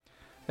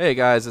Hey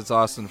guys, it's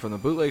Austin from the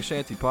Bootleg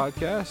Shanty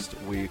Podcast.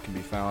 We can be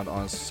found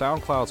on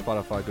SoundCloud,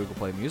 Spotify, Google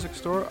Play Music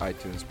Store,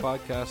 iTunes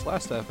Podcast,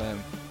 Last.fm,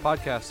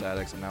 Podcast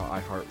Addicts, and now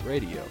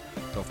iHeartRadio.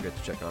 Don't forget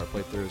to check out our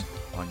playthroughs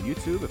on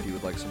YouTube. If you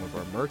would like some of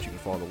our merch, you can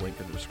follow the link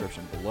in the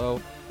description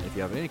below. And if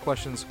you have any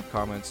questions,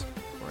 comments,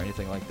 or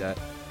anything like that,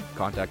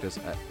 contact us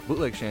at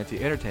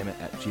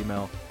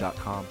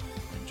bootlegshantyentertainment@gmail.com.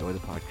 Enjoy the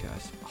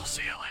podcast. I'll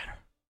see you later.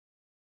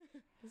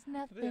 There's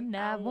nothing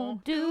I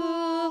won't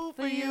do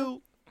for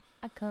you.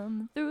 I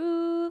come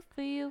through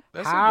for you.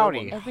 That's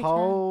Howdy Every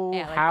ho, time.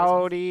 Yeah, I like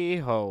howdy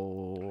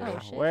ho. Oh,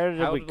 shit. Where did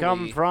How we did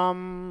come we-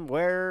 from?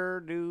 Where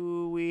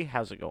do we?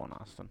 How's it going,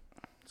 Austin?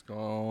 It's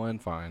going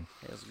fine.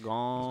 It's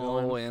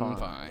going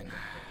fine.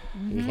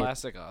 Mhm.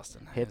 Classic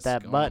Austin. Hit It's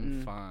that going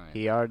button. Fine.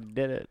 He already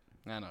did it.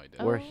 I know he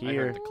did. We're I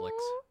here. heard the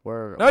clicks.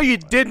 We're No, you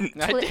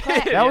didn't. I Click, did.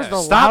 clack. that was the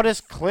Stop.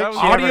 loudest click was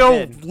she ever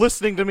Audio did.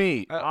 listening to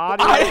me.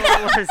 Audio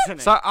listening.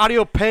 Stop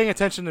audio paying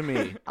attention to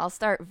me. I'll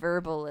start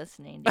verbal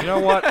listening. You know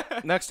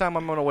what? Next time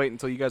I'm going to wait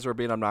until you guys are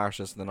being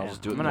obnoxious, and then I'll Yeah,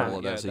 just do it in I'm the gonna- middle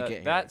of that so you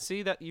can't hear it.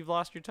 See that you've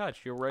lost your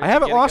touch. You're ready. I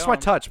haven't to get lost my going.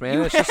 touch,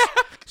 man. It's just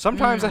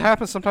sometimes it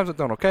happens, sometimes it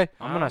don't. Okay.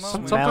 I'm gonna I don't know,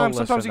 man.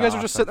 smell Sometimes you guys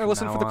are just sitting there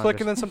listening for the click,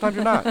 and then sometimes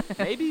you're not.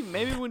 Maybe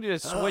we need to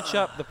switch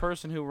up the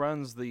person who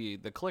runs the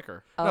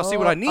clicker. No, see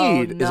what I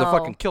need is a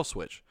fucking kill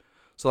switch,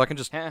 so I can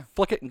just Huh.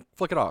 flick it and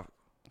flick it off.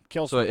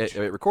 Kill So switch.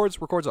 it records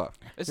off.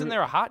 Isn't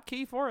there a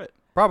hotkey for it?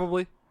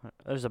 Probably.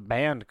 There's a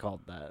band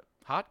called that.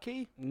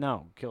 Hotkey?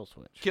 No, kill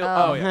switch.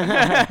 Oh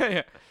yeah.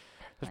 Yeah.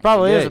 There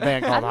probably is Yeah. a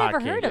band called I've never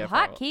Hotkey. heard of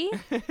probably.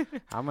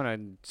 hotkey. I'm gonna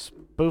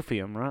spoofy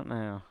him right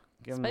now.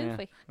 Give him the, Spoofy.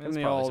 give That's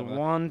me probably old some of that.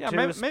 1, Yeah, 2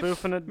 maybe-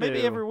 spoofing a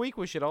Maybe do. every week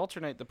we should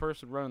alternate the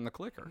person running the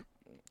clicker.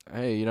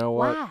 Hey, you know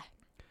what? Why?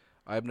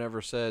 I've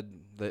never said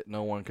that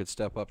no one could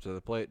step up to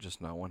the plate.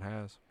 Just no one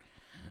has.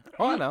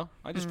 Oh, I know.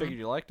 I just figured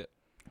you liked it.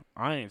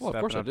 I ain't Well, of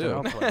stepping course I up do. to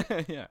no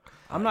play. Yeah.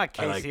 I'm not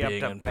I like Casey up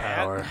being to in bat.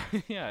 power.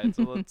 Yeah, it's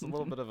a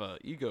little bit of a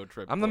ego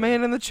trip. I'm the for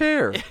man in the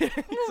chair. you.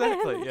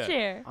 Exactly. Yeah.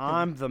 Chair.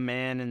 I'm the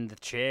man in the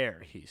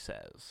chair, he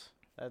says.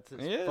 That's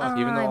his Yeah.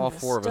 fucking- Even though I'm all the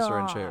four of us are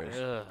in star. chairs.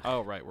 Ugh.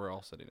 Oh right, we're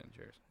all sitting in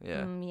chairs.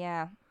 Yeah.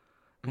 Yeah.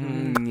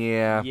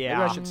 Yeah. Maybe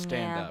Yeah. I should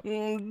stand Yeah. up.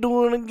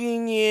 Do it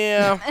again,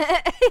 yeah.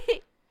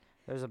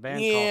 There's a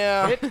band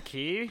Yeah. called Hit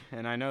Key,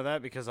 and I know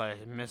that because I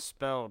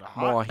misspelled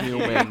More hot.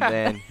 human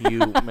than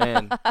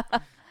human.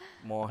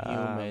 More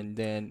human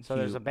than So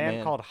there's a band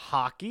human. called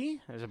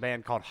Hockey. There's a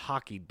band called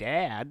Hockey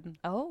Dad.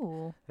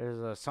 Oh, There's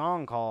a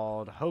song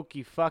called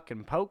Hokey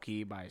Fucking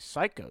Pokey by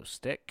Psycho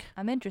Stick.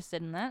 I'm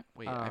interested in that.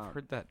 Wait, I've Um,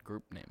 heard that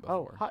group name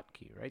Oh, before.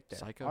 Hotkey right there.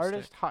 Psycho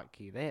Artist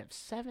Hotkey. They have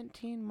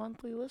 17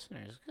 monthly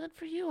listeners. Good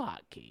for you,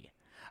 Hotkey.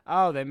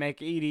 Oh, they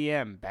make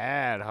EDM.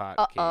 Bad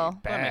Hotkey. Uh-oh.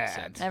 Bad. That makes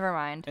sense. Never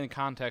mind. In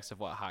context of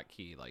what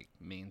hotkey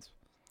means,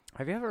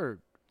 Have you ever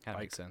kind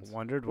of makes sense.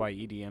 wondered why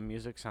EDM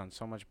music sounds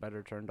so much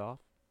better turned off?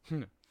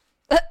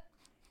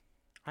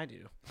 I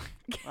do.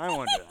 I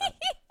wonder that.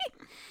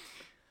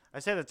 I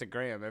say that to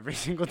Graham every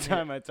single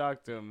time I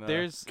talk to him.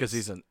 There's Because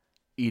he's an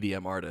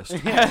EDM artist.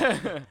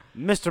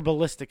 Mr.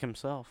 Ballistic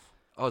himself.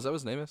 Oh, is that what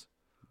his name is?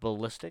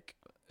 Ballistic?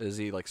 Does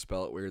he like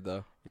spell it weird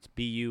though? It's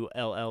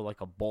B-U-L-L like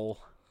a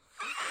bull.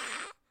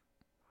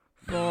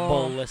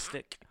 Bull.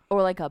 Ballistic.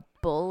 Or like a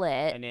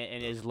bullet. And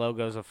his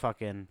logo's a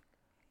fucking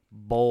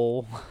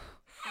bull.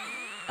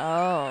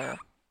 Oh.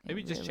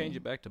 maybe just change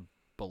it back to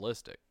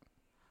ballistic.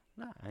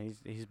 Nah, he's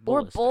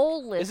Or ballistic.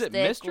 ballistic. Is it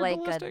Mr. like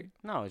Ballistic?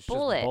 No, it's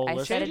bullet. just I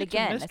ballistic. said it Change it to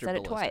again. I Mr. said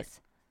it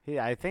Ballistic. twice.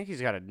 I think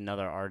he's got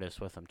another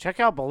artist with him. Check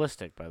out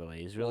Ballistic, by the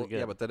way. He's really Well, good.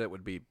 Yeah, but then it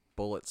would be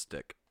bullet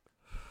stick.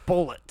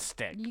 Bullet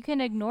Stick. You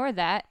can ignore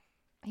that.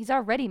 He's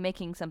already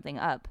making something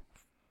up.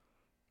 He's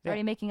Yeah.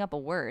 already making up a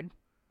word.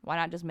 Why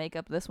not just make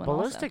up this one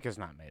also? Ballistic is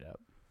not made up.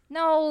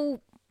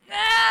 No.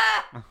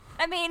 Ah!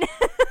 I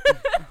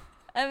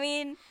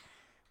mean,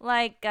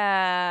 like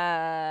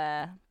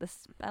the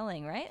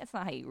spelling, right? That's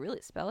not how you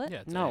really spell it.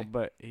 Yeah. It's No, A.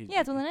 but Yeah,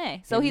 it's with an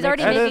A. So He he's makes-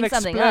 already I didn't making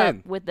something explain.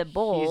 up with the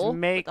bull, with the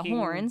making-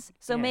 horns.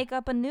 So yeah. make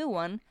up a new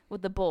one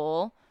with the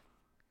bull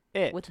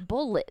it. with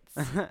bullets.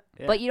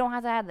 Yeah. But you don't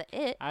have to have the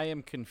it. I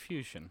am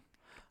Confucian.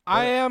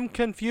 I am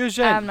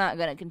confusion. I'm not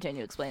gonna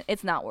continue explaining.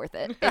 It's not worth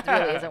it. It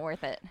really isn't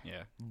worth it.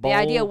 Yeah. The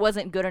idea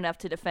wasn't good enough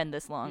to defend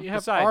this long. You have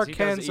Besides, he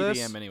Arkansas. does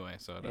EDM anyway,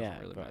 so it doesn't Yeah,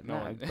 really but, matter. No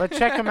no, one- but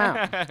check him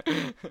out.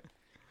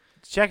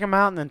 Check him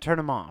out and then turn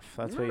him off.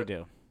 That's what you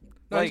do.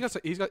 No, Like-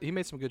 he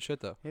made some good shit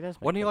though. He does.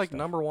 make Wasn't he good like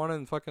stuff. #1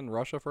 in fucking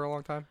Russia for a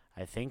long time?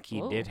 I think he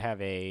Whoa. did have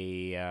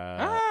he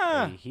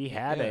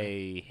had Yeah.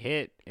 a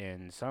hit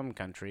in some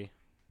country.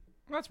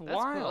 That's That's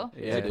wild. cool.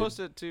 Does Yeah, he dude. post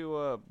it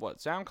to what?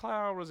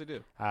 SoundCloud? What does he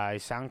do?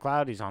 He's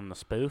SoundCloud. He's on the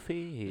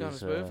Spoofy. He's on the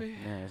Spoofy?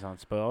 yeah, he's on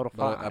Spotify.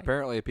 But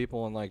apparently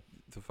people in like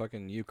the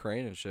fucking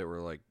Ukraine and shit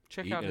were like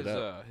Check eating out it his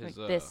up. his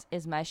Like, this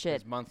is my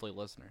shit. his monthly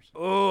listeners.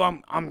 Oh,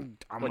 I'm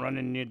We're-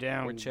 running you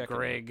down, we're checking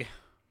Greg.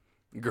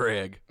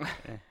 Greg.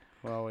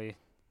 Well,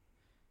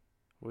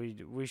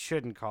 we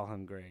shouldn't call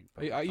him Greg.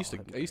 but I we used call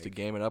him to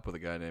game it up with a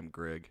guy named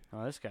Greg.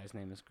 Oh, this guy's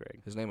name is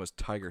Greg. His name was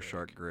Tiger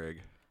Shark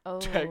Greg. Oh.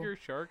 Tiger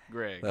Shark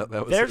Greg. That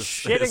was They're his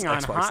shitting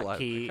on Xbox Live.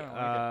 Hotkey I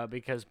kinda like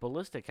because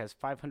Ballistic has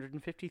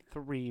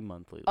 553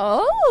 monthly listeners.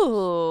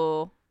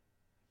 Oh.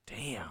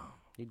 Damn.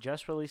 He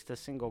just released a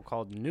single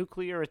called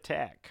Nuclear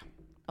Attack.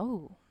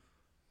 Oh.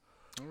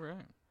 All right.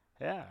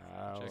 Yeah.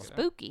 Check it out.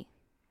 Spooky.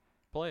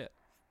 Play it.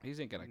 He's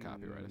ain't gonna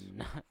copyright us.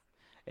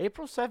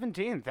 April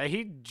 17th.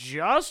 He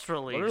just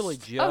released. Literally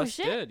just Oh,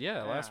 shit. did.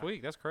 Yeah, last Yeah.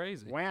 week. That's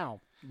crazy.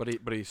 Wow. But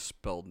he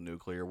spelled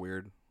nuclear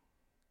weird,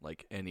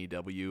 like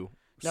NEW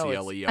No,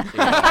 CLE.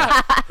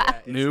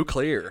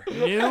 Nuclear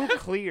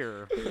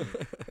Nuclear. I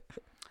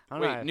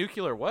don't Wait, know.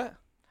 nuclear what?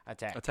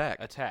 Attack. attack.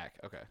 Attack.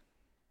 Okay.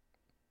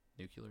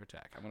 Nuclear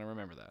attack. I'm gonna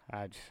remember that.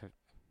 I'm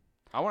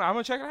I'm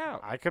gonna check it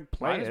out. I could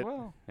play Might it as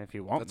well. if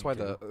you want. That's me why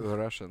to. the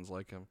Russians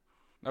like him.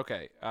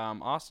 Okay.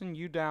 Austin,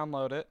 you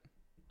download it,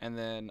 and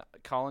then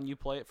Colin, you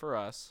play it for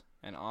us,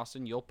 and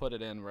Austin, you'll put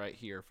it in right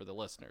here for the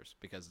listeners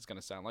because it's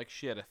gonna sound like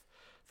shit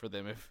for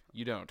them if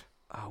you don't.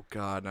 Oh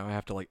God! Now I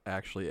have to like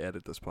actually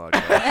edit this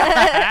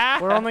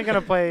podcast. We're only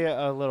gonna play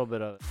a little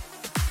bit of it.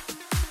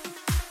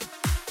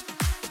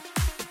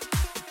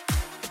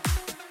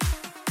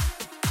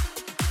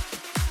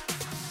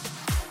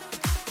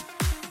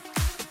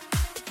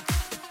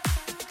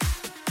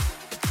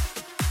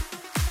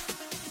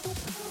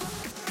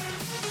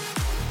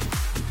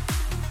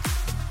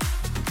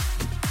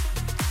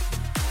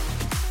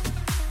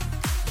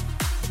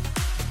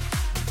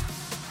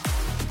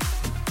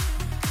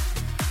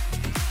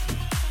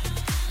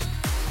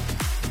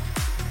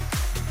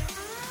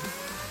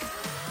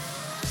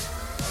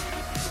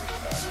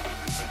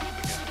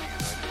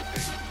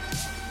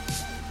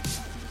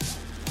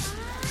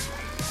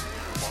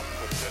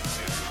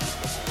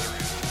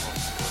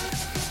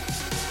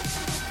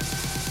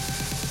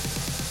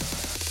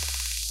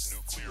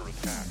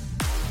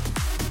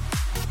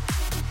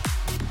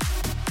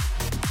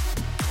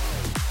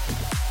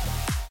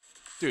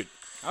 Dude,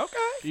 Okay.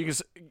 you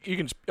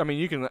can. I mean,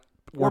 you can.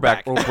 We're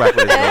back. We're back.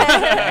 Ladies and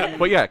gentlemen.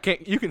 But yeah,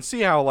 you can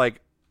see how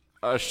like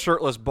a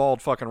shirtless,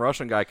 bald, fucking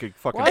Russian guy could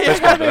fucking Why,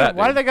 fist bump to that.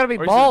 why do dude. they gotta be Or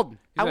he's bald?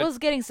 I was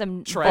getting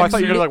some. Oh, I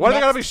thought you were like, why do they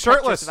gotta be Next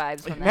shirtless? Tetris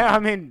vibes from Yeah, that. I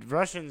mean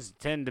Russians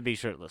tend to be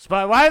shirtless,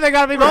 but why do they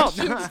gotta be bald?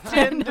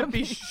 Tend to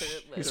be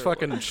He's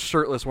fucking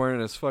shirtless,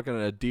 wearing his fucking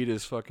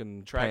Adidas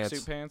fucking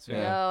tracksuit pants.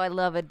 Yeah. No, I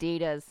love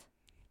Adidas.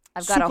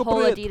 I've got a whole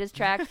Super Adidas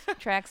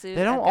tracksuit.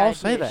 They don't I've got all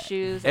say Adidas that.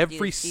 Shoes, Every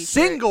Adidas t-shirt.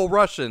 single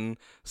Russian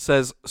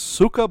says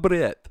 "suka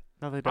bret."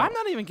 No, they don't. I'm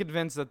not even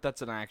convinced that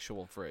that's an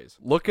actual phrase.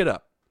 Look it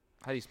up.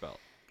 How do you spell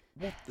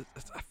it? I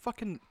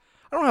don't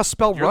know how to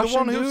spell You're Russian, the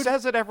one who dude.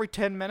 says it every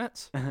 10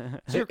 minutes.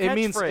 It's your it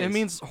means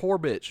catchphrase. whore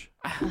bitch,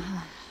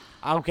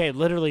 Okay,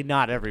 literally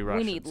not every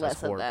Russian need says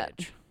less of whore that.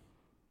 bitch.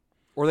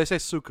 or they say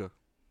suka.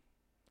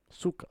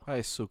 Suka.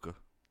 Hi, suka.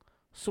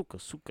 Suka.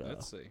 Suka.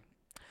 Let's see.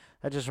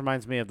 That just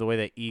reminds me of the way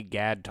that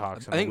Egad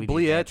talks. I think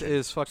bliet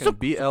is fucking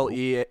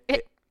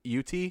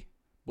BLEUT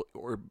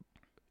or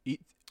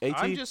AT.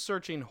 I'm just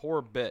searching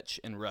whore bitch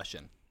in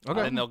Russian.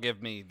 Okay. And they'll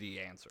give me the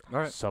answer. All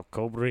right.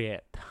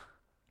 Sokobriet.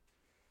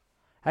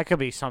 That could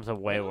be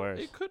something way worse.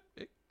 It could.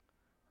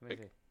 Let me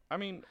see. I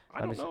mean,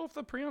 I Let me don't know if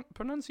the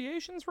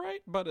pronunciation's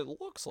right, but it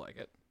looks like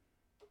it.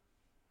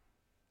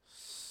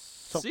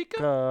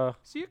 Suka.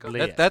 Sika?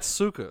 Bliet. That's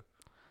suka.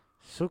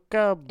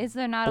 Suka. Is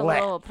there not Blat.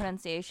 a little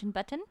pronunciation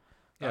button?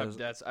 Yeah,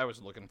 That's. I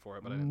was looking for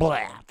it, but I didn't.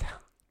 Blat.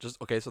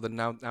 Just okay. So then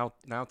now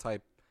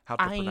type how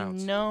to I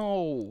pronounce.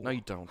 know. No,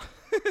 you don't.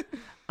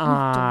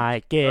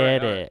 I get All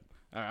right. it.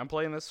 All right, I'm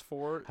playing this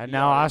for. And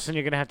now, Austin,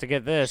 you're gonna have to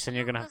get this, and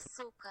you're gonna have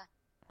to.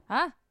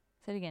 Huh?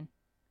 Say it again.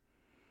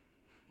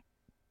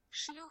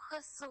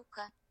 Шлюха,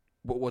 сука.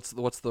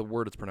 What's the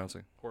word it's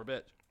pronouncing? Whore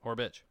bitch. Whore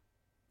bitch.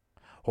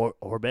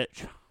 Or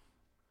bitch.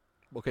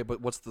 Okay,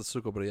 but what's the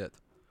suka bret?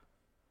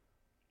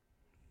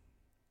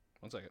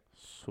 1 second.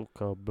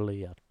 Suka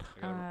bliet.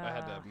 I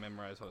had to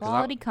memorize how to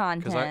Quality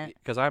content.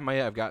 Because I may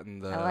have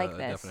gotten the I like this.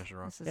 definition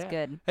wrong. This is Yeah.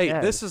 good. Hey,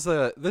 Yeah. this is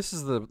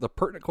the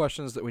pertinent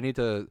questions that we need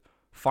to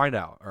find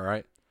out. All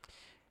right,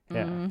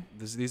 Yeah. Mm.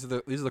 these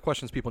are the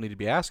questions people need to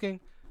be asking.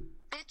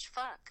 Bitch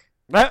fuck.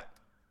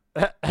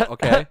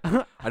 Okay,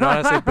 I know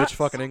how to say bitch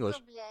fuck in English.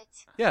 Сука,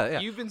 блядь. Yeah.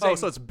 You've been Oh, saying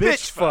so it's bitch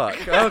bitch fuck.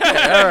 Okay,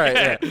 all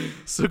right. Yeah.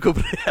 Suka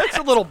bret. That's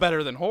a little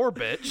better than whore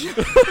bitch. Is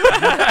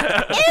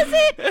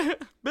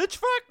it? Bitch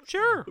fuck?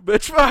 Sure.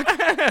 Bitch fuck.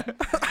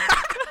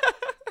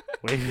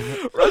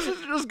 Wait.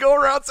 Russians just go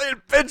around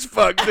saying bitch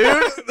fuck,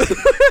 dude.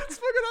 It's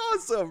fucking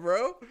awesome,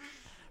 bro.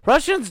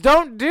 Russians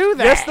don't do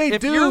that. Yes, they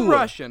If do. you're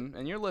Russian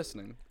and you're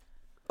listening,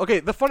 Okay,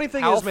 the funny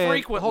thing How is, man.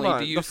 frequently Hold on.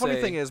 do you The funny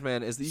say thing is,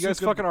 man, is that you guys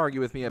suka fucking argue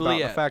with me about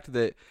the bliet? fact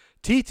that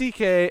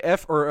TTK,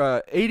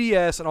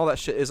 ADS, and all that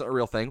shit isn't a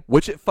real thing,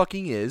 which it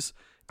fucking is.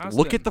 Look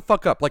Austin. it the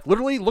fuck up. Like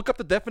literally, look up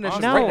the definition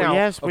No, right now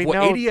yes, of we what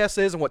know- ADS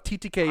is and what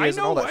TTK is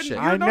and all that shit.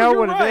 I know you're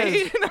what it right.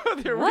 is. No,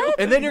 they're real. What?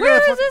 And then you're Where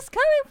gonna is fucking- this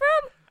coming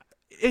from?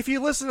 If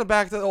you listen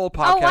back to the old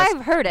podcast, Oh,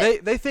 I've heard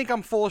it. They think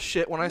I'm full of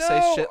shit when I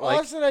say shit like.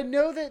 Austin, I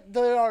know that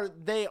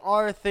they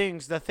are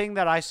things. The thing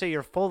that I say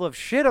you're full of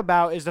shit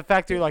about is the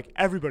fact that you're like,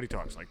 everybody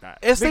talks like that.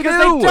 Yes, they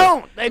because do. they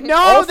don't. They know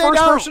all they don't.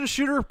 first-person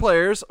shooter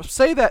players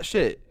say that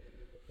shit.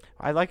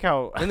 I like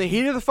how In the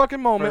heat of the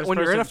fucking moment, when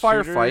you're in a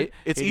First-person firefight, shooter,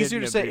 it's he easier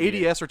to didn't say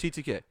abbreviate. ADS or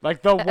TTK.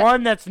 like the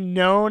one that's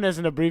known as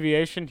an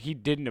abbreviation, he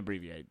didn't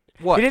abbreviate.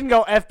 What? He didn't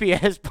go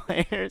FPS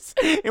players.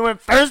 He went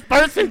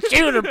first-person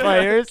shooter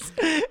players.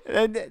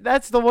 And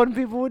that's the one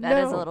people would know.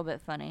 That is a little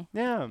bit funny.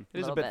 Yeah. It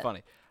is a Little bit bit.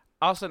 funny.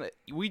 Austin,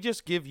 we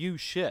just give you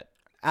shit.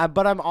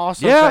 But I'm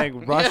also Yeah.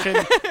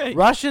 saying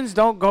Russians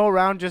don't go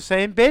around just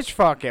saying bitch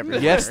fuck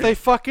everywhere. Yes, they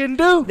fucking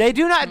do. They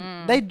do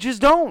not. They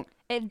just don't.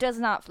 It does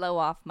not flow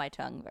off my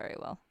tongue very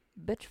well.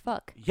 Bitch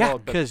fuck. Yeah, Well,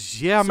 but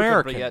because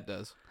American. Super Briette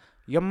does.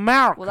 You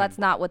American. Well, that's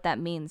not what that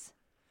means.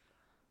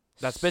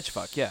 That's bitch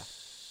fuck, yeah.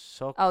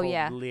 Oh,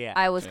 yeah. Sokolia.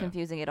 I was Yeah.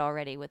 confusing it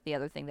already with the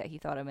other thing that he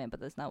thought I meant,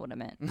 but that's not what I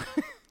meant.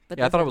 But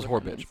Yeah, I this thought it is was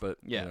what whore that bitch, means. but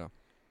Yeah. you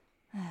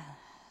know.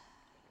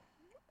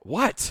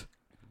 What?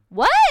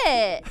 What?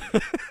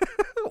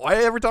 Why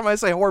every time I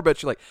say whore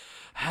bitch, you're like,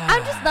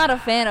 I'm just not a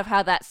fan of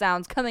how that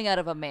sounds coming out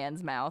of a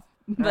man's mouth.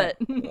 But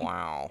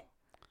wow.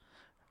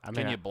 I mean,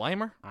 Can you blame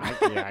her?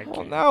 I Well,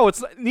 can. no,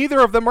 it's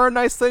neither of them are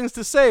nice things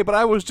to say, but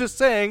I was just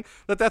saying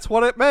that that's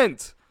what it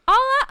meant.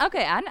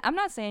 okay, I'm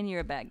not saying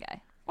you're a bad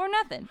guy or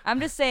nothing. I'm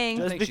just saying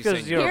Just think she's because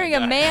saying you're hearing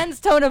a man's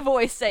tone of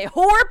voice say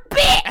 "whore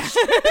bitch"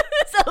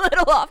 it's a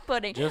little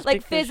off-putting. Just Like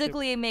because you-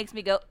 physically, it makes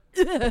me go.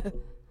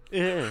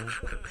 Yeah.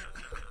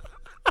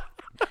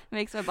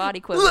 Makes my body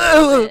quiver.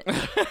 A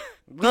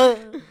little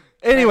bit.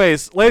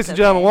 Anyways, ladies and It's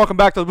gentlemen, okay. welcome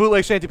back to the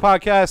Bootleg Shanty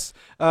Podcast.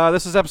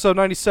 This is episode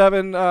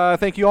 97.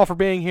 Thank you all for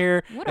being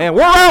here. What a And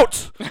we're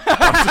out!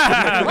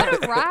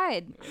 What a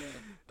ride!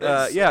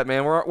 Yeah,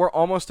 man, we're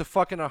almost to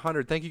fucking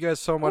 100. Thank you guys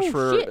so much Oh,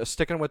 for shit.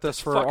 sticking with us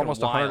for fucking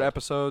almost 100 wild.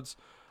 episodes.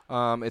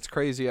 It's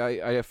crazy.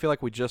 I feel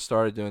like we just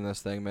started doing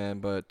this thing, man,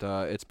 but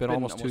it's been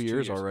almost 2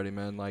 years already,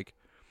 man. Like,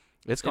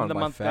 it's gone In the by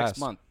month fast. next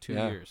month, 2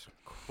 Yeah. years.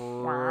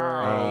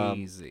 Um,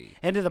 Crazy.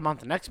 End of the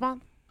month, next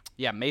month.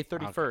 Yeah, May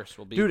 31st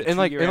will be Dude, the and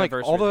like- 2-year and like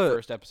anniversary all of the-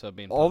 first episode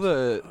being all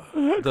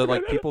posted. the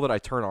like people that I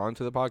turn on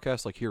to the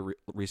podcast, like here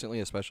recently,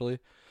 especially,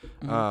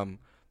 Mm-hmm.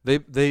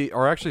 they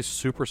are actually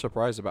super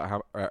surprised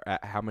about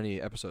how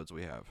many episodes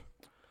we have.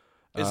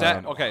 Is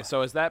that okay?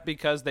 So is that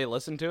because they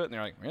listen to it and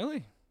they're like,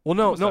 really? Well,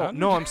 no, Almost no, 100?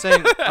 no.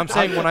 I'm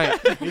saying when I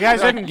You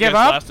guys didn't give You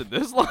guys up. lasted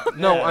this long?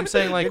 no, I'm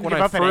saying like Didn't when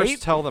give I up at first 8?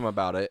 tell them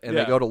about it and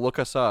Yeah. they go to look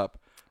us up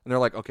and they're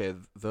like, okay,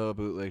 the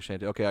Bootleg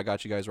Shanty. Okay, I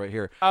got you guys right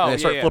here. Oh, and they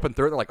start yeah. flipping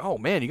through it. And they're like, oh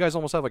man, you guys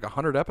almost have like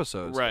 100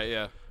 episodes. Right.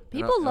 Yeah.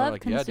 People and I'm love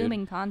like, yeah, dude.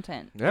 consuming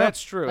content. Yeah.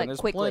 That's true. Like, and there's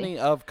quickly. plenty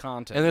of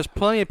content. And there's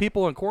plenty of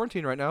people in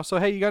quarantine right now. So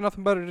hey, you got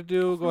nothing better to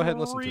do? Go ahead and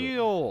listen to it.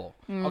 Real.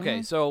 Mm-hmm.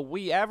 Okay, so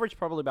we average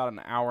probably about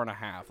an hour and a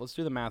half. Let's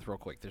do the math real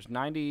quick. There's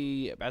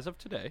 90 as of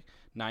today,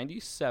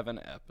 97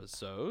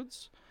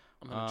 episodes.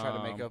 I'm gonna try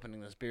to make Um,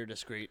 opening this beer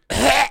discreet.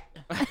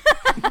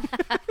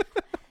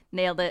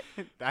 Nailed it.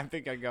 I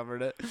think I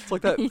covered it. It's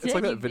like that. You It's did,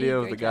 like you that did a video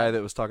of the great guy job.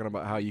 that was talking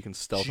about how you can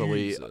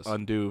stealthily Jesus.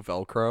 undo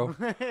Velcro,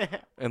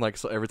 and like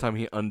so every time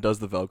he undoes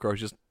the Velcro, he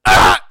just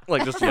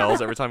like just yells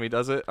every time he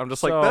does it. I'm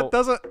just like So- that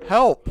doesn't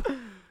help.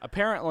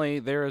 Apparently,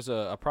 there is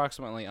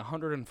approximately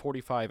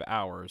 145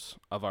 hours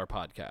of our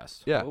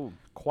podcast. Yeah. Ooh,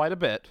 quite a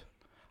bit.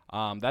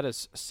 That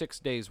is 6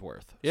 days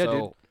worth. Yeah, so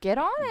dude. Get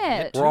on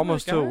it. We're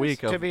almost to a guys.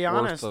 week of To be worth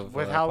honest, of,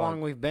 with how long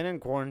we've been in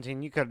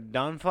quarantine, you could have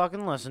done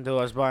fucking listened to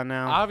us by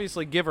now.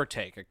 obviously, give or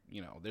take,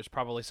 there's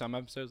probably some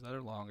episodes that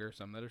are longer,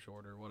 some that are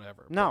shorter,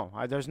 whatever. No,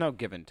 there's no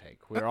give and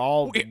take. We're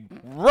all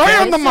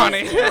Right on the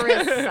money.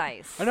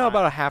 Precise. I know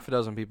about a half a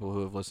dozen people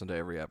who have listened to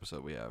every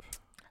episode we have.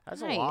 that's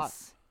nice. a lot.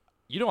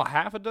 You know, a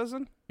half a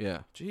dozen?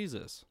 Yeah,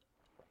 Jesus.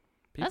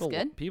 That's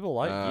good. People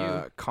like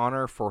you.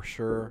 Connor for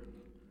sure.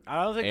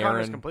 I don't think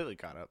Connor's Aaron. completely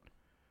caught up.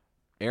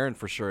 Aaron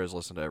for sure has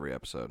listened to every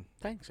episode.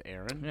 Thanks,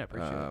 Aaron. Yeah,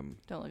 appreciate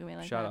it. Don't look at me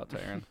like Shout that. out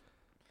to Aaron.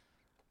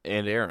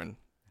 And Aaron.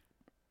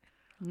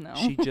 No.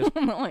 She just-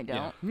 no, I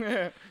don't.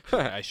 Yeah.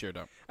 I sure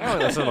don't. I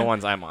only listen to the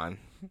ones I'm on.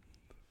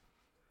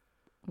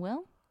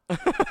 Well. No,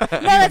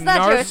 that's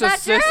not true. It's not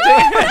true.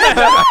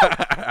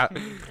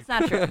 It's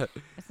not true.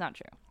 It's not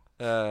true.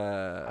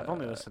 I've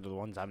only listened to the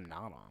ones I'm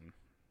not on.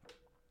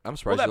 I'm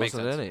surprised that you makes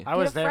listened to sense. any. I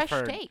was Get a there fresh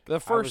for take. The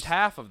first was-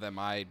 half of them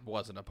I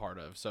wasn't a part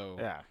of, so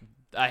yeah.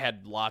 I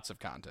had lots of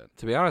content.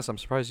 To be honest, I'm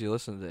surprised you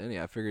listened to any.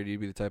 I figured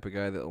you'd be the type of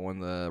guy that when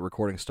the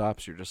recording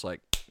stops, you're just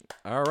like,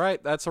 all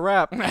right, that's a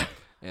wrap. And I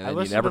then you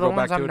listen never to the go back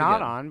ones to I'm it not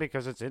again. on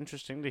because it's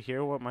interesting to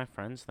hear what my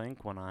friends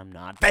think when I'm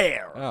not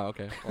there. Oh,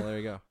 okay. Well, there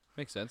you go.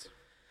 Makes sense.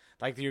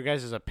 Like your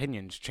guys'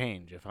 opinions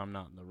change if I'm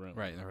not in the room.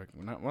 Right.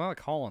 Well,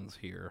 Colin's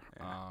here.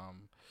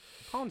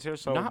 Colin's here,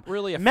 so Not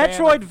really a fan of-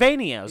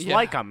 Metroidvanias, Yeah.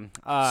 like them.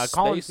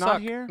 Colin's They not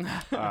suck. here.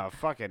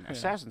 Fucking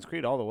Assassin's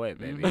Creed all the way,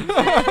 baby. Yeah,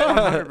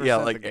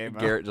 100% like the game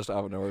out. Garrett just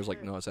out of nowhere was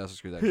like, no,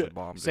 Assassin's Creed actually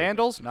bombed. dude."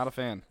 Sandals? Not a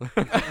fan.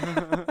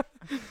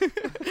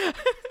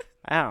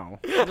 Ow.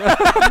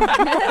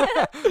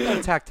 I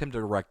attacked him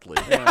directly.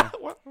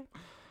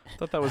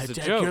 Thought that was a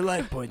joke.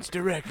 life points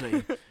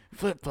directly.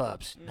 Flip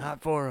flops,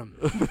 not for him.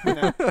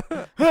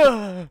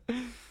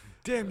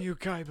 Damn you,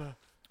 Kaiba.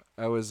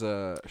 I was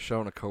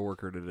showing a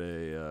coworker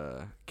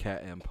today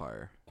Cat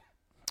Empire.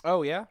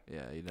 Oh yeah.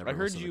 Yeah, you never. I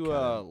heard listened to you Cat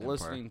Empire.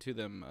 listening to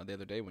them the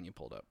other day when you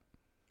pulled up.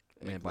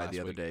 And Like by last the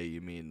other week. day, you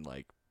mean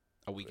like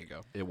a week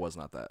ago. It was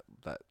not that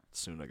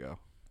soon ago.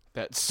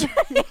 That's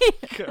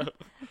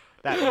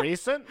That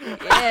recent?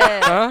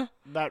 Yeah. Huh?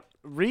 That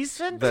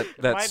recent? That might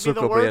be the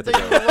super word bad that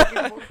you're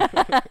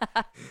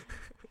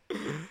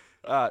looking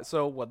for.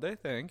 so what they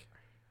think?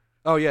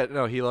 Oh yeah,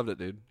 no, he loved it,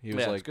 dude. He was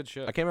Yeah, it's like, good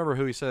shit. I can't remember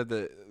who he said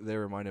that they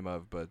remind him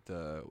of, but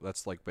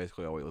that's like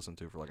basically all we listened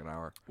to for like an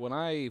hour. When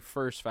I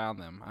first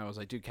found them, I was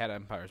like, dude, Cat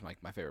Empire is my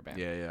favorite band.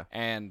 Yeah, yeah.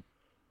 And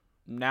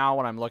now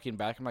when I'm looking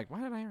back, I'm like,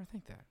 why did I ever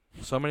think that?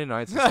 So Many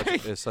Nights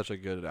is such a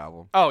good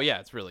album. Oh yeah,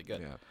 it's really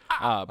good.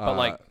 Yeah. But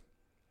like,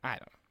 I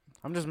don't know.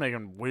 I'm just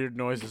making weird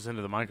noises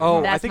into the Oh, microphone.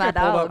 I That's think my I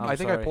pulled dog. up. I'm I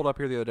think I sorry. pulled up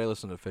here the other day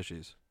listening to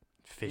Fishies.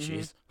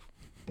 Fishies.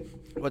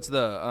 What's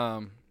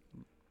the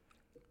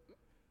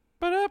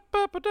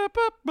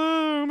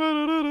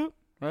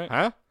right?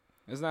 Huh?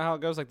 Isn't that how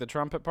it goes? Like the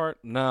trumpet part?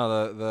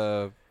 No,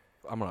 the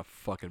I'm gonna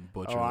fucking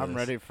butcher. Oh, I'm this.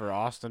 ready for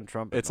Austin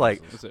trumpet. It's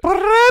like- noises. Is it?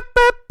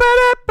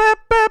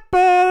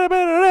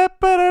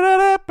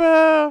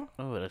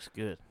 Oh, that's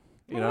good.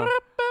 You know.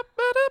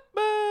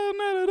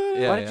 Why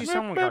Yeah, did you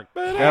sound like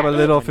a Have a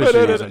little cat when you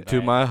fishies said into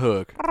that? my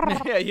hook.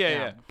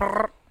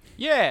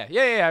 yeah.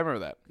 I remember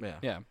that. Yeah.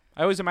 Yeah.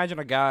 I always imagine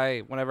a guy,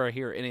 whenever I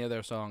hear any of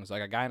their songs,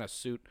 like a guy in a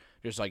suit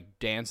just like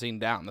dancing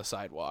down the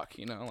sidewalk,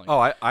 you know? Like, Oh,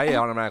 I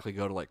automatically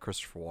go to like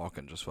Christopher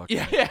Walken, just fucking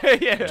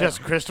yeah.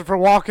 Just Christopher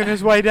walking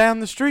his way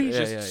down the street. Yeah,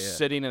 just yeah.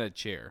 sitting in a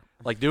chair.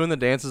 like doing the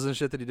dances and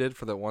shit that he did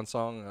for that one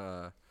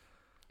song.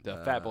 The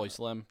Fat Boy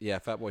Slim. Yeah,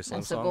 Fatboy Slim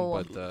That's the song,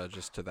 goal. but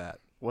just to that.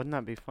 Wouldn't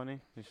that be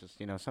funny? It's just,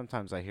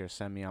 sometimes I hear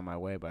Send Me On My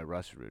Way by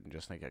Russ Root and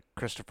just think of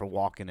Christopher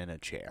walking in a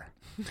chair.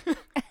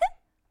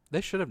 They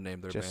should have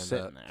named their Just band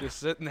sitting that. there. Just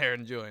sitting there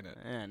enjoying it.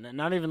 And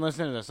not even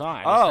listening to the song.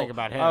 I just think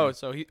about him. Oh,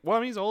 so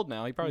he's old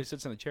now. He probably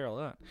sits in a chair a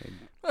lot.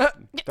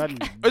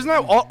 Doesn't- Isn't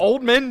that what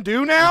old men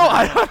do now?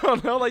 I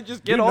don't know. Like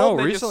just get Dude, old. no, and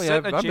they recently just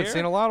sit in a I've been chair?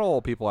 seeing a lot of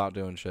old people out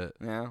doing shit.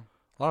 Yeah.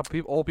 A lot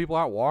of old people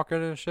out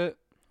walking and shit.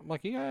 I'm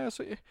like, yeah,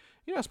 so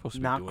you're not supposed to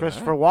be Not doing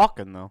Christopher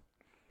walking, though.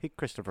 He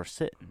Christopher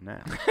sitting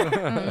now.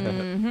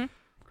 Mhm. that.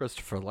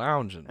 Christopher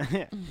lounging.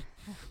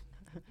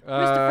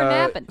 Christopher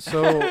napping.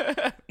 So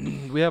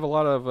we have a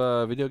lot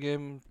of video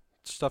game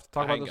stuff to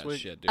talk I about ain't this got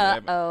week. shit, dude. I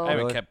haven't Uh-oh.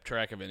 Really? kept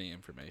track of any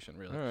information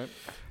really.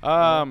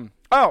 All right.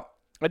 Oh,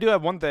 I do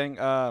have one thing.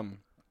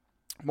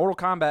 Mortal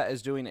Kombat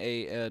is doing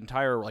an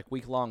entire like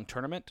week-long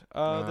tournament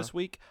this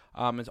week.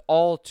 It's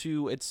all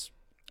to it's.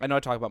 I know I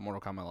talk about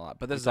Mortal Kombat a lot,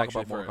 but this We is talk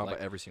actually about Mortal for Kombat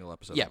like, every single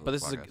episode. yeah, of but the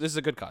this is podcast. this is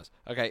a good cause.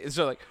 Okay,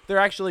 so like they're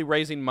actually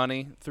raising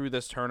money through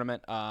this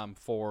tournament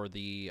for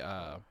the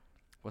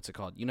what's it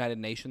called, United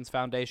Nations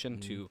Foundation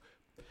to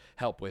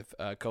help with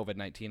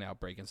COVID-19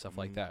 outbreak and stuff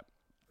like that.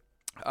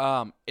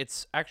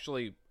 It's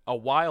actually a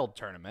wild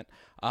tournament.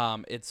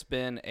 It's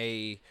been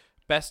a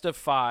best of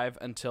 5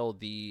 until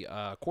the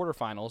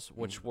quarterfinals,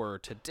 which were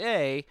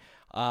today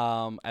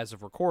as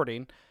of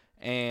recording,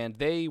 and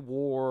they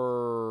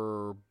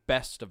were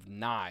best of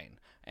 9,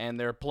 and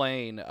they're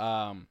playing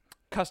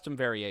custom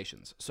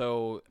variations.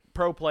 So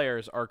pro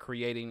players are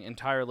creating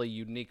entirely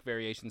unique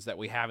variations that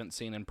we haven't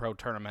seen in pro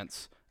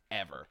tournaments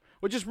ever,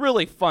 which is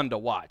really fun to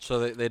watch. So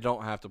they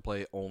don't have to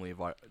play only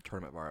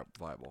tournament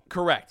viable.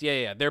 Correct.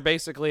 Yeah. They're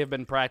basically have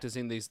been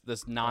practicing this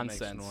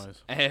nonsense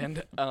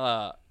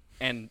noise.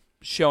 and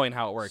showing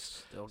how it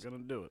works. Still gonna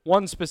do it.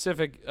 One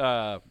specific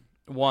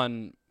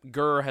one,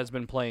 Gur has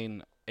been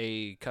playing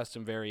a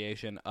custom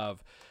variation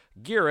of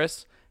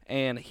Gearus,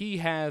 and he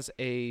has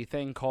a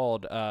thing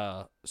called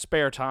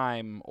spare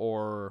time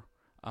or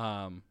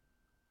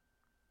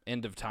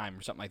end of time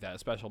or something like that, a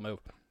special move.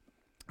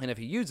 And if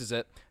he uses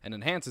it and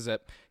enhances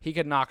it, he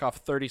can knock off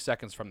 30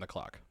 seconds from the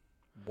clock.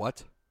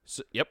 What?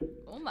 So, yep.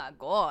 Oh my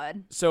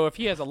god. So if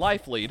he has a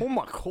life lead, Oh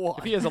my god.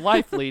 if he has a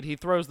life lead, he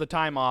throws the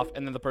time off,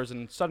 and then the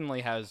person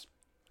suddenly has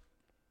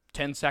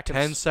 10 seconds.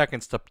 10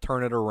 seconds to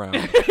turn it around.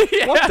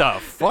 Yeah. What the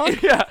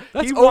fuck? Yeah,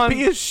 That's he OP won,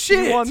 as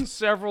shit. He won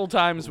several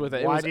times with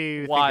it. It Why was do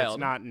you wild. think it's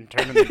not in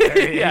tournament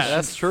variation? Yeah,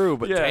 That's true,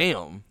 but Yeah.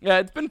 damn. Yeah,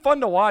 it's been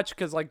fun to watch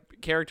because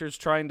like characters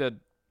trying to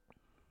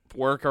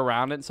work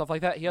around it and stuff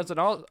like that. He has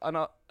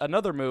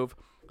another move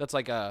that's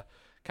like a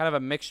kind of a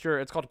mixture.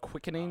 It's called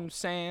Quickening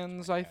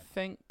Sands, I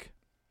think.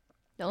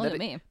 Don't look at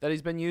me. That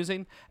he's been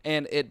using,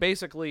 and it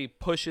basically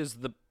pushes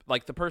the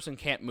person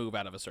can't move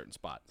out of a certain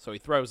spot. So he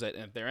throws it,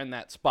 and if they're in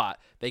that spot,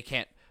 they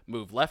can't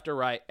move left or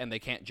right, and they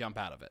can't jump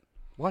out of it.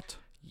 What?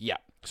 Yeah.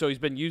 So he's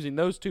been using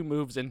those two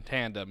moves in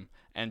tandem,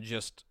 and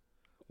just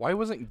Why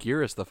wasn't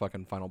Gearus the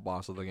fucking final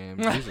boss of the game?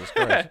 Jesus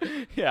Christ.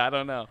 yeah, I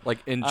don't know. Like,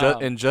 and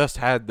just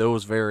had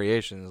those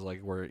variations,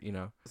 like, where, you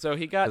know. So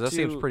he got 'Cause to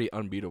that seems pretty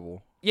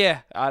unbeatable.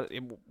 yeah.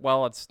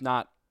 Well, it's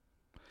not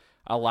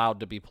allowed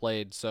to be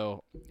played,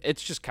 so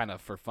it's just kind of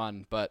for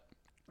fun. But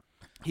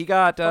he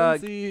got so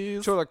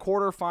the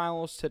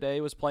quarterfinals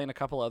today was playing a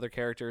couple other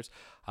characters.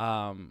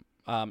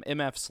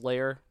 MF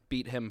Slayer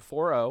beat him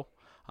 4-0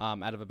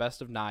 out of a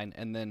best of 9,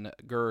 and then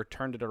Gur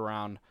turned it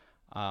around,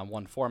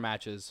 won 4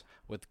 matches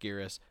with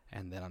Gearus,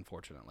 and then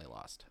unfortunately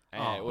lost.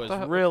 And Oh, it what was the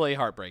hell- really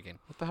heartbreaking.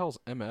 What the hell's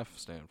MF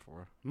stand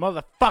for?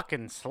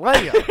 Motherfucking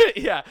Slayer.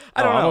 Yeah,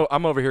 I don't know.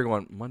 I'm over here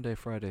going Monday,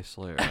 Friday,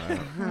 Slayer. I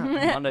don't-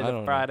 Monday I don't to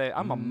know. Friday.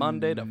 I'm a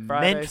Monday to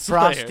Friday. Mint Slayer.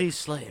 Frosty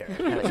Slayer.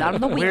 But not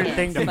on the Weird weekends.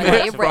 thing to My mix.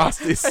 favorite.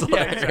 Frosty Slayer.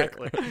 Yeah,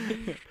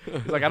 exactly.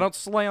 He's like, I don't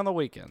slay on the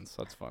weekends.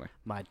 That's funny.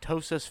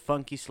 Mitosis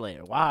Funky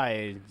Slayer.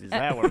 Why is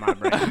that where my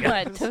brain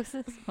goes?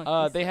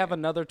 Mitosis. They have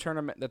another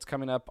tournament that's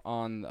coming up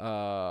on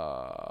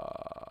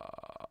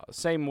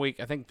same week.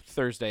 I think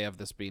Thursday of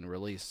this being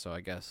released. So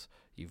I guess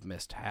you've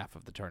missed half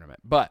of the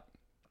tournament. But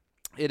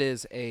it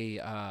is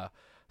a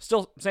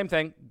still same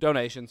thing.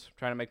 Donations,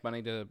 trying to make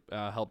money to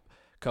help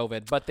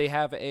COVID. But they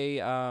have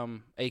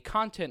a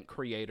content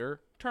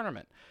creator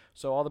tournament.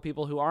 So all the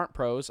people who aren't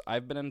pros,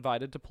 I've been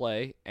invited to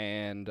play,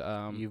 and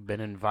You've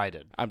been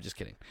invited. I'm just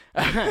kidding.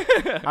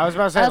 I was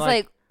about to say, I was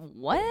like,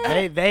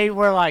 what? they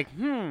were like,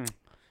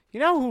 you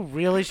know who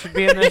really should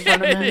be in this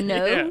tournament?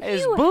 No,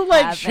 Is you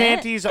Bootleg haven't.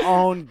 Shanty's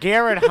own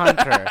Garrett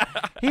Hunter.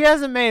 He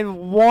hasn't made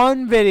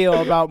one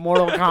video about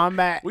Mortal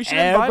Kombat We should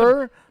invite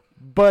ever,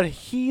 but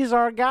he's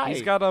our guy.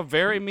 He's got a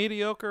very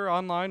mediocre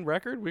online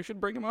record. We should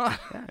bring him on.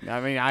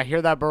 I mean, I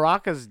hear that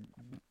Baraka's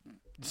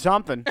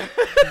something.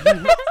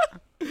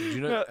 Did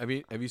you know?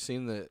 Have you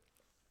seen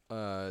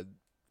that?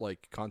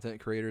 Like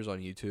content creators on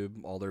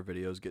YouTube, all their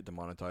videos get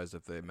demonetized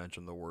if they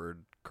mention the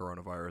word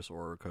coronavirus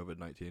or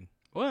COVID-19.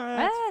 What?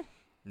 Ah,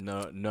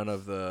 No, none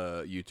of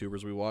the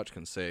YouTubers we watch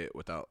can say it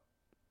without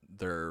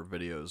their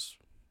videos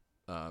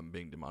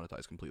being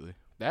demonetized completely.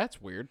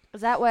 That's weird.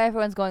 is that why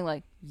everyone's going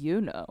like,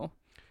 you know,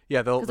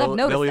 Yeah, they'll 'Cause I've they'll,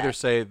 noticed they'll either that.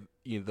 say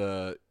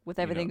the with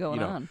everything you going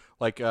know, on?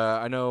 like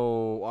I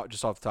know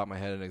just off the top of my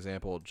head an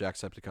example.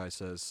 Jacksepticeye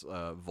says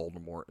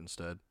Voldemort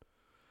instead.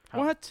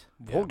 What?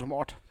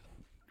 Voldemort.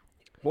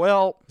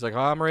 Well, He's like,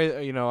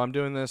 I'm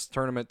doing this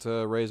tournament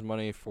to raise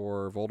money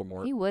for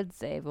Voldemort. He would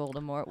say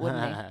Voldemort,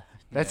 wouldn't he? That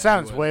Yeah,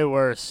 sounds he would. way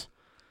worse.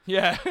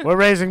 yeah. We're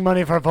raising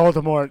money for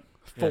Voldemort.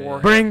 Yeah.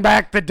 Bring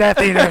back the Death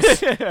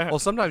Eaters. Well,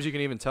 sometimes you can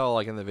even tell,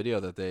 like in the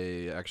video, that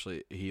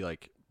he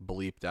like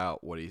bleeped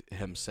out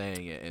him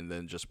saying it, and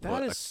then just put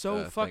That a- is so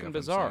a thing fucking of him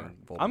bizarre. saying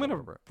I'm Voldemort gonna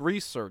over it.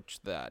 research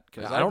that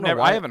because Yeah, I don't know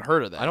why- I haven't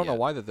heard of that. I don't know yet.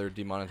 why that they're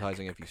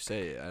demonetizing if you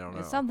say it. I don't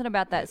know. Something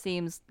about that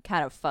seems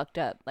kind of fucked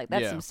up. Like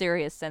that's Yeah. some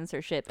serious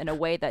censorship in a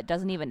way that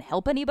doesn't even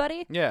help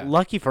anybody. Yeah.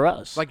 Lucky for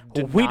us. Like,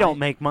 we deny- don't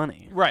make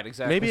money. Right.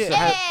 Exactly. Maybe it So-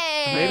 has,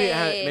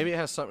 Hey! maybe it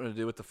has something to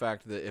do with the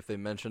fact that if they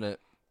mention it,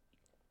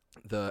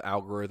 the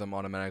algorithm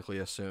automatically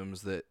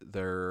assumes that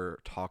they're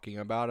talking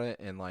about it,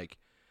 and like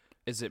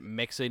is it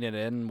mixing it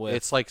in with?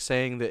 it's like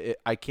saying that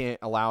I can't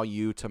allow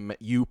you to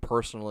you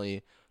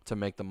personally to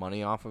make the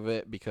money off of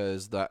it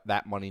because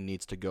that money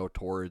needs to go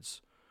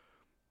towards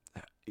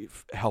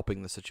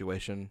helping the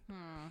situation.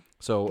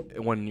 So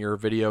when your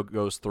video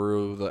goes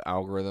through the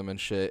algorithm and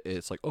shit,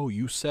 it's like, oh,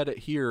 you said it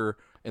here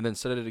and then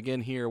said it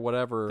again here,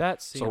 whatever.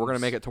 That so we're gonna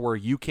seems- make it to where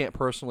you can't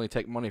personally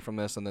take money from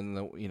this, and then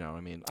I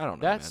mean, I don't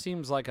know. That man.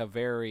 seems like a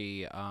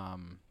very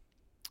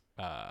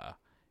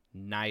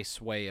nice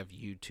way of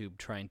YouTube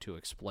trying to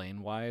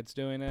explain why it's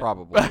doing it.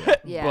 Probably. Yeah.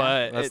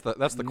 Yeah. But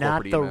That's the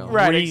Not corporate the email.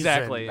 Right, reason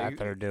exactly. that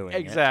they're doing it.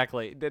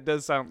 exactly. That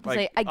does sound Say,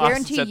 like I us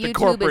guarantee at the YouTube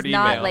corporate is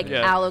not email. like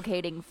Yeah.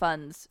 allocating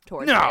funds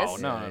towards No,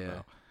 this. no, Yeah, no, yeah.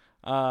 no.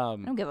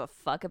 I don't give a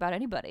fuck about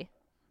anybody.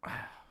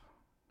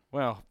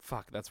 Well,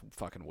 fuck, that's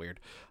fucking weird.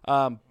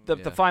 The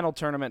Yeah. final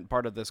tournament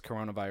part of this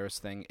coronavirus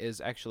thing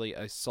is actually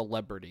a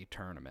celebrity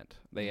tournament.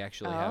 They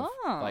actually have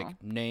Oh.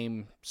 like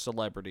name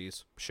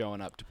celebrities showing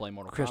up to play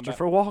Mortal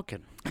Christopher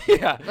Walken. Kombat.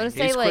 Yeah, Let's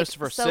he's say, like,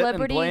 Christopher sitting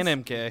and playing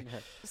celebrities-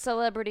 MK.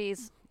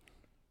 Celebrities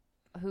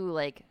who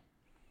like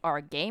are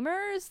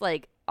gamers,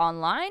 like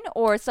online,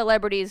 or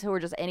celebrities who are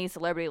just any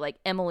celebrity, like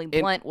Emily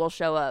Blunt will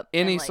show up.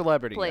 any and, like,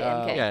 celebrity, play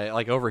MK. Yeah,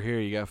 like over here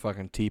you got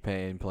fucking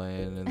T-Pain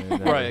playing, and then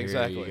over Right, here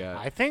exactly. You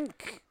got, I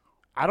think,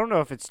 I don't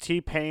know if it's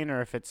T-Pain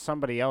or if it's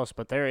somebody else,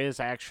 but there is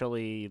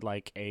actually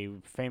like a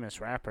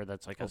famous rapper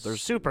that's like a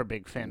there's super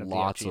big fan of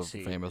lots the of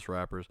FGC. famous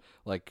rappers.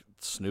 Like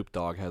Snoop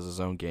Dogg has his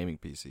own gaming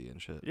PC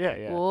and shit. Yeah,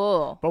 yeah.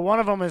 Whoa. But one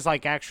of them is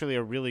like actually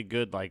a really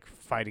good like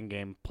fighting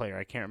game player.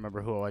 I can't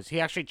remember who it was. He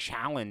actually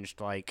challenged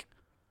like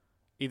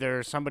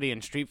either somebody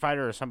in Street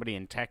Fighter or somebody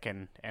in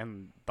Tekken,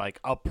 and like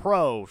a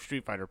pro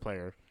Street Fighter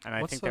player. And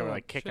I What's think they were the-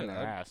 like kicking shit, their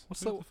ass.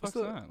 What's Who the the what's fuck's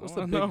the, that? what's I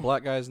the wanna big know.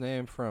 black guy's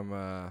name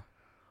from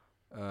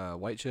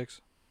White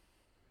Chicks?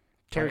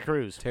 Terry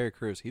Crews. Terry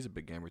Crews. He's a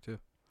big gamer too.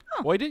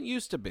 Well, he didn't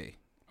used to be.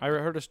 I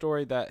heard a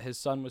story that his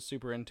son was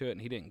super into it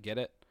and he didn't get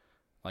it.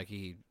 Like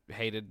he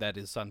hated that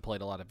his son played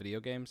a lot of video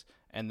games,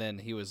 and then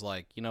he was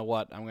like, "You know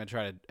what? I'm gonna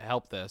try to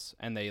help this."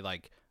 And they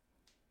like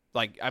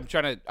I'm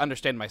trying to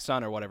understand my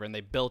son or whatever, and they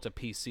built a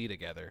PC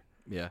together,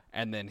 Yeah.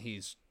 and then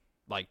he's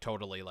like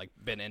totally like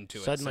been into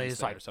Suddenly it he's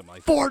since then like, or something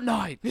like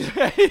Fortnite!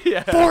 that.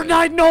 Yeah.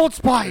 Fortnite and Old He's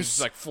Spice!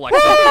 just like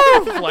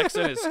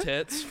flexing his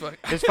tits.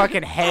 Fuck. His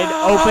fucking head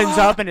opens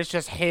up and it's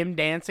just him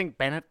dancing.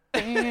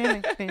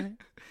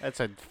 That's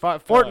a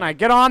Fortnite.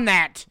 Get on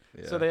that.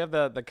 So they have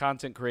the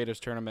content creators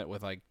tournament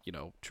with like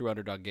True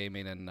Underdog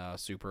Gaming and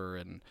Super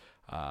and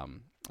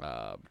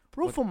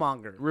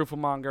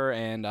Rooflemonger.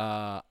 and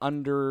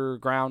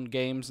Underground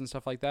Games and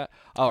stuff like that.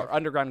 Or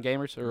Underground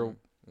Gamers or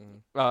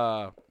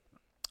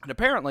and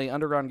apparently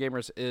Underground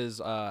Gamers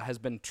has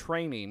been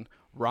training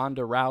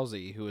Ronda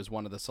Rousey, who is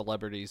one of the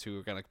celebrities who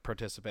are going to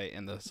participate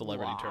in the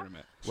celebrity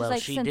tournament. She's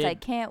like, since I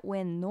can't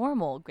win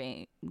normal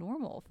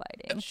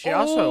fighting. She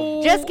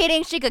also Just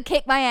kidding, she could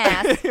kick my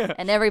ass.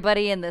 And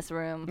everybody in this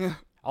room.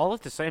 all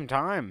at the same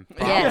time.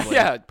 Yes. probably.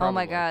 Yeah. Oh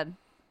my probably. God.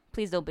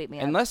 Please don't beat me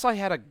up. Unless I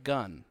had a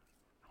gun.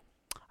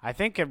 I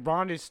think if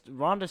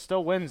Ronda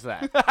still wins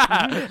that.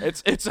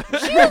 It's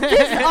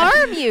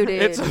Disarm you,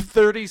 dude. it's a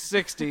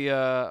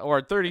 30-60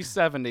 or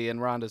 30-70 in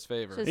Ronda's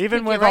favor. Just Even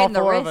kick with you right all in the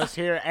four of wrist. us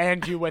here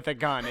and you with a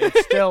gun, it's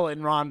still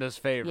in Ronda's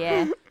favor.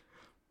 Yeah.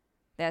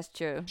 That's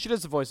true. She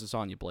does the voice of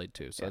Sonya Blade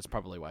too, so that's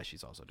probably why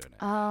she's also doing it.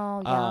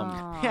 Oh,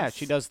 yeah. Yeah,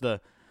 she does the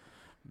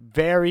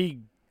very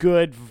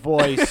good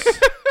voice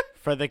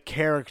for the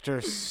character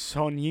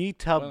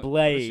Sonita What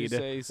Blade. does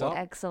she say? Some-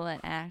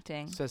 Excellent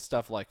acting. says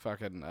stuff like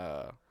fucking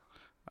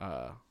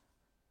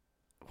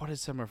what is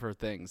some of her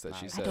things that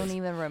she I says? don't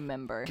even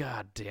remember.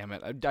 God damn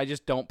it! I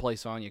just don't play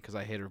Sonya because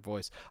I hate her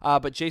voice.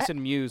 But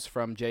Jason Mewes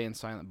from Jay and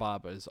Silent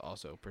Bob is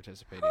also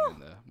participating in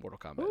the Mortal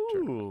Kombat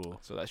tournament, Ooh.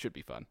 so that should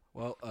be fun.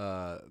 Well,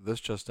 this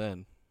just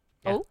in.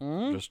 Oh.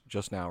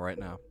 Just now, right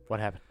now. What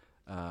happened?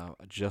 I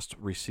just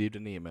received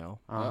an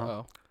email.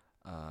 Uh-oh.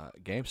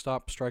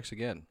 GameStop strikes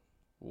again.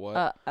 What?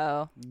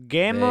 Uh-oh.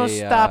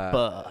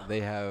 GameStop.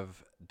 They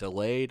have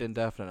delayed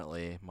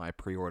indefinitely my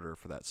pre-order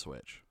for that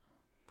Switch.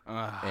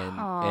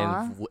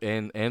 Aw.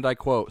 And I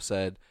quote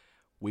said,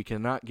 "We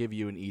cannot give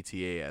you an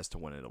ETA as to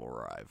when it'll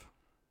arrive."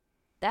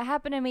 That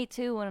happened to me,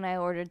 too, when I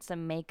ordered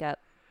some makeup.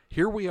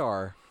 Here we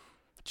are,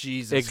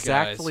 Jesus,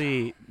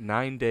 exactly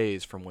 9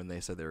 days from when they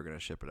said they were going to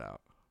ship it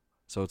out.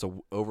 So it's a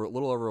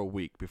little over a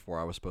week before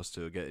I was supposed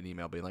to get an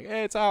email being like,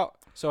 "Hey, it's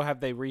out." guys. So have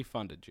they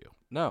refunded you?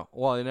 No,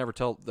 well, they never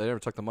took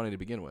the money to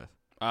begin with.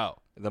 Oh.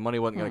 The money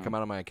wasn't going to come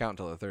out of my account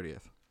until the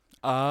 30th.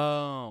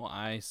 Oh,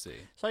 I see.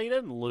 So you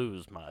didn't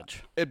lose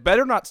much. It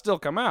better not still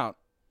come out.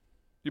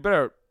 You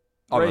better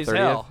On the raise 30th?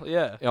 hell.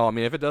 Yeah. You know, I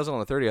mean, if it doesn't on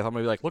the 30th, I'm going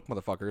to be like, "Look,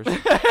 motherfuckers."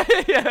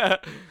 Yeah.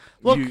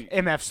 Look, You-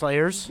 MF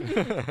Slayers.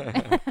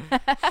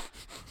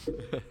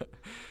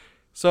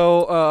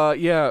 So,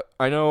 yeah,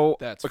 I know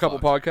That's a couple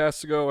fucked.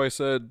 podcasts ago I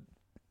said,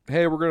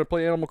 "Hey, we're going to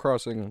play Animal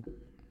Crossing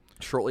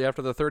shortly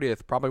after the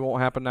 30th." Probably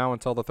won't happen now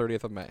until the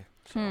 30th of May.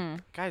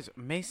 Guys,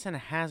 Mason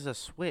has a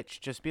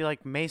Switch. Just be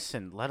like,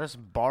 Mason, let us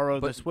borrow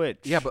the But- Switch.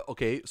 Yeah, but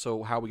okay,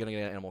 so how are we going to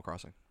get Animal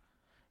Crossing?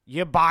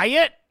 You buy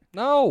it?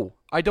 No,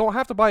 I don't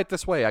have to buy it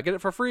this way. I get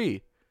it for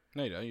free.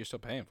 No, you don't. You're still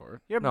paying for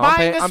it. You're No,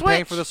 buying the I'm Switch.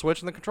 paying for the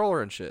Switch and the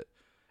controller and shit.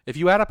 If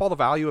you add up all the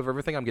value of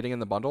everything I'm getting in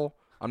the bundle,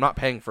 I'm not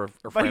paying for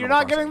But you're Animal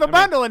not getting the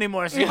Crossing. bundle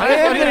anymore. So you I might as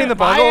am well getting the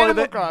buy bundle.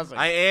 Animal Crossing.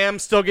 I am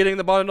still getting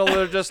the bundle.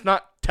 They're just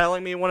not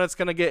telling me when it's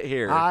going to get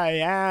here.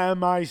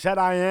 I said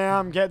I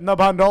am getting the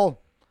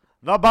bundle.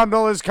 The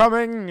bundle is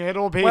coming.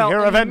 It'll be Well, here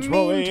in the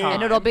eventually. meantime-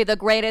 And it'll be the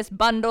greatest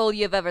bundle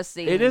you've ever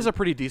seen. It is a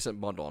pretty decent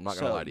bundle. I'm not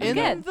going to So, lie to you. In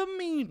Good. the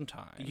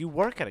meantime, You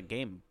work at a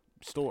game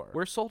store.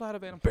 we're sold out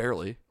of animal.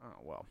 Barely. Oh,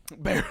 well.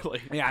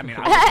 Barely. Yeah, I mean,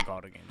 I wouldn't call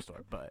it a game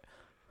store, but.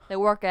 They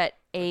work at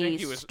I a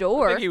think I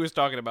store. think he was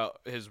talking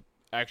about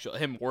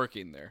him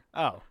working there.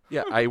 Oh.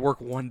 Yeah, I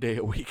work 1 day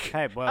a week.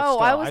 Hey, well, Oh,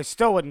 still, I I was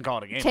still wouldn't call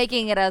it a game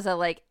taking it as a,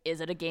 like,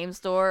 is it a game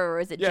store or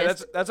is it Yeah,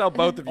 just that's how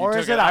both of you Or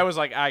took is it. it a- I was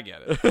like, I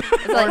get it.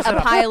 it's like a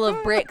pile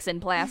of bricks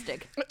and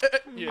plastic?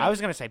 I was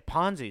going to say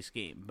Ponzi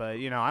scheme, but,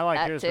 I like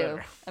That yours too.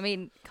 better. I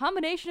mean,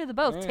 combination of the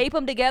both. Tape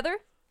them together.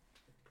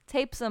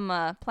 Tape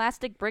some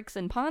plastic bricks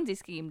and Ponzi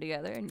scheme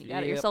together, and you got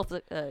Yep. yourself a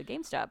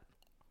GameStop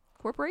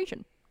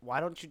corporation. Why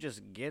don't you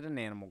just get an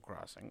Animal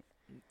Crossing?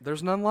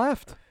 There's none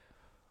left.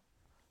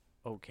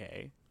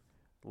 Okay.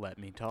 Let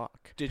me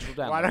talk. Digital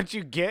download. Why don't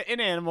you get an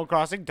Animal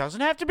Crossing?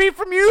 Doesn't have to be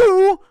from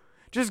you.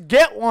 Just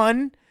get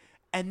one.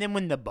 And then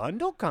when the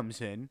bundle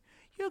comes in,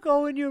 you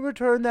go and you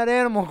return that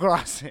Animal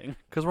Crossing.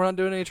 Because we're not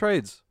doing any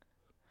trades.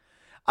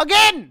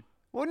 Again!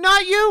 Well,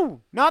 not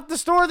you. Not the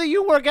store that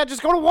you work at.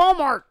 Just go to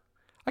Walmart.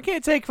 I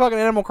can't take fucking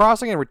Animal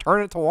Crossing and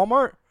return it to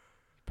Walmart.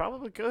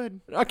 Probably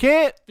could. I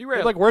can't. You They're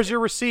raise- like, where's your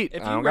receipt?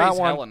 If I you don't got raise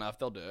one. hell enough,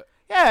 they'll do it.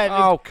 Yeah.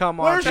 Oh, come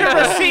on. Where's your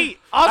receipt?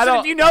 I Also, don't-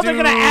 if you know they're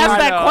going to Dude, ask I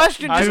that know.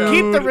 question, I just know.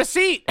 keep the Dude.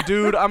 receipt.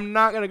 Dude, I'm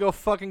not going to go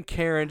fucking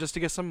Karen just to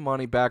get some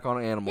money back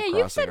on Animal Yeah, Crossing.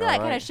 you've said that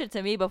kind alright? of shit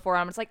to me before.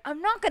 I'm just like,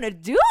 I'm not gonna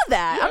do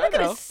that. Yeah, I'm not I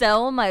know. gonna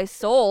sell my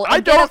soul I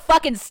and get a don't-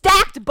 fucking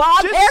stacked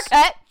bob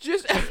haircut.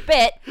 Just,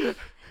 Bit.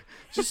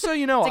 just so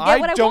you know, To get I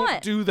what I don't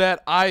want. do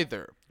that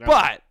either.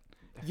 But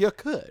you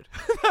could.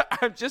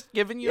 I'm just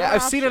giving you. Yeah, an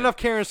I've seen option. enough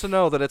Karens to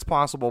know that it's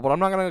possible, but I'm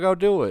not going to go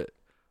do it.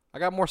 I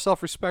got more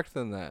self-respect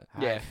than that.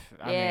 Yeah.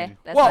 Yeah, mean,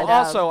 that's Well, my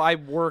dog. also, I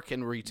work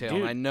in retail,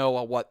 Dude. and I know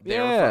what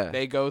Yeah.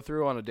 they go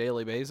through on a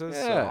daily basis.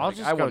 so, Yeah. I'll like,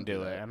 just I go wouldn't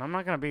do it. that. And I'm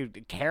not going to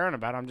be caring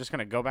about it. I'm just going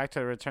to go back to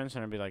the return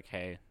center and be like,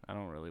 hey, I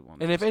don't really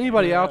want And this if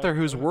anybody game. out there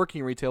who's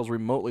working retails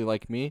remotely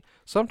like me,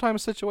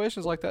 sometimes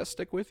situations like that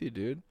stick with you,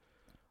 dude.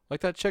 Like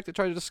that chick that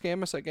tried to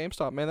scam us at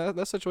GameStop, man.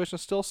 That situation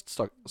is still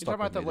stuck. You talking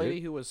about the with me, lady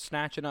dude. who was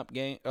snatching up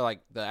the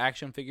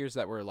action figures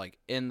that were like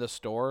in the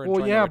store? And Well,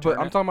 trying yeah, to but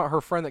return I'm it? talking about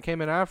her friend that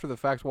came in after the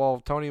fact while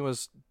Tony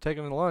was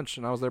taking lunch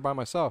and I was there by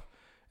myself,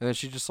 and then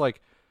she just like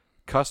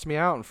cussed me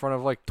out in front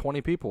of like 20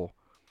 people.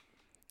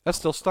 That's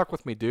still stuck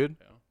with me, dude.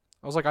 Yeah.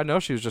 I was like, I know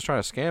she was just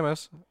trying to scam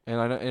us,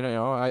 and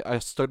I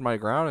stood my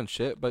ground and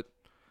shit, but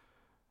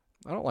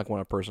I don't like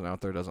when a person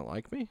out there doesn't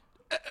like me.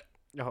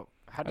 No,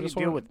 how I do you just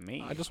deal wanna- with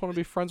me? I just want to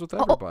be friends with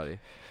everybody.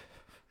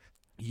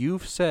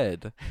 You've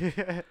said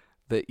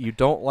that you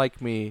don't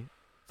like me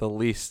the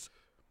least.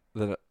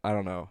 That I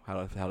don't know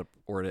how to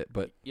word it,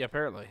 but Yeah,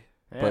 apparently.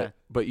 Yeah.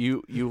 but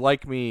you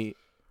like me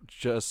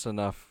just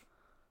enough.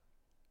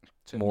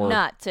 More.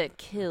 Not to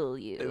kill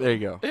you. There you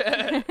go.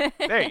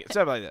 There you go.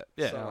 Something like that.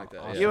 Yeah. Something like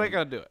that, You yeah. ain't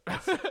gonna do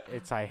it.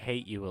 It's I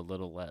hate you a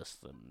little less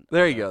than.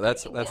 There you go.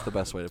 That's the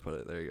best way to put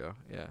it. There you go.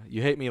 Yeah,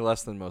 you hate me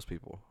less than most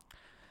people.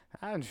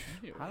 I don't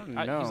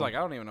know. He's like, I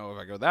don't even know if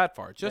I go that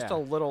far. Just Yeah. a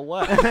little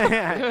less.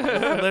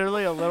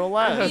 Literally a little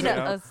less. Need you a,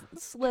 know? a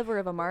sliver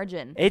of a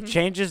margin. It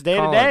changes day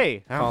Colin, to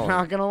day. I'm Colin,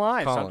 not gonna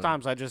lie. Colin.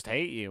 Sometimes I just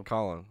hate you.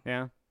 Colin,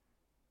 Yeah.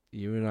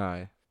 you and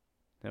I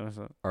That was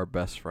are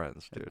best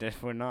friends, dude.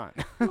 if we're not.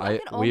 I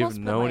can We've almost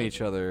put known my each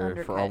other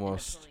undercut for in a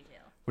almost.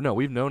 ponytail. No,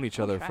 we've known each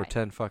I'll other for try.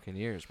 10 fucking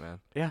years, man.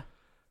 Yeah.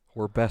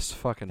 We're best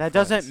fucking. That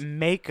friends. doesn't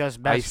make us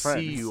best I friends.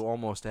 see you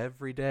almost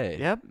every day.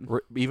 Yep.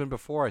 Even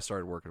before I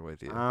started working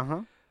with you.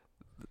 Uh-huh.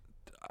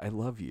 I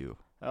love you.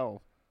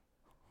 Oh.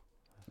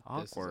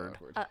 This is Awkward.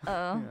 Uh-oh.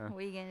 Yeah. What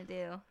are you going to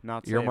do?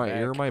 Not You're say my it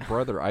you're back. my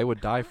brother. I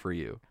would die for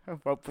you.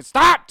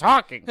 Stop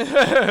talking.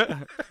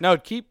 No,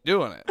 keep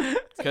doing it.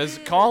 Because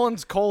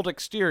Colin's cold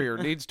exterior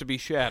needs to be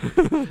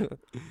shattered.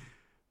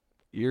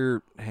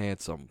 You're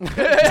handsome. Well,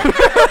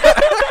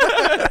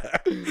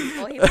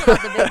 he pulled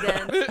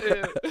out the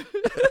big gun.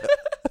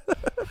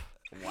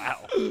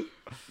 Wow.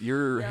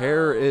 Your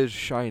hair is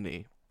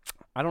shiny.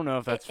 I don't know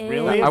if that's It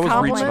really. is. I was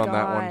Oh reaching my on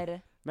that one.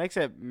 God. Makes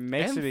it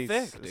And be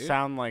thick, dude.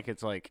 sound like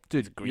it's like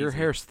Dude, it's your greasy.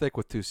 hair's thick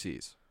with 2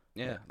 C's.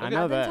 Yeah. I Look know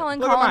at I've been that. telling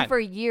Look at Colin mine. for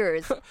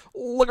years.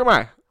 Look at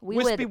mine. We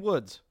Wispy would.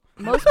 Woods.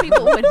 Most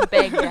people would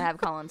beg to have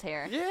Colin's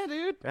hair. Yeah,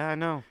 dude. Yeah, I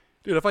know.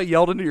 Dude, if I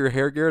yelled into your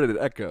hair, Garrett, it'd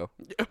echo.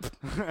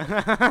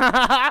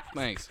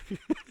 Thanks.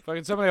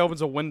 Fucking somebody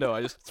opens a window,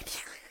 I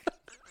just.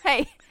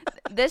 Hey,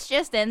 this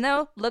just in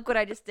though. Look what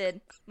I just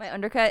did. My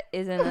undercut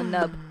is in a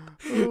nub.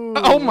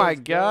 Oh my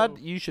god,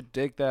 you should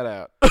dig that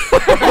out.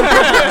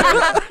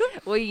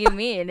 What do you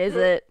mean? Is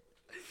it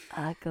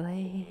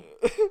ugly?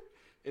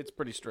 It's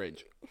pretty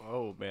strange.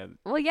 Oh man.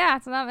 Well, yeah,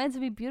 it's not meant to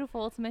be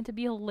beautiful. It's meant to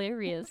be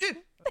hilarious.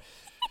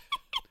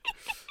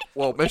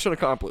 Well, mission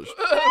accomplished.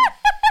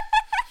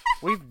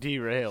 We've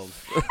derailed.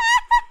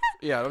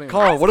 Yeah, I don't even.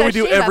 Colin, what do we gonna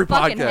do shave my every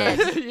fucking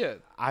podcast?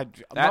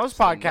 yeah. Most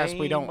the podcasts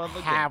we name don't of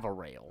the have a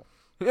rail,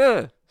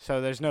 Yeah. so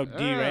there's no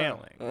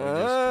derailing.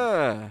 We're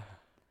just-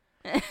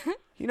 Ah.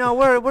 You know,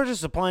 we're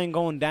just a plane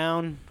going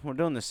down. We're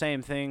doing the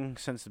same thing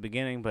since the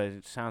beginning, but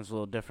it sounds a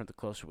little different the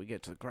closer we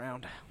get to the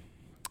ground.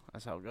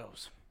 That's how it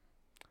goes.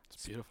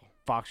 It's beautiful.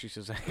 Fox used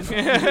to say.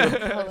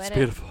 It's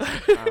beautiful.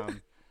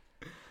 um,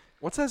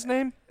 What's his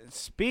name?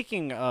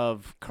 speaking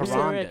of What's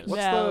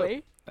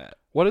Corondis,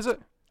 What is it?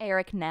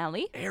 Eric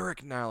Nally.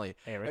 Eric Nally.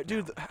 Eric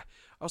Dude, Nally.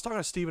 I was talking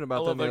to Steven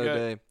about I them love the that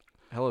other guy. day.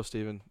 Hello,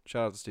 Steven.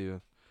 Shout out to Steven.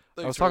 I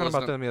Thanks was for talking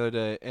about listening. them the other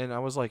day, and I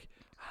was like,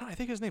 I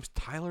think his name's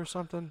Tyler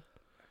something.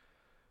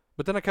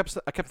 But then I kept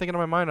thinking in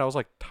my mind, I was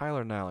like,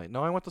 Tyler Nally.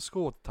 No, I went to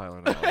school with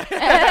Tyler Nally.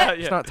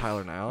 It's not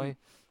Tyler Nally.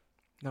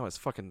 No, it's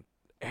fucking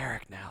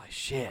Eric Nally.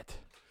 Shit.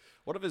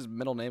 What if his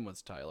middle name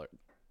was Tyler?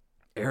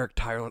 Eric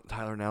Tyler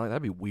Nally.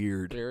 That'd be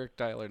weird. Eric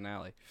Tyler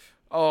Nally.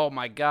 Oh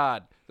my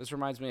god. This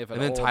reminds me of an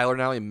And then old... Tyler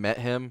Nally met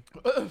him.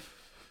 And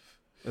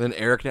then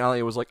Eric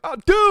Nally was like, oh,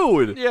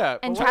 dude. Yeah.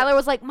 And but what- Tyler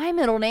was like, "My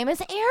middle name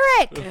is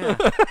Eric."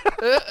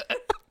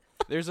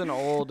 There's an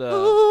old...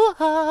 Who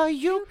are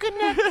you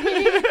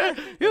connected?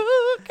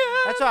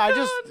 That's why I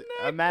just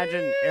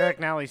imagine Eric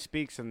Nally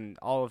speaks in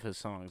all of his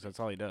songs. That's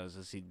all he does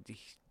is he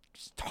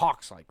just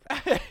talks like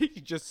that. he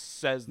just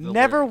says the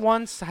Never lyrics.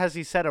 once has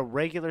he said a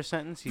regular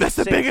sentence. He That's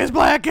the sings- biggest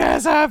black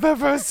ass I've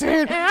ever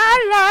seen.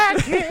 I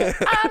like it.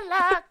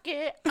 I like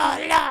it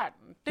a lot.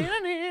 I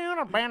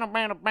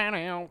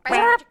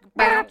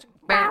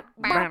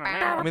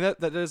mean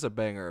that is a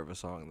banger of a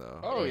song though.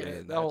 Oh I yeah,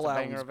 mean, that whole a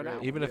banger album's of an great.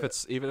 album.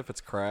 even if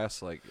it's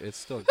crass, like it's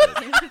still good.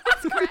 Come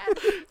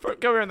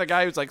here, and the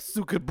guy who's like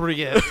Suka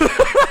Briette.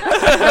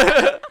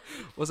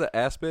 Was it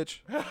ass bitch?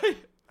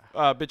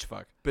 Bitch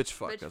fuck. Bitch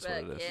fuck. That's what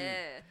it is.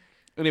 Yeah.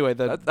 Anyway,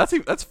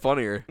 That's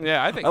funnier.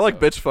 yeah, I think I like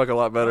so. bitch fuck a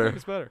lot I better. think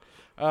it's better.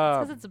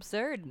 Because it's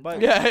absurd. But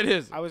Yeah, it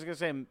is. I was gonna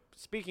say,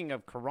 speaking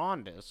of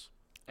Corondis,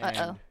 and,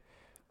 Uh-oh.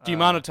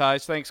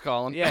 Demonetized. Thanks,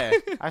 Colin. yeah,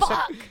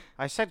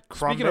 I said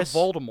Crumbus. Speaking of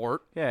Voldemort,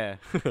 yeah.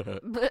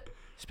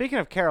 Speaking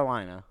of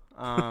Carolina,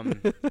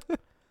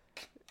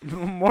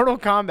 Mortal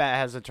Kombat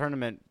has a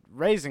tournament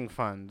raising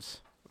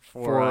funds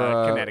for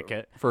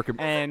Connecticut, for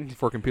and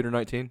for Computer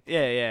 19.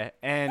 yeah,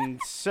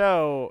 and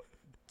so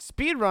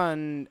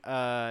Speedrun,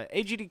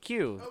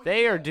 AGDQ,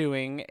 they are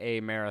doing a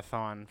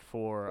marathon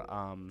for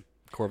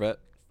Corvette.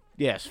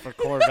 yes, for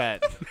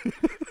Corvette.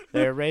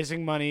 They're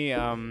raising money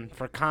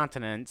for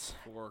continents.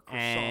 For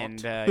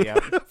And yeah,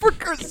 For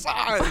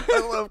croissant. I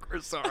love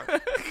croissant.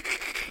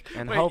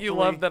 and Wait, hopefully, you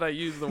love that I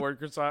use the word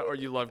croissant, or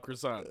you love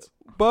croissants?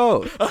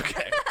 Both.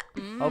 Okay.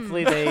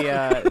 hopefully they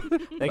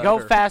go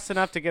Better. fast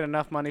enough to get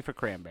enough money for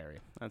cranberry.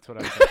 That's what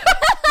I'm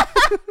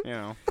thinking. You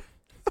know,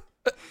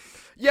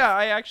 Yeah,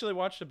 I actually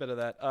watched a bit of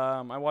that.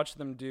 I watched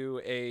them do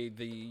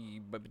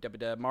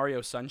the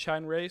Mario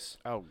Sunshine race.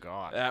 oh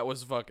god, That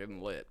was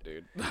fucking lit,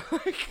 dude.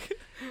 Like,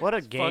 what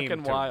a game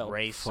fucking to wild.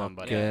 race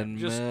somebody. Fucking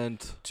just-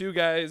 mint. two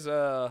guys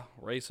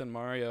racing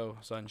Mario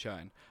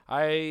Sunshine.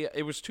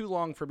 It was too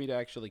long for me to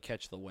actually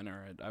catch the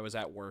winner. I was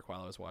at work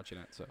while I was watching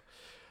it, so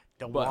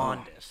The But-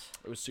 Wandis.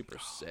 it was super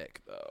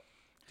sick though.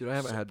 Dude, I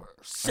haven't had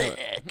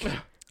Sick.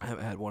 I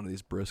haven't had one of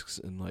these brisks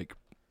in like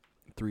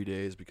 3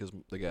 days because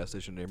the gas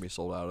station near me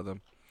sold out of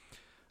them,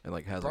 and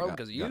like hasn't Probably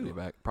 'cause of gotten me you.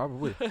 back.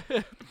 Probably.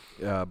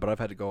 Yeah, but I've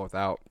had to go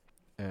without,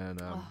 and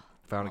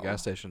found a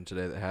gas station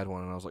today that had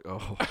one, and I was like,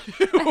 oh.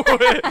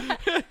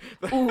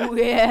 Ooh,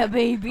 yeah,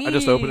 baby. I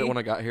just opened it when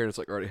I got here, and it's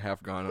like already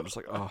half gone. I'm just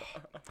like, oh.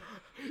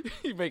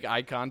 You make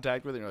eye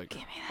contact with it, and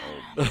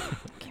you're like,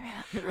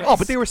 Oh,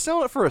 but they were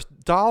selling it for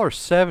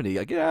 $1.70.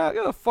 Like, get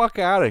the fuck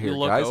out of here, you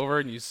look guys. over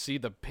and you see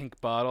the pink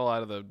bottle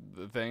out of the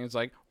thing. It's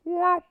like,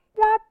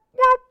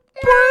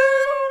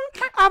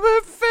 I've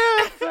been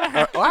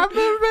feeling, I've been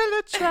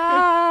really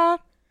trying.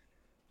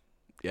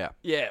 Yeah,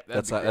 yeah,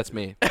 that's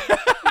me.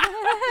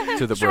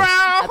 To the brisk.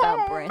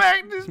 About Brent.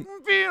 back this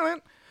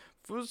feeling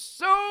for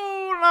so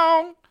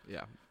long.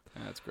 Yeah.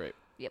 That's great.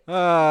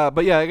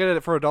 But yeah, I got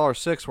it for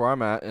 $1.06 where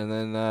I'm at, and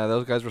then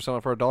those guys were selling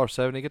it for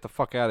 $1.70. Get the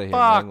fuck out of here,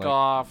 Fuck man. Like,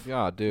 off.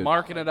 yeah, dude.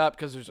 Marking it up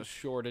because there's a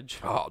shortage.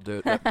 Oh,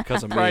 dude,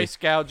 because of me. Price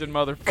gouging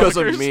motherfuckers. Because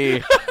of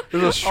me.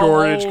 There's a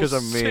shortage because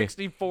of me.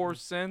 64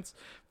 cents.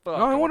 Fuck.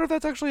 No, I wonder if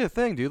that's actually a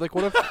thing, dude. Like,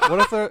 what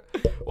if there?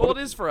 Well, it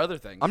is for other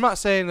things. I'm not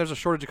saying there's a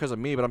shortage because of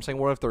me, but I'm saying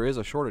what if there is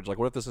a shortage? Like,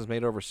 what if this is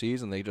made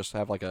overseas and they just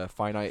have like a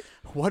finite?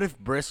 What if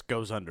Brisk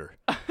goes under?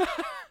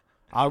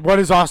 What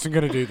is Austin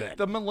gonna do then?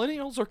 The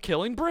millennials are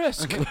killing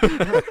Brisk.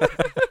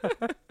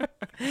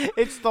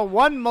 It's the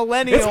one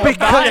millennial because-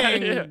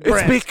 buying Yeah.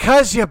 Brisk.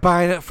 because you're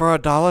buying it for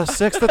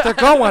 $1.06 that they're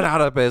going out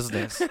of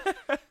business.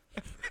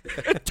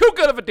 Too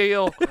good of a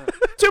deal.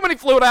 Too many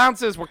fluid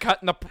ounces. We're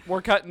cutting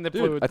the Dude,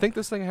 fluid I think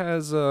this thing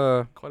has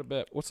quite a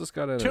bit. what's this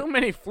got in Too it?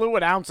 many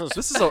fluid ounces.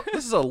 This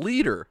is a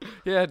liter.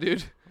 Yeah,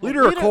 dude.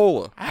 Liter of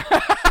cola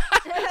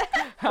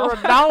For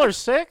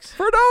 $1.06?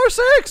 for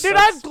 $1.06. Dude,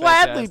 That's I'd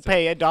gladly fantastic.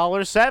 pay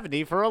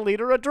 $1.70 for a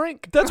liter of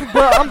drink. That's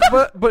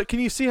but can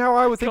you see how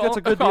I would think that's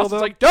a good deal Austin's though?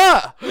 like,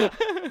 duh.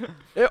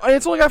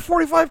 It's only got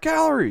 45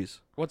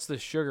 calories. What's the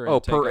sugar? Oh,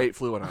 intake per of- 8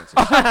 fluid ounces.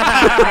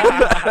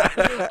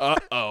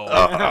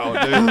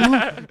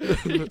 Uh-oh, dude.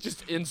 He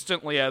just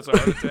instantly has a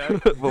heart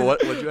attack. But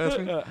what'd you ask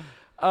me?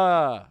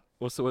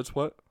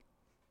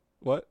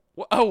 What?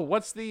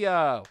 What's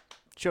the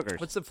Sugars.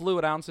 what's the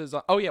fluid ounces?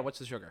 Oh yeah, what's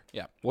the sugar?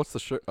 Yeah, What's the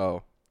sugar?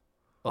 Oh,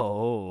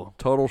 Oh.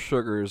 total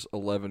sugar is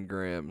 11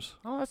 grams.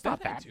 Oh, that's that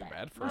not ain't that too bad.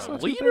 bad for That's a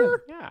not too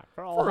liter. Yeah,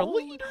 For a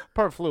liter.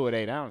 per fluid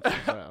 8 ounces.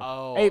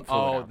 Oh, 8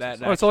 fluid ounces.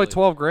 that. Oh, it's only actually-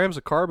 12 grams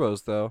of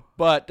carbos though.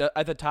 But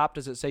at the top,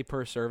 does it say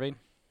per serving?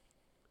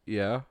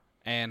 Yeah.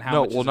 And how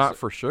No, much? well, is not it?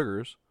 for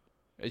sugars.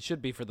 It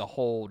should be for the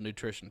whole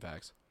nutrition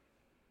facts.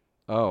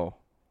 Oh,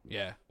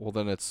 Yeah. well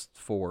then it's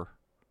 4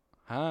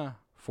 Huh.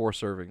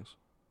 servings.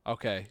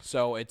 Okay,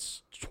 so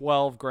it's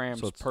 12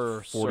 grams So it's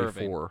per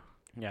serving. 44.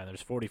 Yeah,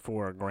 there's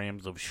 44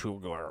 grams of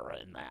sugar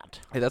in that.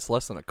 Hey, that's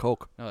less than a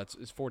Coke. No,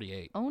 it's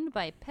 48. Owned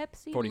by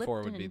Pepsi, 44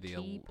 Lipton, would be and the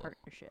Tea el-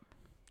 Partnership.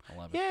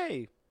 11.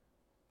 Yay.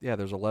 Yeah,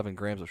 there's 11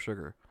 grams of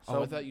sugar.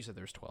 Oh, I thought you said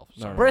there was 12.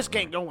 No, Sorry. no. Brisk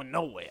ain't going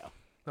nowhere.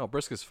 No,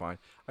 brisk is fine.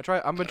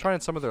 I've been trying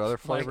some of their other Like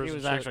flavors. he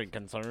was and shit. actually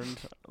concerned.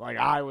 Like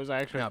I was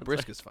actually No, concerned.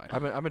 brisk is fine.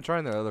 I've been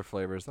trying their other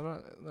flavors. They're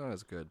not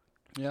as good.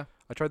 Yeah.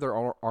 I tried their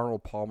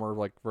Arnold Palmer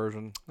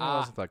version. It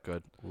wasn't that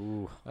good.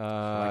 Ooh.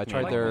 I like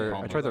tried me their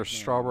Palmer. I tried their Like me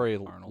strawberry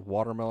Arnold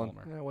watermelon.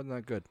 Palmer. Yeah, it wasn't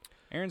that good.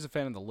 Aaron's a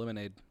fan of the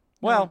lemonade.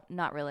 No, Well,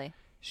 not really.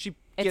 she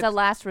It's gets, a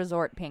last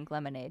resort pink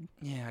lemonade.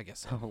 yeah, I guess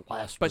so.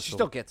 Last But she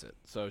still gets it,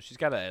 so she's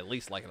got to at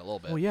least like it a little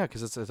bit. Well, yeah,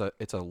 because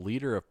it's a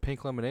liter of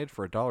pink lemonade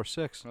for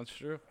 $1.06. That's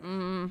true.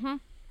 Mm-hmm.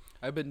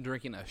 I've been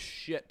drinking a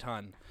shit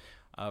ton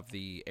of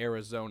the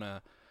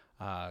Arizona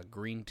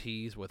green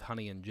teas with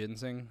honey and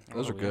ginseng.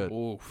 Those are good.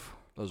 Oof.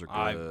 Those are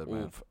I, good,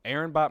 man. oof.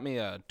 Aaron bought me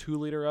a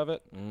 2-liter of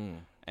it,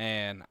 Mm.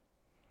 and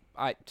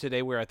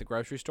today we were at the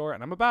grocery store,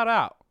 and I'm about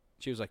out.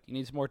 She was like, "You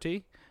need some more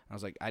tea?" I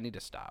was like, "I need to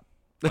stop.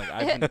 Like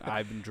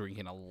I've been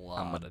drinking a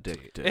lot I'm of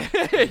addicted.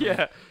 tea."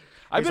 Yeah.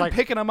 I've been like-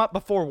 picking them up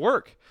before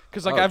work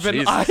because like Oh, I've been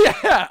Jesus.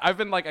 I've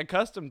been like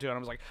accustomed to it. I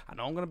was like, I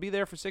know I'm gonna be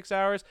there for 6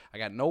 hours. I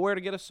got nowhere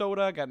to get a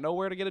soda. I got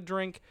nowhere to get a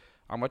drink.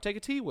 I'm gonna take a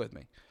tea with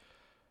me.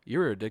 You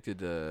were addicted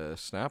to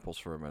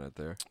Snapples for a minute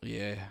there,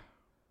 Yeah.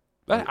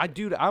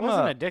 Dude, I I'm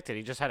wasn't a addicted.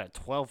 He just had a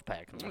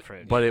 12-pack in the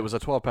fridge. but it was a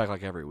 12-pack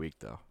like every week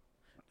though.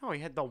 no,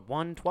 he had the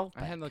one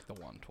 12-pack. I had like the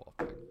 112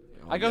 pack.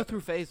 Oh, I go yeah. through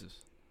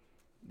phases.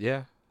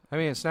 Yeah. I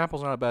mean,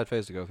 Snapple's not a bad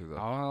phase to go through, though.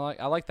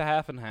 I like the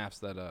half and halves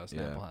that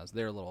Snapple has.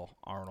 They're little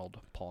Arnold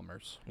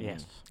Palmers.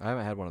 Yes. I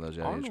haven't had one of those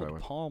yet. I need to try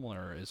Arnold one.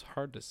 Palmer is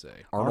hard to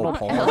say. Arnold I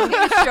Palmer?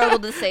 you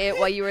struggled to say it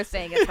while you were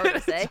saying it's hard to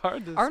say. It's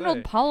hard to Arnold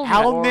say. Palmer.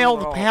 How nailed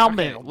Okay,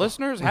 Palmer.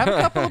 listeners, have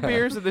a couple of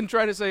beers and then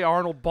try to say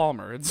Arnold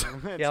Palmer. It's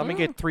Yeah, let me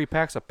get 3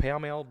 packs of Pale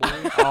Male Blue.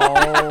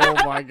 Oh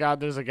my God!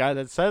 There's a guy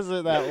that says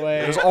it that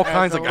way. There's all That's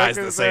kinds of a guys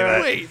look that at say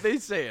that. Wait, they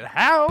say it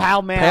how?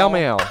 Pal Male. Pale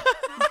Male.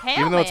 Pale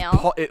Even though it's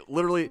Male. it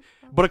literally.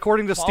 But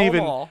according to Pall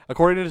Steven, Mall.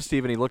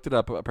 he looked it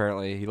up.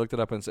 Apparently, he looked it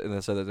up and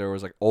it said that there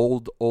was like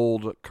old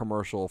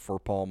commercial for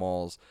Pall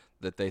Malls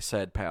that they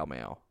said Pal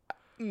Male.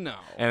 No.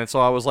 And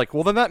so I was like,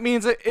 well, then that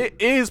means it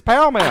is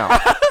Pal Male.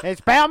 It's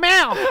Pal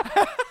Male.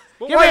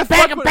 Well, Give me a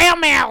pack of Pal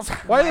Males.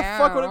 Why the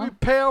fuck would it be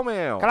Pale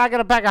Male? Can I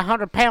get a pack of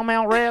 100 Pal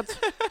Male Reds,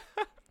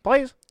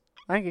 please?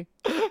 Thank you.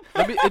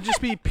 It'd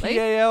just be Please?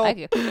 Thank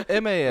you. He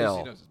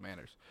PALMAL. knows his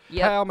manners.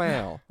 Yep. Pal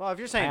Male. Well, if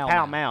you're saying Pal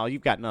Pal Male. Male,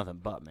 you've got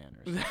nothing but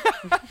manners.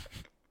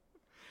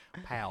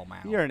 Pal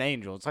Mal. You're an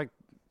angel. It's like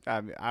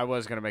I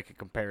was gonna make a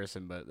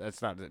comparison, but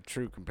that's not a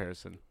true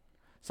comparison.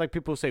 It's like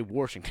people who say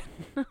Washington.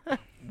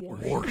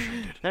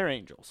 Washington. They're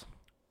angels.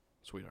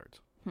 Sweethearts.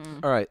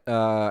 All right.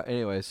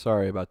 Anyway,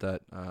 sorry about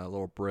that.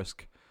 Little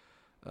brisk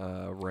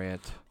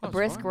rant. A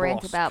brisk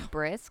rant about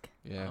brisk.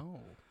 Yeah. Oh.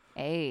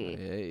 Hey,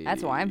 Hey.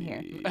 that's why I'm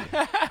here.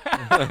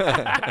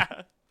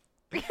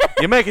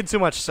 You're making too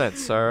much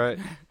sense. All right.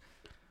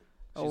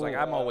 She's like,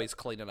 I'm always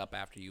cleaning up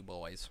after you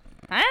boys.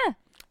 Huh?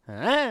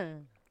 Ah.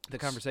 The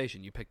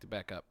conversation, you picked it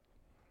back up.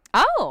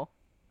 Oh,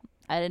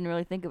 I didn't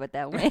really think of it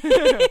that way.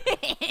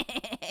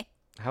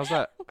 How's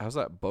that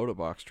Boda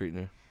box treating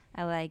you?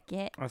 I like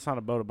it. That's not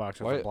a Boda box.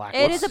 It's Why- a black.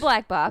 It is a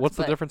black box. What's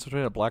the but difference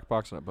between a black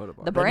box and a Boda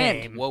box? The brand.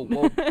 name. Whoa,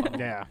 whoa.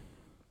 Yeah.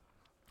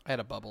 I had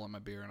a bubble in my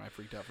beer and I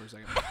freaked out for a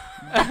second.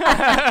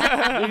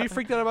 You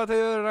freaked out about that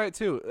the other night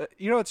too.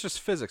 You know, it's just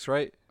physics,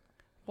 right?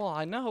 Well,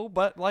 I know,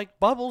 but like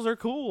bubbles are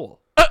cool.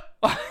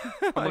 I'm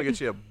gonna get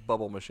you a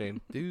bubble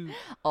machine. Dude.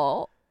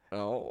 Oh,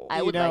 Oh. I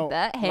You would know, like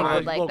that. Hank One of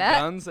would those like little that.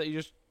 guns that you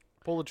just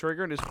pull the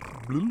trigger and just.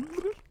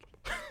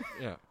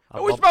 Yeah. I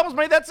wish bubbles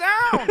made that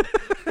sound.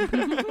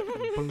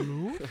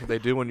 They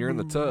do when you're in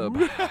the tub.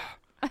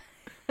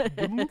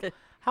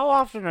 How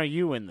often are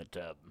you in the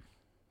tub?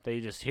 That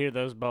you just hear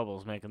those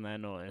bubbles making that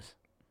noise?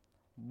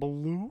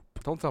 Bloop.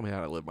 Don't tell me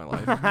how to live my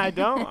life. I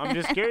don't. I'm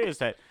just curious.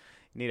 That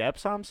you need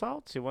Epsom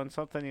salts. You want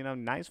something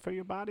nice for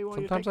your body while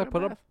Sometimes you're I taking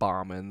put a a bath?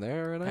 bomb in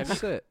there and I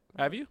sit.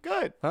 Have you?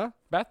 Good. Huh?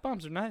 Bath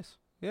bombs are nice.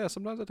 Yeah,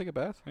 sometimes I take a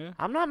bath.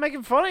 I'm not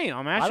making fun of you.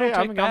 I'm don't actually. take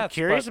I'm baths,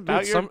 curious but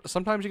about Dude, your.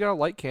 sometimes you gotta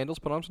light candles,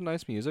 put on some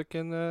nice music,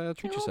 and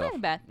treat yourself.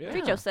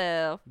 Treat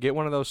yourself. Get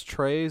one of those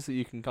trays that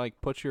you can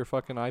like put your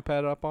fucking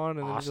iPad up on,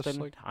 and then Austin, just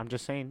like I'm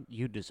just saying,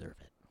 you deserve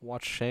it.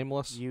 watch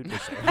Shameless. You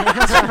deserve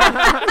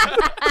it.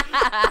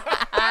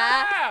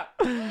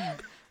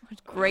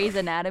 Grey's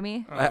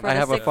Anatomy. for I the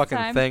have a sixth fucking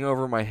time. thing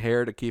over my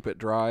hair to keep it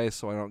dry,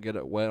 so I don't get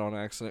it wet on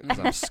accident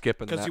because I'm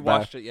skipping that. Because you bath.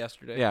 watched it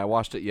yesterday. Yeah, I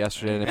watched it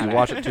yesterday, and if you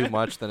watch it too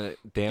much, then it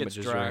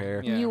damages your dry.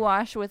 hair. Yeah. You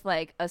wash with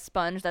like a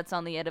sponge that's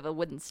on the end of a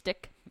wooden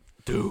stick.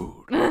 Dude.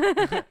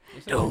 Nice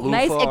loofah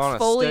on a stick.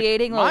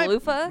 exfoliating My, little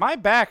loofah. my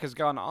back has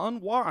gone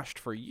unwashed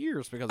for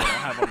years because I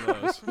don't have one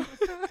of those.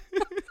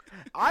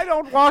 I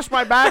don't wash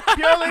my back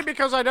purely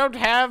because I don't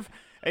have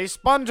a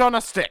sponge on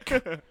a stick.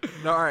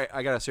 No, all right.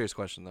 I got a serious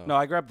question though. No,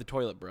 I grabbed the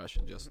toilet brush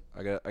and just.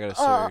 I got a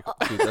serious.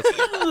 Dude,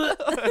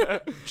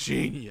 that's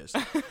genius.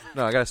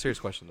 No, I got a serious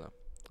question though.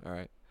 All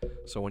right.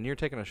 So when you're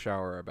taking a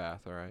shower or a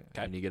bath, all right,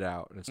 and you get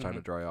out and it's time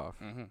to dry off,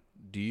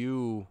 do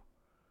you,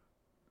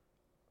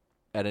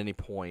 at any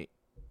point,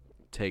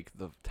 take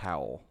the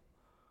towel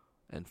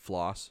and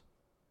floss?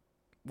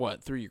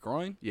 What, through your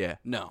groin? Yeah.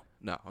 No.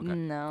 No. Okay.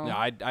 No. No,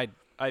 I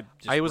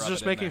just I was rub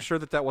just it in making there. sure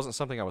that wasn't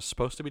something I was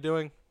supposed to be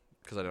doing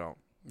because I don't.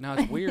 No,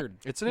 it's weird.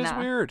 It is Nah.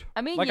 weird.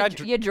 I mean, Like,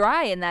 you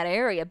dry in that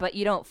area, but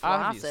you don't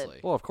floss Obviously.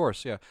 Well, of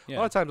course, yeah. A Yeah.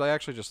 lot of times I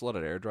actually just let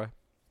it air dry.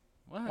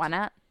 What? it. Why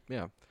not?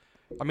 Yeah.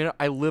 I mean,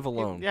 I live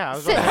alone. Yeah, I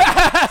was Sit,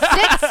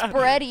 like, sit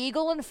spread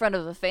eagle in front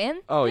of the fan.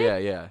 Oh yeah.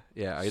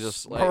 I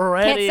just like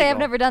Can't say I've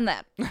never done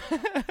that.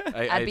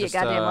 I'd be a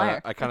goddamn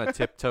liar. I kind of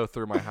tiptoe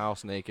through my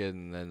house naked,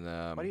 and then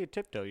Why do you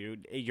tiptoe? You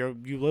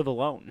live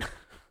alone.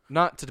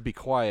 not to be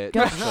quiet.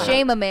 Don't just,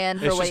 shame a man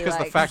for It's what just he because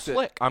the likes. fact that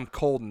Slick. I'm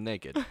cold and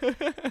naked.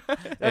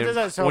 That And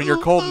doesn't sound- when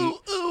you're cold,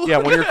 yeah,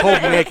 when you're cold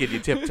and naked, you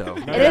tiptoe.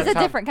 It is a That's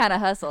how- different kind of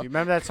hustle. You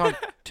remember that song,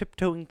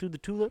 Tiptoeing Through the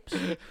Tulips?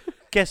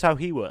 Guess how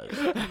he was.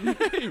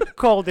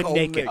 Cold and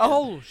naked.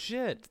 Oh,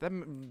 shit. That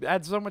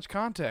adds so much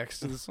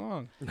context to the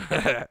song.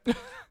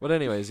 But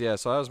anyways, yeah.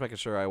 So I was making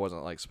sure I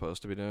wasn't like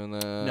supposed to be doing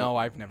that. No,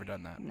 I've never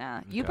done that.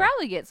 Nah, you Okay.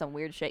 probably get some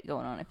weird shit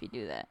going on if you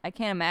do that. I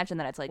can't imagine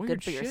that it's like Weird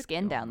good for your shit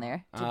skin going down on.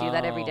 there to do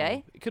that every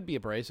day. It could be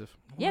abrasive.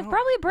 Yeah, Well,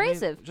 probably I mean,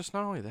 abrasive. just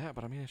not only that,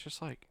 but I mean, it's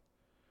just like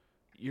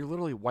you're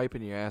literally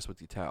wiping your ass with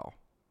your towel.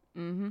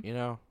 Mm-hmm. You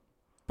know.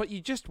 But you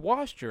just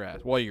washed your ass.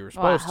 Well, you were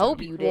Well, I supposed hope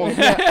to. you Well, did.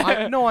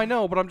 yeah, I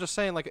know, but I'm just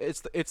saying, like,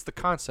 it's the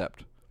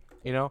concept,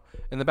 you know,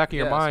 in the back of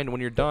your Yes. mind when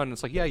you're done.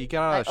 It's like, yeah, you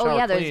got out of the Oh shower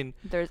yeah, clean,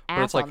 there's but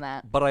it's ass like, on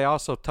that. but I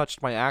also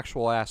touched my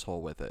actual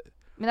asshole with it.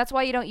 mean, that's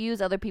why you don't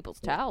use other people's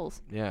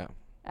towels Yeah.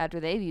 after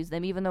they've used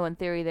them, even though in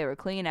theory they were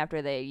clean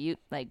after they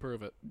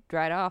Prove it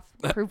dried off.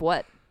 Prove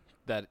what?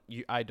 that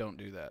I don't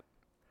do that.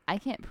 I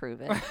can't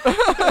prove it.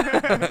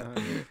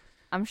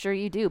 I'm sure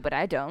you do, but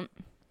I don't.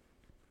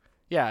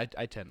 Yeah,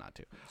 I tend not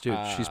to. Dude,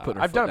 she's putting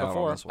her I've foot done it down on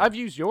before. this one. I've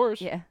used yours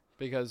Yeah,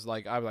 because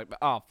like I'm like,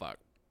 oh fuck.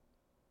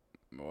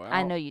 Well,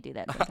 I know you do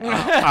that.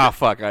 sometimes. Ah,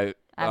 fuck. I've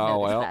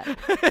noticed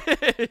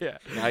that. yeah.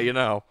 Now you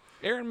know.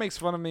 Aaron makes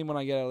fun of me when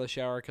I get out of the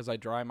shower because I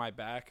dry my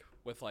back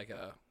with I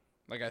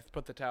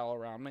put the towel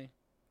around me.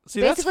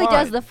 See, Basically, that's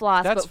does fine. the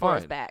floss That's but for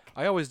his fine. back.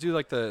 I always do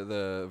like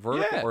the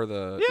vertical Yeah. or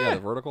the Yeah.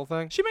 the vertical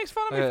thing. She makes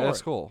fun of me for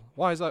That's it. cool.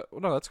 Why is that?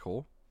 No, that's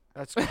cool.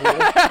 That's cool.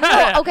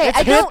 No, okay,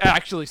 I don't.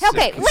 Actually,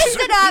 Okay, sick.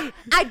 listen up.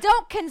 I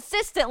don't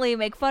consistently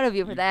make fun of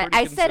you for You that.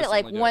 pretty I said it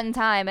like consistently do. one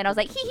time, and I was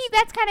like, hee hee,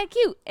 that's kind of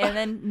cute. And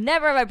then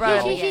never have I brought it No.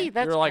 up again.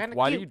 That's You're like, kinda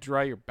why do cute. you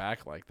dry your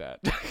back like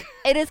that?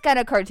 It is kind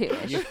of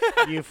cartoonish.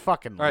 You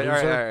fucking All right,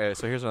 loser. all right.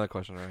 So here's another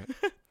question. All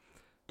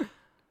right.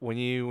 When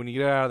you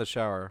get out of the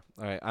shower,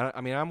 all right.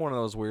 I mean, I'm one of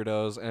those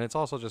weirdos, and it's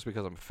also just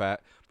because I'm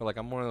fat. But like,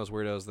 I'm one of those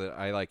weirdos that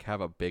I like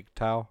have a big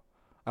towel.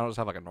 I don't just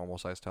have like a normal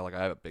size towel. Like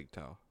I have a big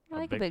towel. I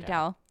like a big big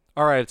towel. towel.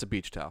 All right, it's a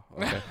beach towel.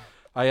 Okay.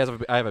 I have a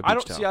beach I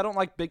don't towel. see. I don't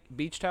like big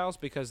beach towels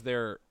because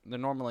they're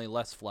normally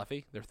less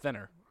fluffy. They're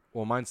thinner.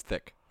 Well, mine's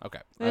thick. Okay.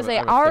 I was I gonna say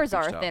have a thick ours beach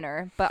are towel.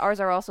 thinner, but ours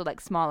are also like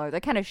smaller. They're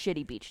kind of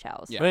shitty beach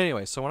towels. Yeah. But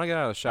anyway, so when I get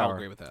out of the I'll shower,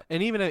 agree with that.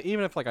 and even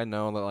if like I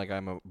know that like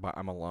I'm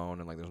alone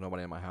and like there's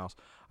nobody in my house,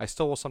 I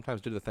still will sometimes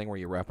do the thing where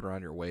you wrap it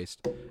around your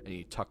waist and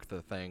you tuck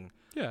the thing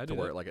Yeah, I to do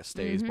where that. it like it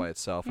stays Mhm. by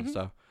itself and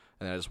stuff,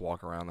 and then I just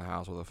walk around the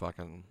house with a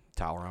fucking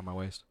towel around my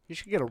waist. You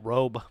should get a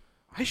robe.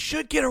 I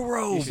should get a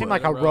robe. You seem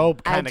like a a robe.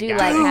 robe I kind of do guy.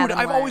 like Dude, having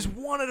I've one. always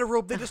wanted a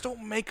robe. They just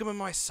don't make them in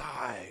my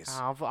size.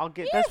 I'll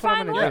get. You That's can what I'm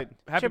find gonna one. get.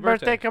 Yeah, happy Your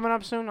birthday birthday. coming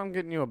up soon. I'm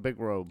getting you a big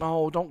robe.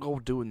 No, don't go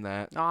doing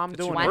that. No, I'm It's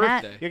doing your Why it.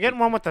 not? birthday. You're getting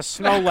one with the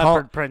snow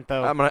leopard print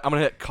though. I'm gonna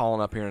hit Colin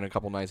up here in a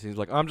couple nights. He's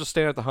like, I'm just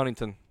staying at the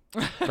Huntington.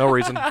 No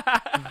reason.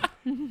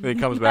 Then he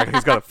comes back and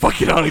he's got a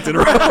fucking Huntington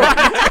robe.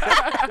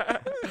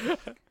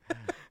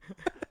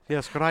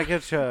 Yes, could I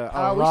get you a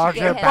Oh, we should larger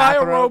get him. Buy a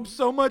bathrobe? robe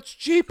so much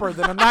cheaper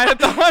than a night at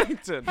the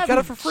Huntington. Got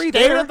it for free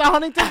Stayed there. at the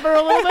Huntington for a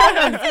little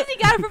bit. Since he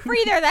got it for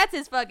free there, that's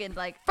his fucking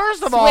like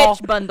First of Switch all,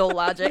 bundle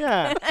logic.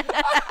 yeah.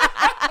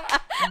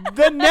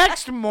 The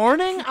next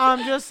morning,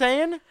 I'm just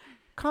saying,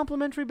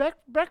 complimentary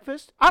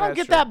breakfast. I don't That's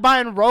get true. that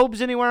buying robes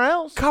anywhere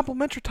else.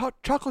 Complimentary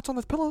chocolates on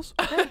the pillows.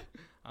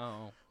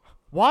 Oh.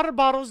 Water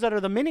bottles that are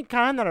the mini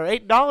kind that are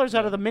 $8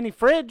 out of the mini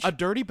fridge. A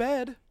dirty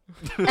bed.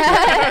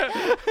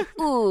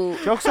 Ooh,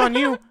 Joke's on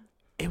you.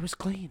 It was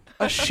clean.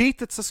 A sheet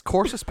that's as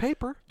coarse as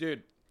paper.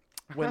 Dude,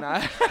 when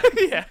I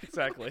yeah,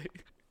 exactly.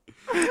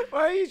 Why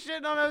are you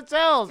shitting on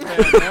hotels,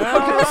 man?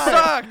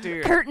 Suck,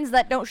 dude. curtains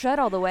that don't shut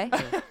all the way.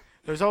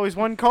 There's always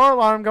one car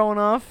alarm going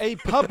off. A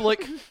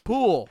public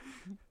pool.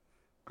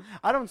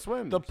 I don't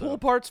swim. The pool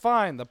part's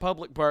fine. The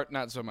public part,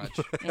 not so much.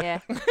 Yeah.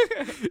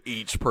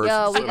 Each person.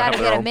 Yo, we should gotta have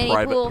their get a own mini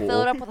private pool,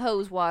 fill it up with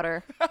hose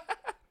water.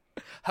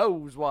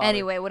 Hose water.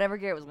 Anyway, whatever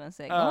Garrett was gonna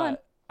say. Go on.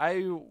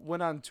 I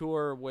went on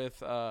tour with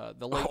the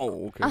late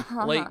Oh,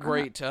 okay. late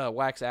great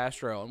Wax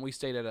Astro, and we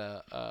stayed at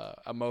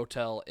a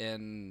motel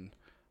in.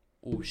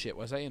 Oh shit,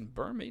 was I in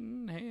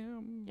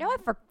Birmingham? Yo, I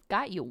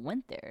forgot you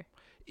went there.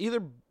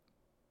 Either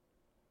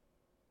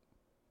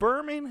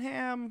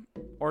Birmingham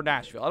or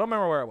Nashville. I don't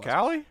remember where it was.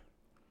 Cali?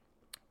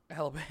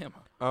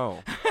 Alabama.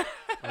 Oh.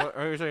 What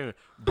are you saying?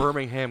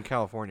 Birmingham,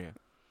 California.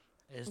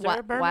 Is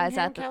Why- there a why Birmingham, is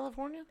that the-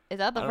 California? Is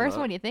that the I don't first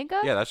know. one you think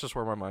of? Yeah, that's just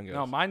where my mind goes.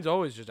 No, mine's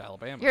always just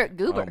Alabama. You're a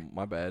goober.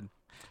 My bad.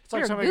 It's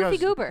You're a somebody goofy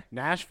goes, goober.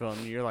 Nashville,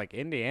 and you're like,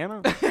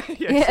 Indiana?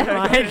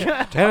 Yeah.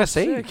 Like,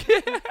 Tennessee.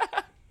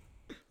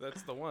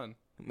 That's the one.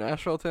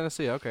 Nashville,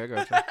 Tennessee. Okay, I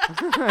got you.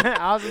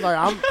 I was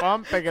like,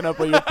 I'm picking up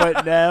what you're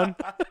putting down.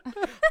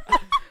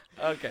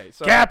 Okay,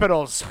 so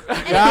Capitals.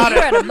 And you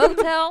were at a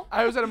motel.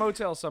 I was at a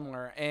motel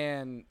somewhere,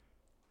 and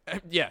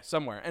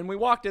somewhere, and we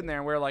walked in there,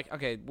 and we were like,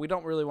 okay, we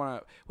don't really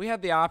want to. We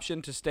had the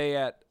option to stay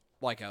at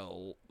like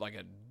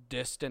a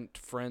distant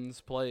friend's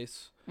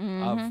place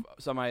of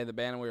somebody in the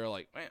band, and we were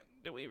like, man,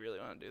 do we really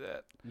want to do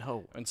that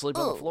No. and sleep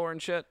on Oh. the floor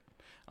and shit?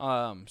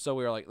 So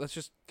we were like, let's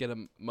just get a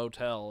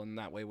motel, and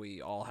that way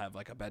we all have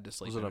like a bed to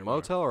sleep. Was it in a or whatever.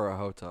 motel or a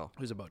hotel?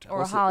 It was a motel. Or a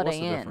What's Holiday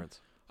the Inn. difference?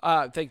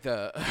 I think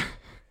the.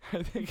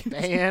 I think it's,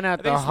 Staying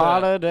at think the it's the-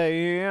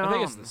 Holiday Inn. I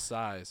think it's the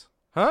size.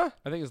 Huh?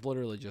 I think it's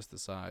literally just the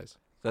size.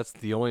 That's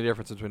the only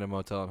difference between a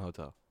motel and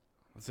hotel.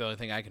 That's the only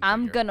thing I can.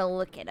 I'm figure. gonna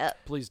look it up.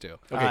 Please do.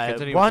 Okay,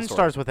 continue with one the story.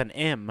 starts with an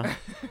M.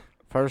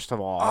 First of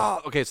all.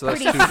 Oh, okay, so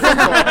that's Pretty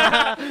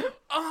two.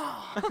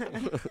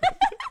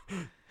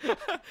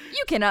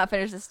 You cannot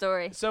finish the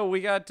story. So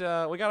we got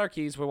our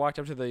keys. We walked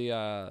up to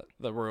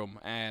the room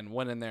and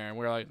went in there, and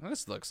we were like,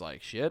 this looks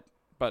like shit.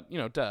 But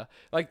duh.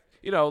 Like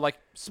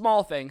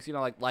small things.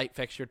 Like light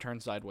fixture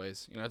turned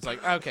sideways. It's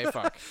like okay,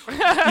 fuck.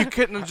 You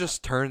couldn't have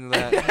just turned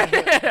that.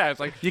 Yeah, it's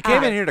like You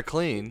came in here to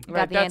clean. You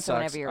got the that answer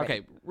whenever sucks. you're ready.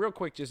 Okay, real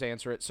quick, just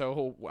answer it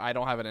so I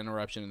don't have an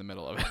interruption in the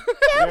middle of it.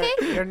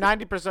 You're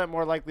 90%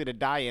 more likely to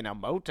die in a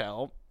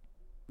motel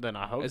than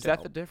a hotel. Is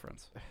that the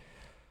difference?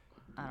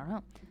 I don't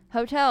know.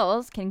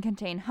 Hotels can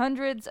contain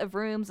hundreds of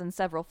rooms and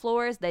several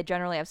floors. They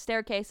generally have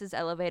staircases,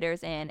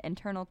 elevators, and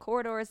internal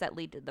corridors that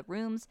lead to the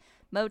rooms.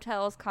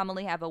 Motels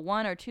commonly have a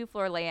 1 or 2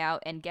 floor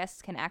layout, and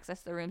guests can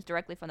access the rooms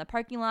directly from the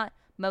parking lot.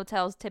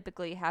 Motels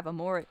typically have a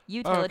more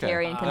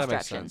utilitarian That makes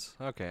construction. sense.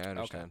 Okay, I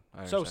understand.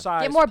 I So understand.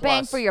 size Get more bang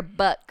plus for your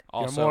buck.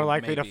 also You're more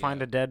likely to maybe,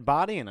 find a dead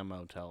body in a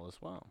motel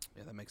as well.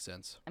 Yeah, that makes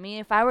sense. I mean,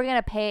 if I were going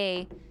to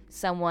pay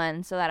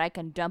someone so that I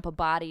can dump a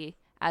body,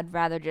 I'd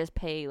rather just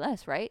pay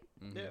less, right?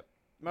 Yeah.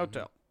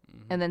 Motel.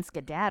 And then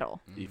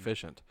skedaddle.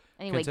 Efficient.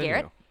 Anyway, Continue.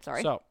 Garrett,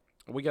 sorry. So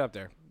we get up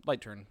there,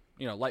 light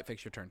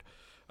fixture turned.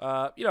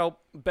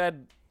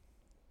 Bed,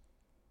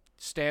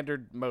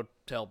 standard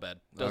motel bed.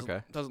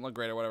 Doesn't look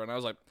great or whatever. And I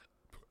was like,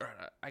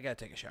 I gotta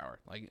take a shower.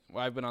 Like,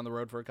 I've been on the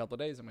road for a couple of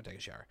days. I'm gonna take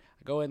a shower.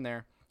 I go in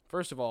there.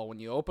 First of all, when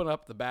you open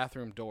up the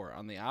bathroom door,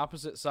 on the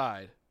opposite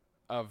side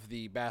of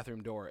the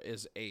bathroom door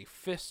is a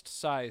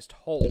fist-sized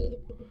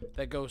hole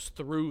that goes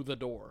through the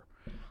door.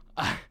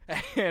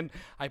 And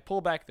I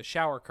pull back the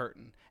shower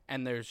curtain,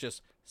 and there's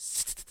just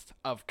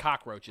of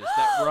cockroaches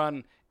that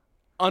run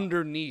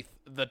underneath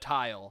the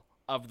tile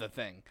of the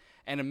thing.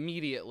 And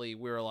immediately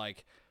we were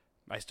like,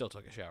 I still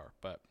took a shower,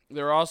 but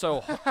there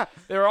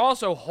are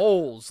also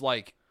holes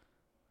like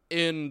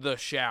in the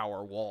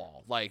shower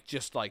wall, like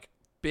just like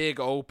big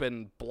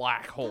open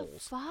black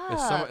holes.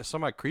 Fuck. Is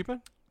somebody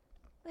creeping?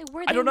 Like,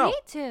 where I don't know.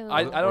 lead to?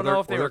 I don't know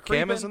if they were were there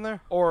cameras creeping, in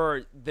there?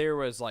 or there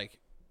was like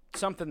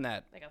something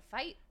that like a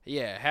fight?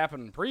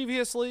 happened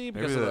previously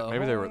because of the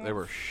Maybe they hole.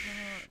 were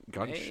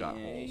gunshot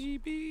holes.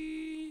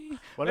 Maybe.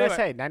 What did I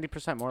Anyway, say?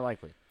 90% more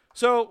likely.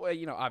 So,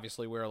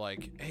 obviously we were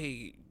like,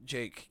 hey,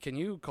 Jake, can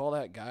you call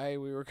that guy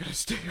we were going to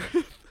stay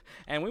with?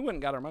 And we went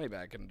and got our money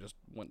back and just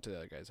went to the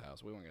other guy's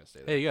house. We weren't going to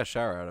stay there. Hey, you got a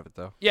shower out of it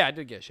though. Yeah, I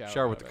did get a shower.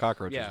 Shower out with of the it.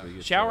 cockroaches, Yeah, but you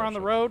get shower shower on the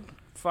shower. road,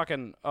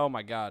 fucking, oh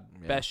my God,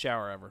 Yeah. best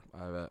shower ever.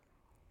 I bet.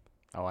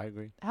 Oh, I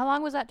agree. How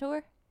long was that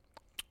tour?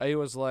 It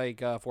was like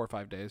 4 or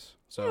 5 days.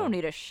 So You don't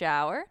need a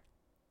shower.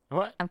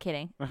 What? I'm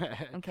kidding.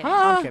 I'm kidding.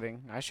 I'm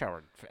kidding. I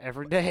showered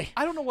every day.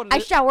 I don't know what it I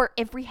is. shower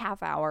every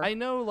half hour. I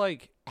know,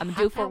 like, I'm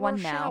due for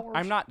one now.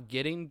 I'm not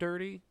getting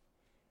dirty,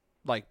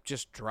 like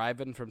just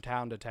driving from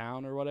town to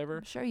town or whatever.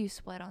 I'm sure you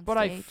sweat on But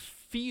I stage.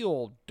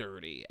 feel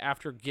dirty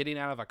after getting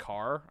out of a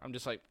car. I'm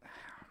just like,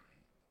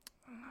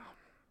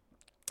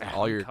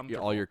 All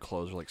uncomfortable. your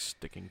clothes are like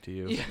sticking to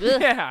you.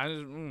 yeah. I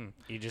just,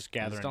 You just I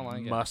gather just don't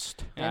like it.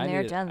 must. Yeah, Been I there,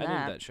 needed, done I that.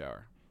 needed that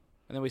shower,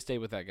 and then we stayed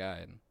with that guy,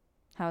 and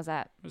How's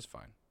that? it was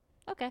fine.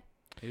 Okay.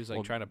 He was like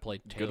Well, trying to play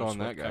good Taylor on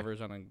that Swift guy.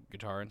 covers on a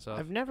guitar and stuff.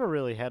 I've never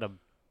really had a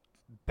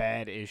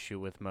bad issue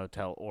with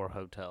motel or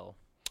hotel.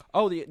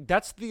 Oh,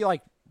 that's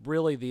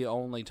really the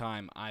only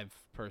time I've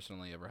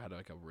personally ever had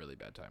like a really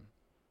bad time.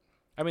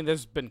 I mean,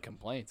 there's been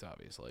complaints,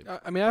 obviously.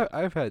 I mean,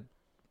 I've had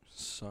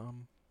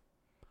some.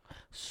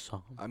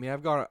 I mean,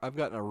 I've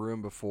gotten a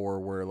room before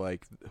where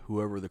like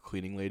whoever the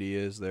cleaning lady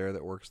is there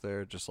that works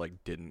there just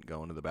like didn't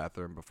go into the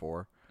bathroom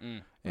before,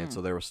 and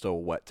so there were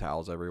still wet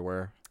towels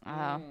everywhere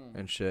Oh.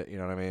 and shit. You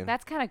know what I mean?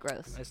 That's kind of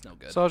gross. That's no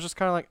good. So I was just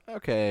kind of like,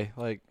 okay,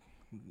 like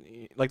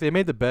they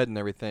made the bed and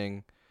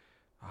everything.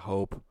 I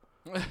hope,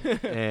 but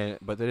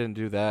they didn't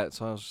do that.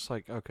 So I was just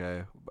like,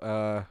 okay,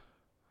 I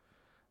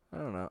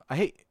don't know. I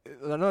hate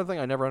another thing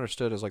I never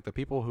understood is like the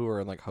people who are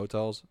in like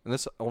hotels, and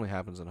this only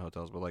happens in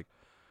hotels, but like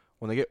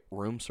when they get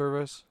room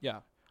service. yeah,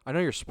 I know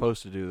you're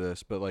supposed to do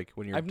this, but like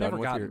when you're I've done never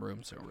with gotten your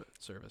room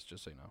service,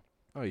 just so you know.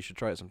 oh, you should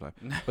try it sometime.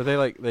 But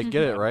they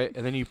get it right,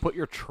 and then you put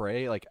your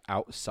tray like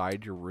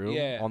outside your room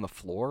Yeah. on the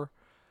floor,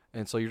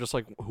 and so you're just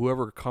like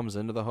whoever comes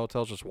into the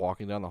hotel is just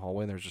walking down the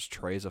hallway, and there's just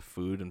trays of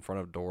food in front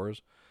of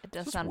doors. It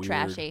does This is sound weird.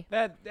 trashy.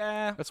 That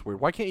That's weird.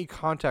 Why can't you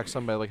contact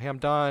somebody like, hey, I'm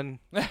done?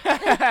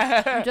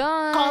 I'm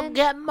done.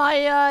 get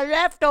my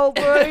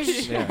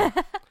leftovers. Yeah.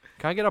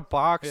 Can I get a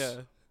box?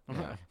 yeah.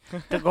 Yeah.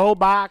 The go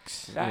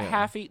box. That Yeah.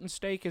 half-eaten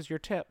steak is your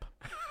tip.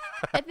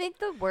 I think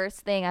the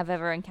worst thing I've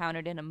ever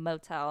encountered in a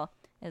motel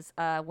is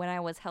when I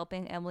was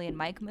helping Emily and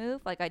Mike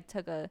move. Like I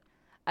took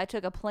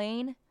a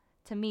plane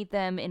to meet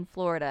them in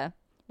Florida,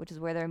 which is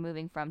where they're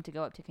moving from to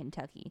go up to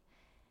Kentucky.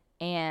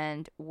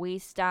 And we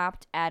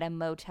stopped at a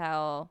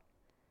motel.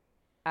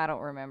 I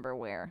don't remember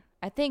where.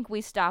 I think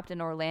we stopped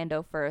in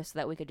Orlando first so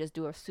that we could just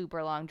do a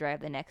super long drive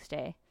the next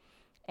day.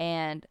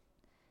 And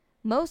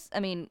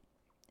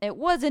it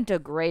wasn't a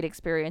great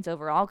experience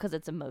overall because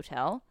it's a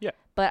motel. Yeah.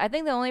 But I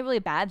think the only really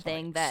bad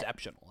thing that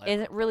exceptional.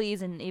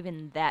 isn't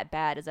even that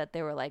bad is that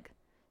there were like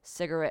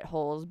cigarette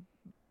holes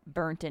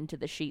burnt into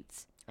the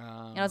sheets.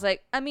 And I was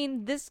like, I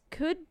mean, this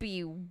could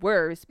be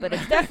worse, but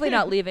it's definitely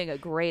not leaving a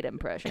great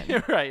impression.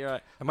 You're right. You're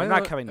right. Am I'm I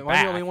not the- coming am back.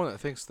 I the only one that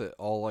thinks that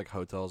all like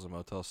hotels and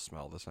motels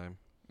smell the same?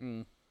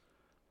 Mm.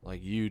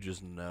 Like you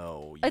just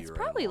know. It's you're in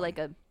probably one. like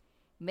a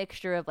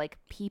mixture of like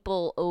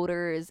people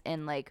odors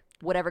and like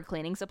whatever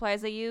cleaning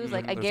supplies they use.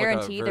 Like I There's like a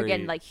guarantee they're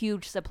getting very- like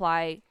huge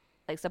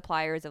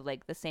suppliers of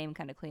like the same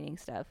kind of cleaning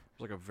stuff.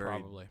 It's like a very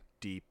Probably.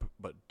 deep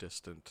but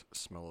distant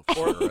smell of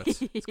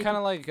cigarettes. It's kind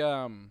of like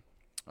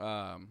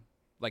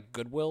like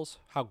Goodwills.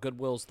 How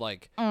Goodwills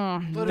like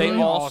Mm. they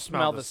Literally all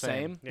smell the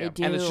same. They Yeah.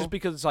 do. And it's just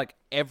because it's like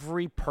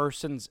every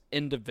person's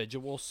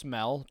individual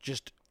smell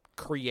just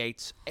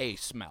creates a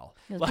smell.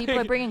 Because Like, people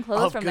are bringing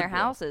clothes of from their Goodwill.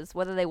 houses,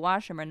 whether they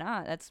wash them or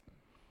not. It's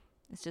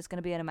just going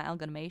to be an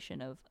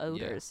amalgamation of Yeah,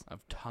 odors. of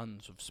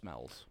tons of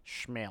smells.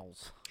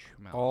 Smells.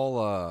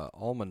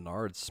 All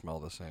Menards smell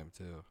the same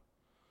too.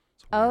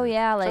 It's Oh weird.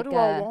 yeah, So like do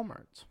all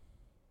Walmarts.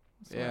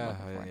 what's the word I'm Yeah,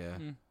 looking for? yeah.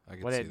 Mm. I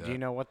can see that. Do you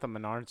know what the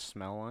Menards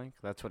smell like?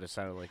 That's what it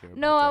sounded like. you were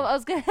No, about I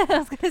was gonna I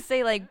was gonna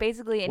say like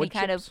basically any Wood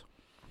kind chips? of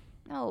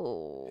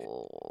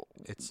no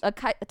It's a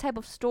type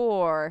of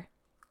store,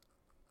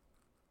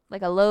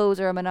 like a Lowe's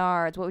or a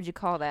Menards. What would you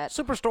call that?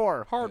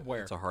 Superstore.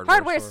 Hardware. It's a hardware,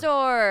 Hardware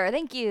store.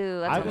 Thank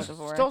you. That's I what was I'm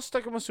looking for. still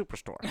sticking with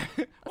Superstore.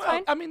 Well,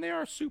 fine. I mean, they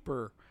are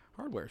super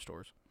hardware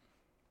stores.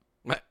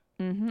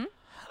 Mm-hmm.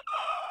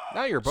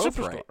 Now you're both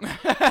Superstore.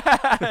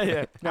 right.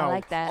 Yeah. I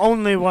like that.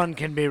 Only one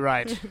can be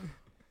right.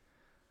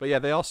 But yeah,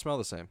 they all smell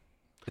the same.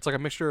 It's like a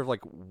mixture of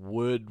like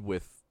wood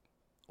with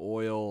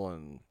oil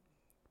and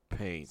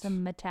paint.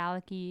 Some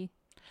metallic-y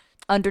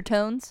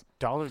undertones.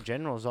 Dollar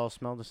Generals all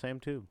smell the same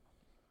too.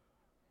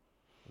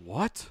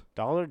 What?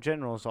 Dollar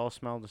Generals all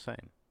smell the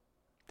same.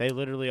 They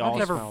literally all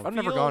smell. I've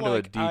never feel gone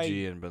like to a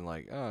DG and been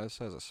like, oh, this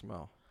has a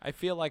smell. I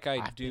feel like I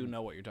I've do been-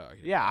 know what you're talking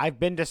about. Yeah, I've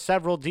been to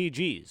several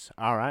DGs.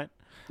 All right.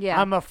 Yeah,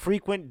 I'm a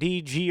frequent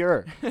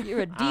DGer.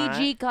 you're a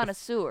DG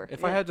connoisseur.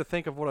 If I had to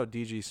think of what a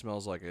DG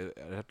smells like,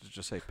 I'd have to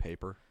just say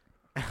paper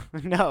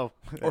No,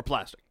 Or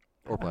plastic.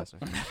 or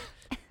plastic.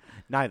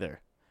 neither.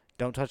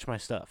 Don't touch my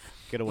stuff.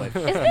 Get away.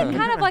 Isn't it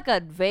kind of like a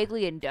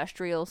vaguely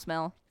industrial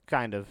smell?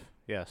 Kind of.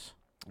 Yes.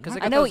 Because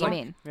I know what you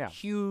mean. Yeah.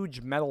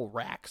 Huge metal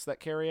racks that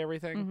carry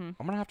everything. Mm-hmm.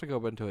 I'm gonna have to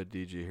go into a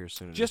DG here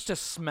soon. and Just to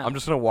smell. I'm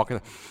just gonna walk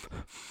in.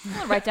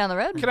 Right down the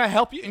road. Can I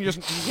help you? And just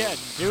Yeah,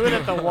 do it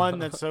at the one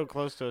that's so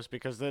close to us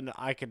because then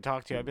I can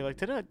talk to you. I'd be like,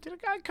 did a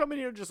guy come in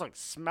here and just like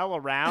smell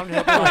around?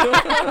 He'll be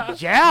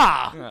like,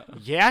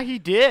 yeah, he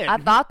did. I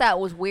thought that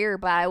was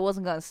weird, but I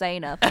wasn't gonna say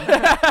nothing.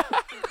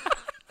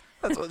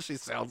 That's what she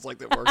sounds like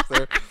that works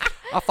there.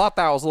 I thought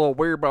that was a little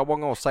weird, but I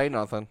wasn't gonna say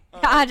nothing.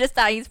 I just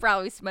thought he's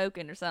probably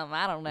smoking or something.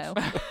 I don't know.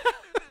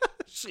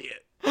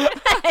 Shit.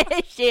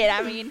 Shit,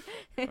 I mean,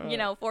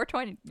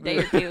 420 a day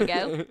or two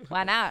ago.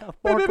 Why not?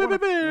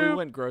 we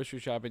went grocery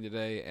shopping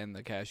today, and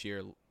the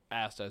cashier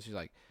asked us. She's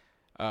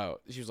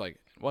like,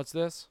 "What's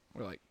this?"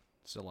 We're like,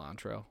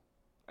 "Cilantro,"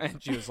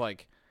 and she was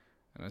like,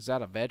 "Is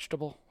that a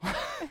vegetable?"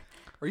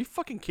 Are you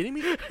fucking kidding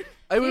me?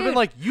 I would have been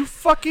like, you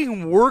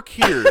fucking work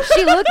here.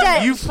 She looked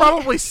at You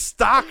probably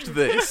stocked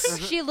this.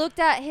 she looked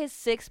at his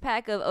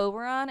 6-pack of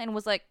Oberon and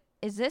was like,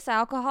 "Is this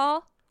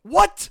alcohol?"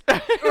 What?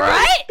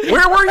 Right?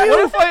 Where were What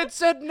you? if I had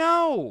said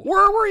no?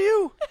 Where were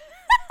you?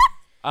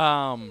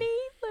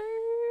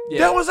 Yeah,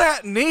 That was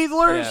at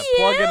Needler's? yeah,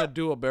 plug in a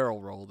do a barrel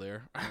roll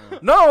there.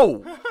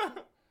 No.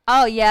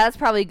 Oh yeah, that's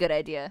probably a good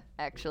idea,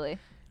 actually.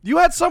 You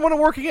had someone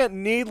working at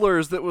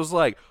Needler's that was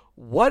like,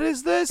 what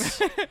is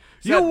this?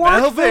 You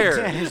work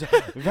there.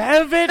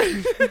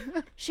 Velvet.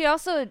 She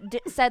also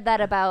said that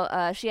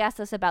about. She asked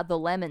us about the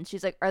lemons.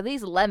 She's like, "Are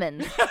these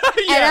lemons?"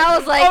 And I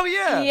was like, Oh,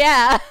 yeah.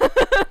 yeah,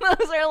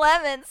 those are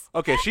lemons."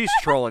 Okay, she's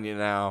trolling you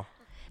now.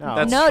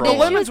 That's No, trolling. dude, she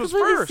Lemons was was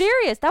completely first.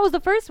 serious. That was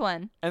the first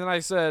one. And then I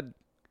said,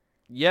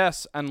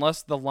 "Yes,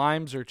 unless the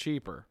limes are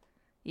cheaper."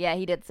 Yeah,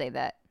 he did say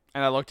that.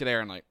 And I looked at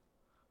Aaron like,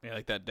 "Yeah,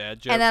 like that dad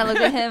joke." And then I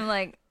looked at him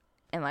like,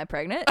 "Am I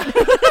pregnant?"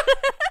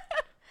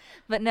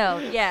 But no,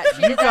 yeah,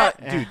 she You did that.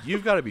 got, dude,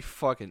 you've got to be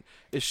fucking.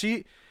 Is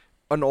she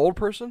an old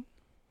person?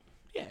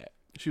 yeah,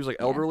 She was like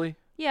elderly?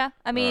 Yeah,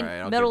 I mean, Alright,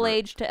 I'll give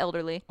middle-aged to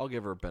elderly. I'll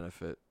give her a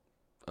benefit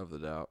of the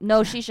doubt.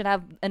 No, she should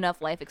have enough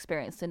life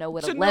experience to know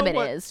what To a know lemon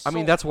what- is. I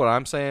mean, that's what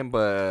I'm saying,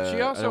 but she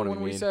I also, know what when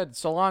I we mean. said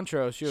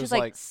cilantro, she She's was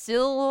like,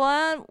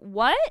 like,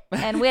 what?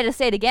 And we had to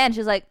say it again.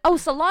 She's like, oh,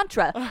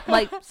 cilantro. I'm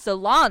like,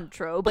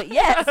 cilantro, but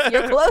yes,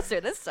 you're closer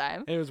this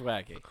time. it was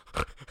wacky.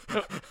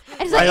 And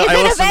she's like, is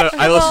it a vegetable?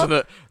 I listen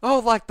to, oh,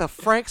 like the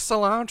Frank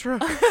Cilantro?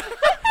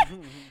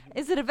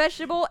 Is it a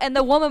vegetable? And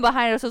the woman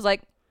behind us was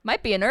like,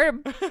 might be an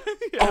herb.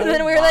 Oh And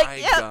then we were like, my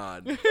yeah.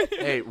 God.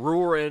 Hey,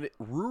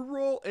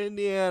 rural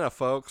Indiana,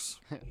 folks.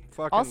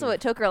 Fucking Also,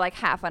 it took her like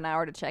half an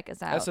hour to check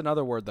us out. That's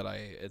another word that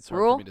it's hard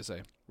Rural? for me to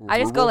say. I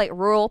just go like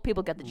rural.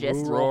 People get the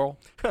gist. Rural.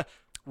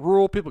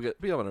 rural people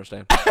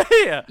understand.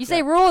 Yeah. You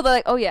say rural, they're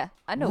like, oh yeah,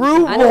 I know.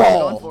 Rural. I know what you're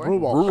going for.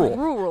 Rural.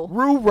 Rural.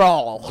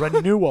 Rural.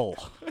 Renewal.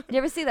 You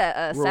ever see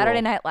that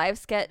Saturday Night Live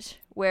sketch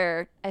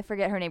where I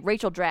forget her name,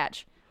 Rachel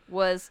Dratch,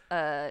 was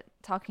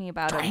talking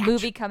about a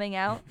movie coming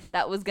out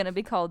that was gonna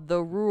be called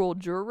The Rural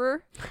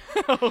Juror.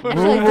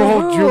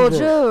 Rural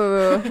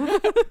Juror.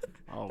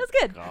 Oh, That's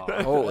good. God.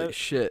 Holy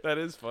shit. That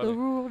is The funny.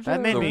 Rural Juror.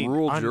 That made The me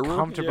rural juror?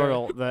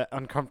 uncomfortable. The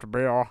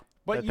uncomfortable.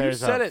 But that you there's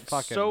said a it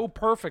fucking- so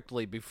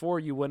perfectly before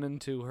you went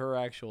into her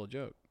actual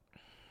joke.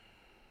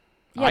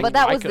 Yeah, I- but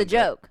that I was the couldn't do it.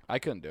 joke. I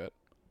couldn't do it.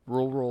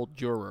 Rural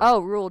juror. Oh,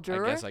 Rural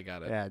Juror. I guess I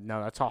got it. Yeah,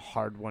 no, that's a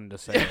hard one to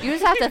say. You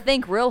just have to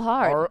think real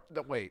hard.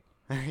 Wait.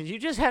 You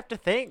just have to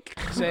think.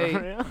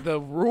 Say the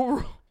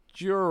rural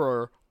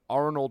juror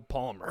Arnold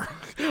Palmer.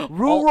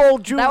 Rural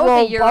That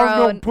would be your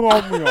own.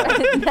 Palmer.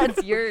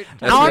 That's your.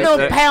 That's Arnold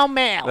the-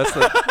 Palmer. That's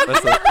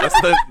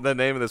the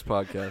name of this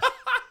podcast.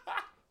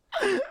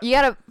 You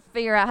gotta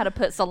figure out how to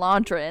put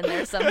cilantro in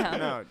there somehow.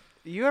 No,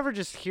 you ever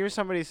just hear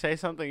somebody say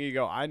something, you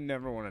go, I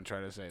never want to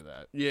try to say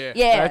that. Yeah.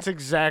 Yeah. That's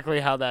exactly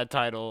how that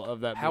title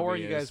of that How are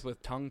movie you is. guys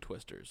with tongue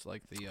twisters?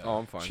 Like the. Oh,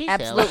 I'm fine.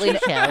 Absolutely.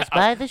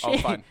 by the Oh,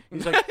 fine.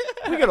 He's like,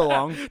 we get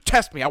along.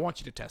 Test me. I want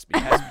you to test me.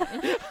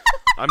 Test me.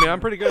 I mean, I'm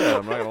pretty good at it.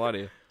 I'm not gonna lie to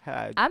you.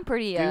 I'm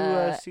pretty Do,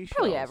 probably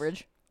seashells.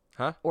 average.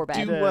 Huh? Or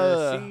bad.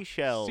 Do,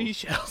 Seashells.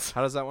 Seashells.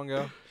 How does that one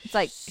go? It's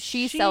like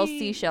she sells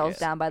seashells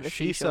down by the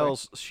She seashore.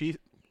 sells. She.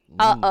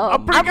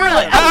 I'm pretty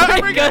good. I'm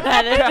pretty good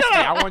at it. Test me.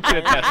 I want you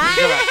to test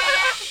me. Come on.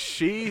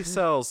 She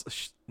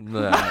sells.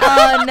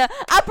 Nah. No,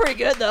 I'm pretty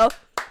good though.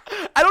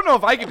 I don't know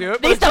if I can do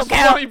it, but These it's just don't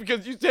count. funny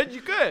because you said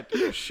you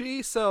could.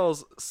 She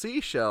sells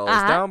seashells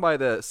Uh-huh. down by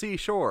the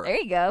seashore. There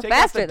you go. Take out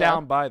Faster the though.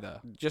 down by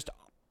the. Just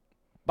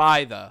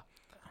by the.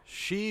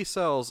 She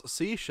sells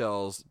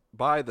seashells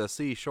by the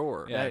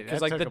seashore. Yeah, That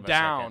because like took the him a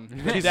down.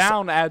 second. The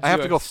down adds I have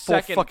you to a go full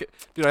second. fucking.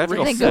 Dude, I have to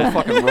go Really full good.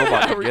 fucking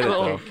robot to get it Cool.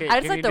 though. Okay, I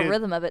just can like you the do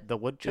rhythm of it. The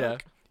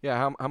woodchuck.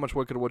 Yeah, how much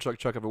wood could a woodchuck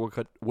chuck if a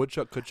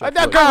woodchuck could chuck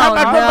Oh, wood?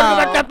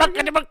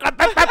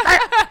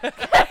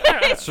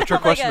 It's a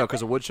trick question though,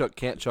 because a woodchuck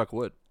can't chuck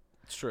wood.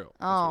 It's true.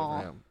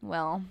 Oh, am.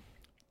 well.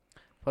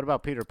 What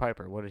about Peter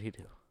Piper? What did he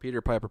do?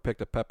 Peter Piper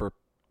picked a pepper.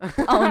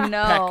 Oh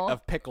no. Peck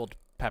of pickled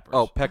peppers.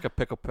 Oh, peck a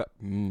pickle pep.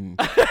 Mm.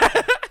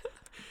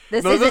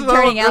 This No, isn't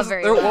turning out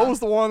very What well. was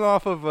the one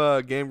off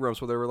of Game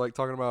Grumps where they were like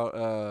talking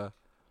about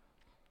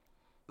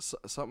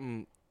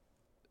something?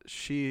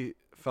 She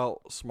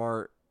felt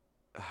smart,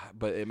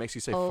 but it makes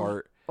you say Oh.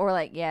 fart. Or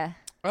like, yeah.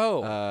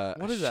 Oh,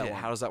 what is that shit,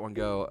 one? How does that one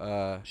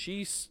go?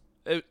 She's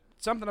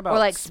something about Or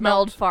like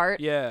smelled fart.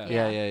 Yeah.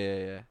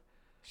 Yeah.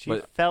 She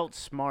But- felt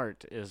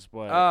smart is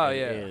what Oh, it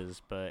yeah.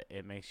 is, but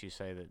it makes you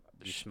say that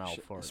you smell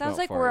for it. Sounds Smelled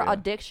like fart, we're yeah.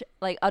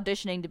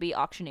 auditioning to be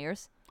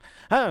auctioneers.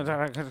 That's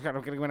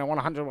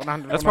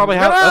probably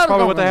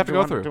what they have to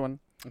go through.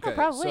 Okay,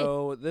 probably.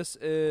 so this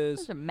is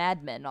Those are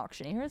madmen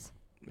auctioneers.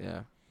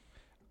 Yeah.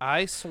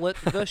 I slit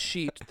the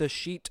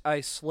sheet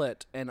I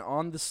slit, and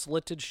on the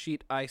slitted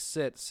sheet I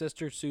sit.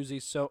 Sister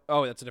Susie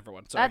oh, that's a different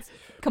one. Sorry. That's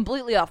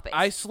completely off base.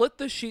 I slit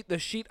the sheet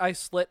I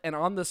slit, and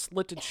on the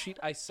slitted sheet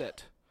I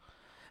sit.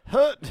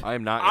 I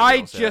am not. I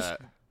gonna say just-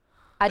 that.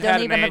 I had don't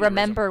an even aneurysm.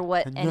 remember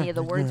what any of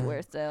the words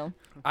were, so.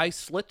 I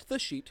slit the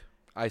sheet.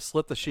 I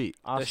slit the sheet.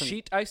 The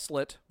sheet I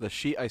slit, The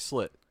sheet I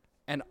slit,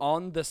 and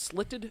on the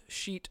slitted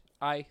sheet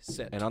I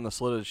sit. and on the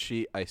slitted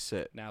sheet I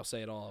sit. Now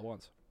say it all at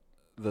once.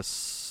 I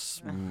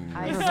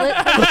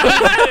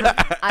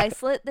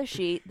slit the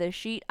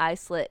sheet I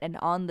slit, and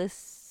on the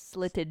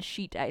slitted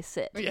sheet I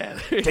sit. Yeah.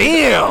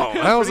 Damn,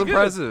 that was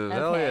impressive.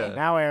 Hell Okay. yeah.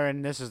 Now,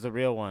 Aaron, this is the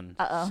real one.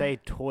 Uh-oh. Say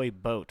toy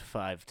boat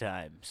 5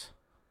 times.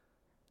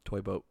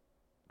 Toy boat.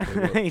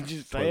 You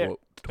just say it.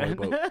 Toy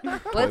boat.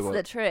 What's boat.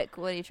 the trick?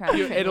 What are you trying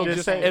to trick It'll me?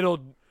 just say- it'll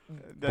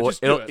Boy,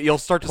 just do it. you'll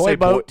start to Toy say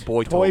boat,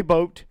 boy toy toy.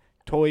 boat,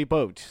 toy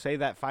boat. Say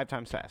that 5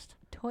 times fast.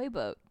 Toy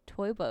boat,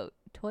 toy boat,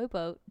 toy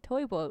boat,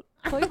 toy boat,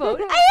 toy boat.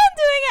 I am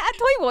doing it at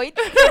toy boat.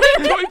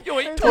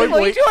 Toy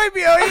boy. Toy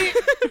boy.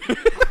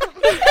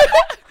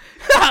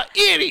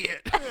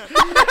 Idiot.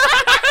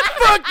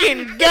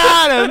 Fucking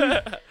got him!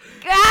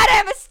 God,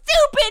 I'm a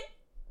stupid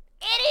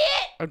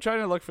idiot. I'm trying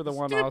to look for the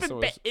one also.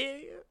 Was,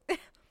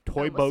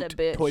 Toy Almost boat, said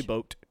bitch. toy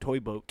boat, toy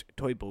boat,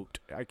 toy boat.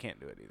 I can't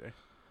do it either.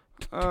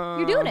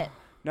 You're doing it.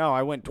 No,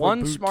 I went toy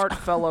One boot. smart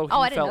fellow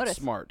Oh, I he didn't felt notice.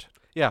 smart.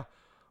 Yeah.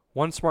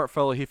 One smart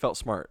fellow, he felt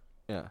smart.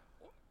 Yeah.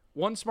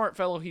 One smart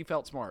fellow he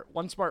felt smart.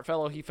 One smart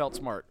fellow he felt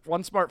smart.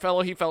 One smart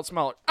fellow he felt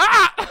smart.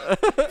 Ah!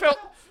 felt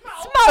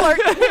Smaller.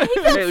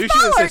 Hey, you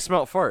shouldn't say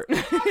smelt fart.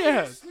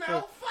 yeah.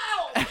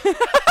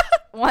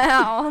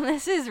 Wow,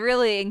 this is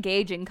really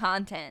engaging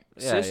content.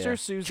 Yeah, Sister yeah.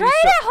 Susie. Try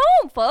it at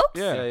home, folks.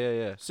 Yeah.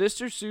 Yeah.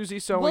 Sister Susie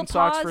sewing We'll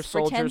socks pause for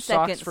for 10 soldiers.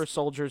 Socks seconds. for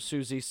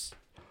soldiers.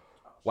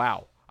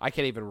 Wow, I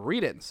can't even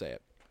read it and say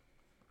it.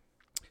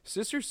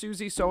 Sister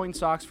Susie sewing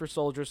socks for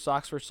soldiers.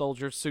 Socks for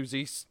soldiers.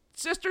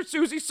 Sister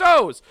Susie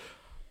sews.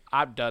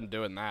 I'm done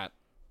doing that.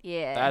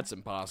 Yeah. That's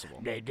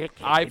impossible. I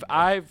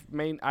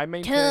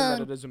maintain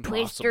that it is impossible.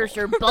 twisters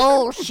are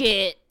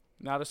bullshit.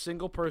 Not a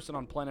single person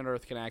on planet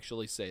Earth can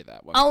actually say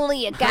that one.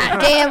 Only a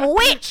goddamn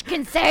witch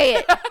can say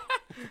it.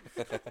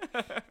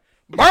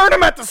 Burn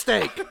him at the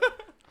stake.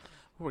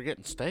 We're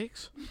getting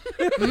steaks?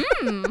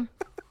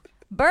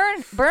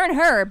 Burn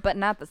her, but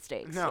not the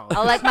steaks. No.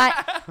 I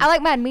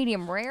like mine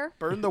medium rare.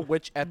 Burn the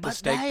witch at the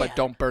stake, but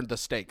don't burn the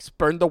steaks.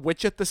 Burn the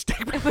witch at the stake.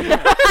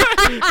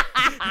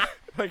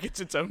 Like it's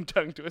its own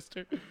tongue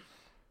twister.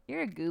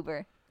 You're a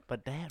goober.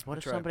 But Dad, what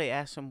if Try. somebody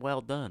asks them well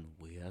done?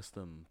 We ask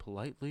them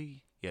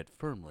politely yet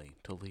firmly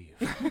to leave.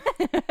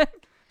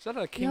 Is that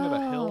a King of the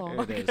Hill?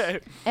 Yo. It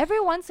is.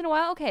 Every once in a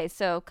while, okay,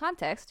 so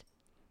context.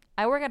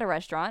 I work at a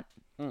restaurant,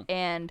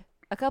 and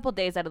a couple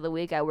days out of the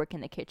week, I work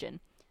in the kitchen.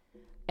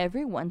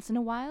 Every once in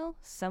a while,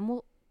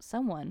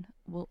 someone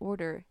will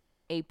order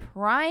a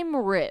prime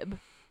rib.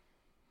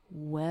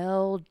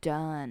 Well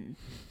done.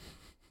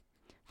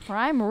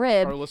 Prime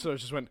rib. Our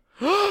listeners just went,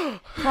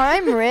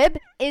 Prime rib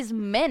is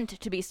meant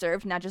to be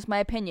served, not just my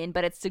opinion,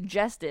 but it's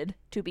suggested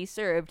to be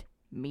served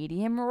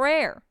medium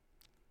rare.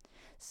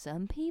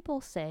 Some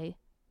people say,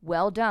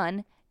 well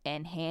done,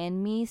 and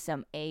hand me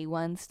some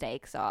A1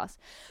 steak sauce.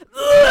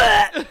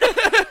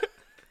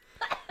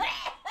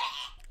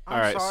 All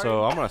right,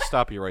 so I'm gonna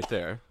stop you right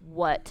there.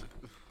 What?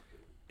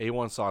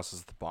 A1 sauce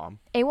is the bomb.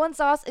 A1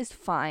 sauce is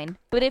fine,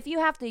 but if you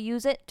have to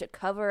use it to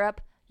cover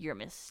up your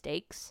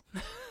mistakes,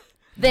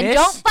 then Miss-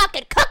 don't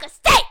fucking cook a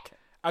steak!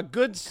 a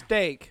good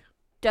steak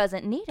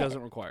Doesn't need it.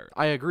 doesn't require it.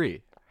 I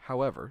agree.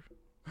 However,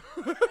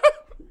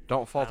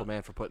 don't fault a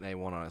man for putting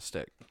A1 on a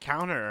stick.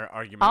 Counter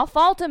argument. I'll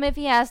fault him if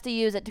he has to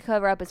use it to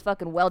cover up his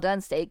fucking well done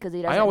steak because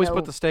he doesn't I always know.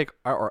 put the steak,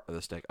 or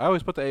the steak. I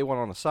always put the A1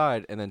 on the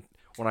side, and then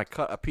when I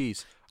cut a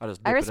piece, I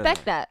just. Dip I it in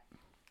respect there. that.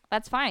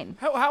 That's fine.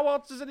 How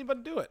else does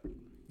anybody do it?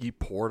 You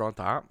pour it on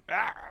top.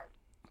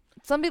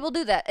 Some people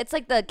do that. It's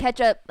like the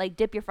ketchup, like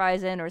dip your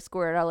fries in or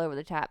squirt it all over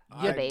the top.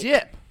 debate.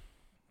 Dip.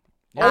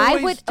 I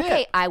Always would. dip.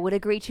 Okay, I would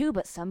agree too,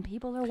 but some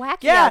people are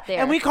wacky yeah, out there.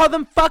 and we call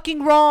them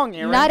fucking wrong,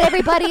 Aaron. Not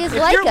everybody is If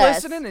like you're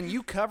us. listening and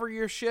you cover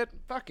your shit,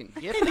 fucking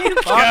get You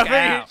the fuck cover your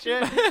out.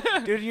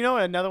 shit. Dude, you know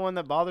another one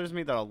that bothers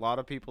me that a lot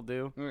of people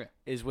do Okay.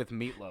 is with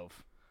meatloaf.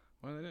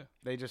 What do they do?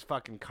 They just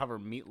fucking cover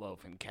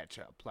meatloaf in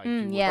ketchup. Like Mm,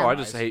 you would yeah. Oh, I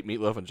fries. just hate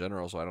meatloaf in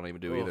general, so I don't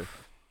even do either.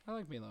 Oof. I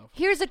like meatloaf.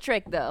 Here's a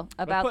trick though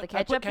about the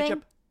ketchup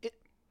thing.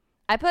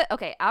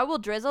 I will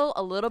drizzle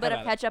a little bit How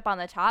of about it? ketchup on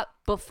the top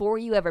before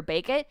you ever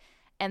bake it,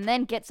 and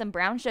then get some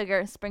brown sugar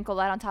and sprinkle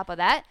that on top of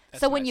that. That's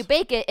So when nice. you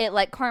bake it, it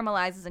like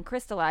caramelizes and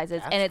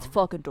crystallizes, and it's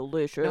fucking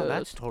delicious. No,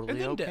 that's totally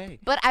then dip. okay.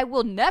 But I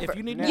will never. If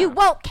you need you more.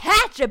 won't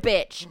catch a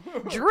bitch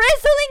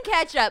drizzling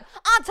ketchup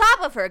on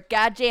top of her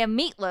goddamn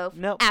meatloaf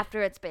Nope.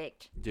 after it's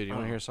baked. Dude, you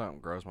want to hear something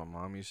gross my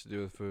mom used to do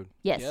with food?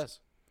 Yes. Yes.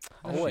 She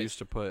Always. used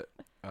to put,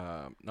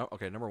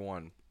 number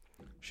one,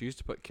 she used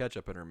to put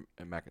ketchup in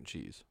her mac and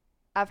cheese.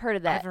 I've heard of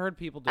I've that. heard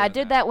people do I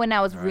did that when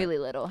I was Alright. really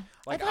little.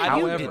 Like I thought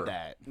you However, did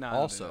that. No, I don't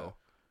do also,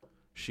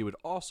 she would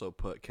also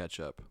put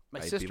ketchup, My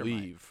I sister might.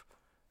 believe,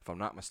 if I'm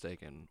not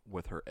mistaken,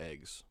 with her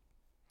eggs.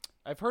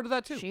 I've heard of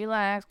that too. She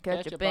likes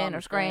ketchup, Ketchup in on her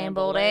her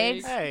scrambled scrambled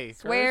eggs. eggs. Hey,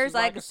 Swears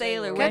like a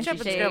sailor when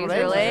ketchup she and shaves scrambled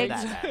her eggs legs.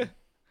 isn't that bad.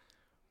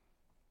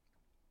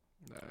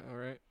 All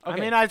right. I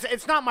Okay. mean,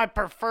 it's not my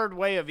preferred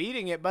way of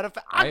eating it, but if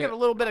I I- get a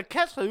little bit of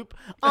ketchup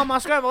on my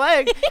scrambled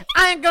egg,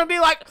 I ain't gonna be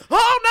like,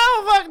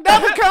 oh no, fucking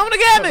devil's coming to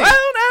get me.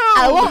 Oh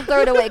no. I won't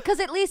throw it away because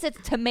at least it's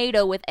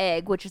tomato with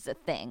egg, which is a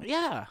thing.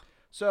 Yeah.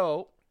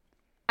 So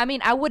I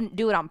mean, I wouldn't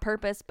do it on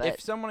purpose, but if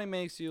somebody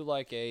makes you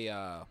like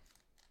a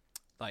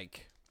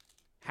like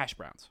hash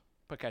browns,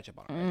 put ketchup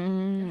on it.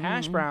 Right?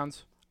 Hash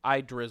browns,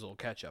 I drizzle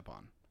ketchup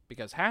on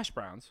because hash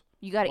browns.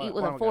 you got to why- eat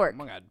with why a don't fork.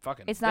 why don't I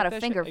fucking It's dip not a that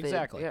shit? finger food.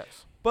 Exactly.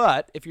 Yes.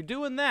 But if you're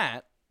doing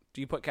that,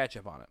 do you put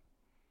ketchup on it?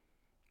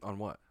 On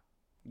what?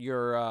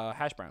 Your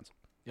hash browns.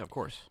 Yeah, of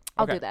course.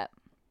 I'll Okay. do that.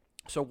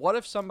 So what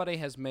if somebody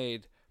has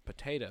made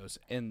potatoes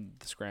in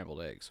the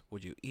scrambled eggs?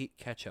 Would you eat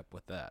ketchup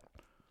with that?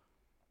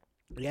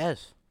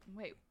 Yes.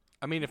 Wait.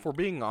 I mean, if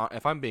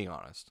I'm being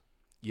honest,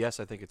 yes,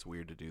 I think it's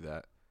weird to do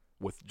that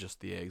with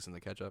just the eggs and the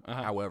ketchup.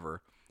 Uh-huh.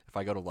 However, if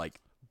I go to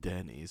like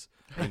Denny's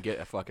and get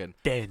a fucking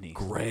Danny.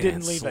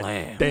 Grand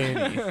Slam,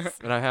 Danny.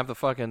 and I have the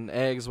fucking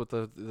eggs with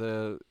the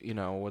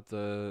with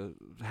the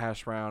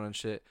hash brown and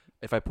shit.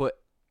 If I put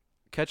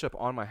ketchup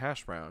on my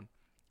hash brown,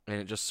 and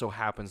it just so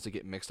happens to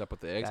get mixed up with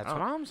the eggs, That's I what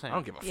don't, I'm saying. I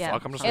don't give a Yeah.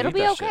 fuck. I'm just It'll gonna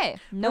be eat that okay. shit.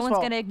 No First one's of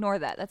all, going to ignore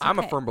that. That's I'm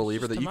okay. a firm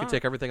believer Just that you can tomorrow.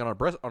 take everything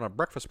on a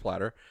breakfast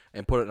platter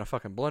and put it in a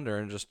fucking blender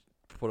and just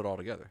put it all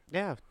together.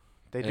 Yeah.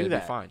 They And do it'd be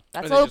that. fine. That's a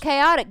And they little just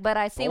chaotic, but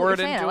I see Pour what it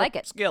you're saying. I into like a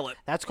it. skillet.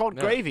 That's called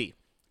Yeah. gravy.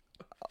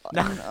 Oh,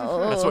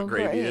 That's what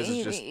gravy is.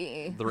 It's just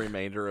gravy. the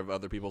remainder of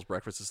other people's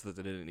breakfasts that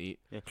they didn't eat.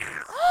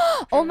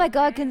 Oh my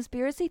god,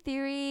 conspiracy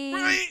theory.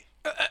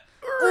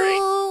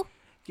 Ooh.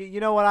 You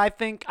know what I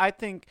think? I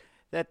think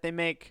that they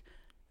make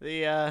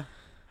the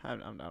I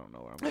don't know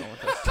where I'm going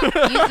with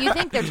this. you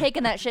think they're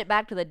taking that shit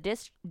back to the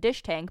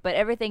dish tank, but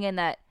everything in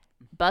that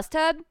bus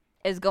tub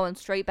is going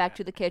straight back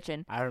to the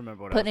kitchen. I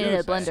remember what Putting I it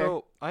was in a gonna say. blender.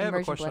 So I have a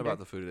Immersion question blender. about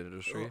the food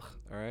industry.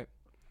 All right.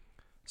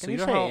 So Can you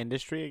know say how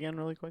industry again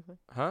really quickly?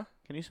 Huh?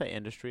 Can you say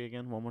industry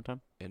again one more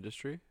time?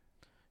 Industry?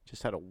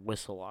 Just had a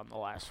whistle on the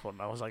last one.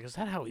 I was like, is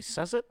that how he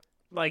says it?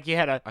 Like you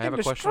had a I have a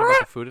industry. question about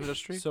the food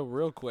industry. So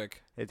real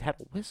quick, It had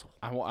a whistle.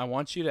 I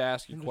want you to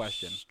ask your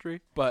question,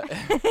 Industry? but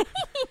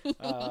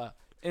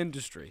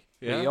industry.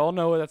 Yeah? We all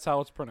know that's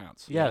how it's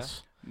pronounced.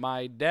 Yes.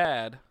 My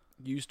dad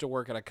used to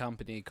work at a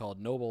company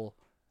called Noble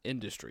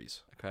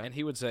Industries, Okay. and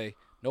he would say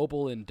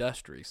Noble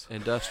Industries.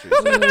 Industries.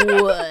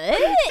 What?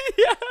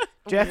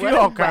 Jeff, What you a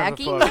all kinds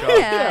of wacky fucked up. man.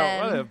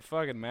 Yeah, what a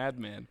fucking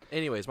madman.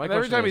 Anyways, my And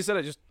every question time he is, said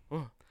it, just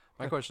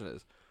my question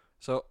is,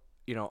 so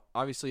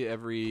obviously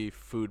every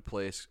food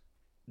place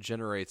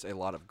generates a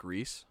lot of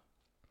grease.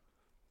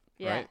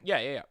 Yeah. Right?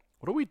 yeah.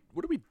 What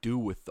do we do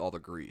with all the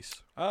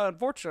grease?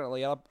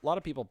 Unfortunately, a lot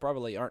of people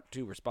probably aren't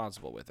too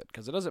responsible with it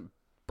because it doesn't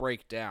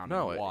break down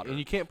No, in water. and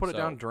you can't put it So,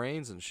 down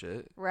drains and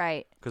shit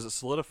Right. because it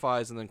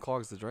solidifies and then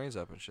clogs the drains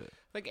up and shit.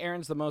 I think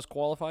Aaron's the most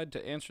qualified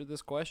to answer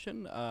this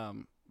question.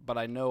 but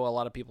I know a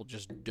lot of people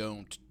just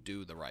don't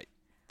do the right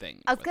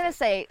thing. I was with gonna it.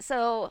 say,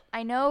 so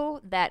I know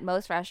that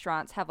most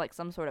restaurants have like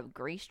some sort of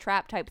grease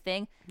trap type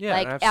thing, Yeah,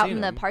 like I've out seen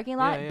in the them. parking Yeah,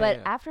 lot. yeah, but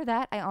yeah. after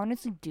that, I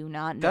honestly do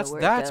not know That's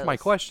where that's it my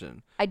goes.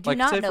 question. I do Like,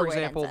 not say know for where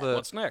example, it ends up.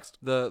 What's next?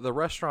 the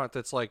restaurant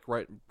that's like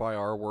right by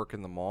our work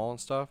in the mall and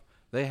stuff.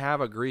 They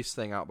have a grease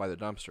thing out by the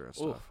dumpster and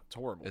stuff. Oof, it's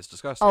horrible. It's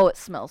disgusting. Oh, it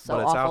smells so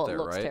But it's awful. out there, It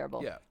looks right?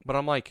 terrible. yeah. But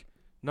I'm like,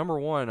 number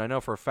one, I know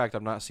for a fact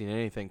I've not seen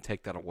anything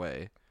take that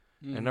away.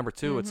 And number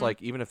two, it's Mhm.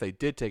 like even if they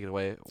did take it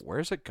away,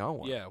 where's it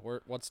going? Yeah,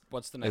 what's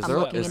the next? Is I'm there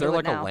looking is into there it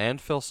like now. a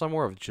landfill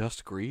somewhere of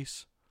just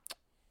grease?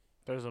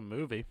 There's a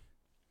movie.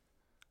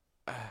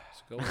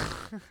 Let's go.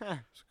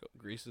 Let's go.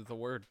 Grease is the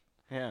word.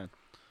 Yeah.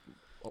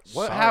 What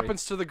Sorry.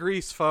 happens to the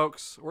grease,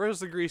 folks? Where does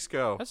the grease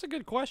go? That's a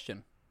good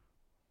question.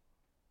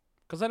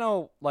 Because I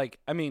know, like,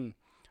 I mean,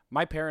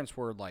 my parents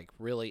were like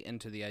really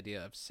into the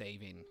idea of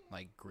saving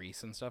like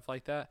grease and stuff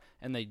like that,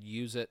 and they'd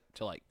use it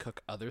to like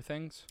cook other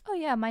things. Oh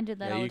yeah, mine did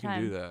that Yeah, all you the can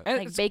time. do that. And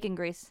Like it's- bacon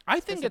grease. I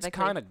think it's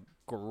specifically. kind of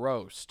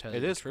gross. To It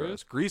tell you is the truth.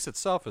 gross. Grease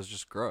itself is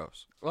just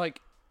gross.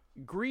 Like,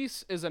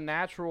 grease is a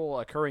natural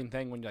occurring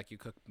thing when like you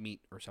cook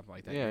meat or something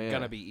like that. Yeah, You're yeah.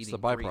 gonna be It's eating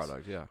the grease.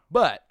 byproduct. Yeah.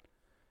 But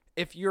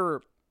if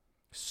you're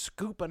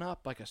scooping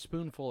up like a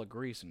spoonful of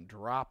grease and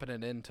dropping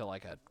it into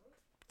like a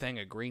thing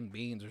of green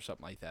beans or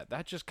something like that,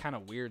 that just kind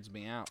of weirds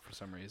me out for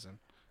some reason.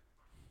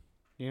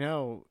 You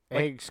know,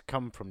 Like- eggs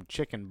come from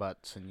chicken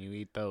butts, and you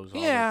eat those all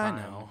Yeah, I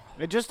the time.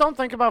 know. Just don't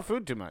think about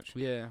food too much.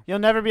 Yeah, You'll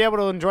never be able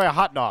to enjoy a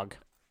hot dog.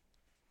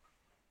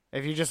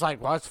 If you just like,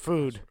 what's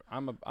food? I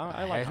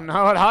like hot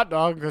know what hot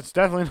dog. That's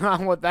definitely not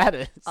what that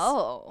is.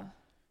 Oh.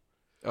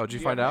 Oh, did Do you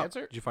you find have an out?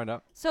 answer? Did you find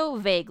out? So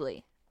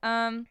vaguely.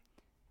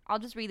 I'll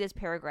just read this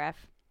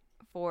paragraph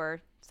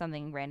for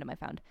something random I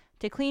found.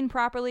 To clean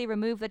properly,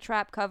 remove the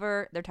trap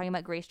cover. They're talking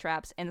about grease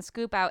traps, and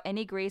scoop out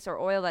any grease or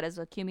oil that is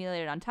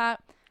accumulated on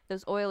top.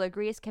 Those oil or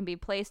grease can be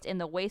placed in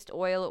the waste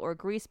oil or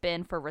grease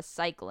bin for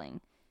recycling.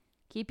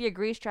 Keep your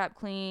grease trap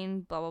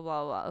clean. Blah blah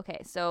blah blah.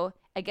 Okay, so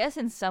I guess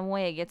in some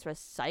way it gets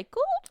recycled.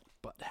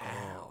 But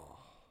how?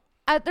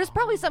 There's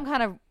probably some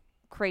kind of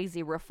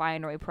crazy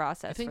refinery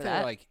process I think for they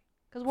that. like.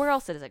 Because where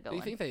else is it Do going?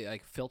 you think they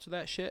like filter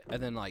that shit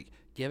and then like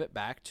give it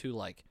back to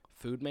like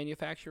food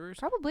manufacturers?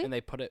 Probably. And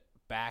they put it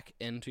back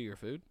into your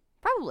food?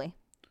 Probably.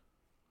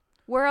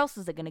 Where else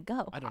is it gonna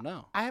go? I don't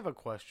know. I have a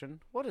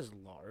question. What is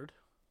lard?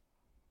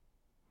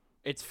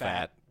 It's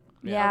fat.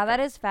 Yeah, okay. that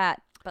is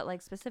fat, but like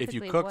If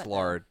specifically. you cooked what, though?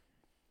 lard,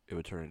 it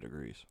would turn into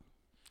grease.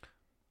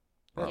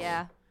 Probably.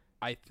 Yeah.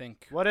 I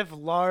think. What if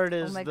lard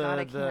is my God,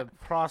 I the can't.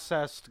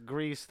 processed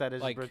grease that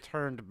is Like-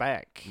 returned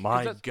back?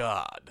 My that's-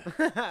 God.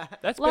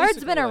 That's Lard's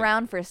basically, been like-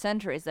 around for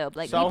centuries, though.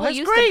 Like So people has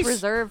used grease. to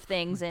preserve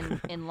things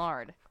in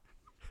lard.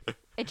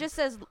 It just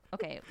says,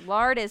 okay,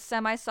 lard is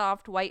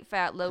semi-soft white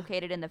fat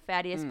located in the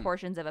fattiest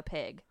portions of a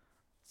pig,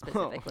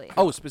 specifically.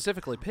 Oh,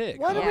 specifically pig.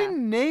 Why Yeah. do we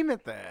name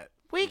it that?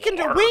 We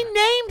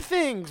name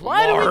things.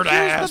 Why do we Lard choose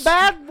ass. the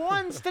bad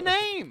ones to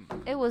name?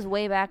 It was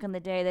way back in the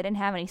day. They didn't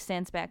have any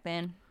sense back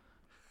then.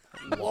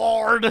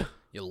 Lord.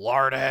 You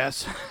lard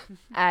ass.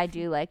 I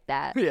do like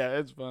that. yeah,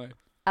 it's fine.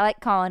 I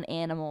like calling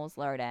animals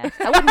lard ass.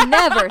 I would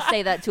never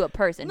say that to a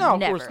person. No, of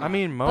never. course I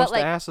mean, most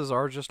like- asses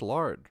are just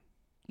lard.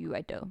 You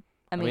right though.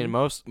 I mean,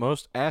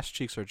 most ass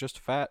cheeks are just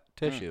fat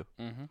tissue.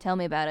 Tell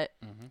me about it.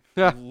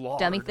 Lard.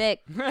 Dummy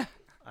thick.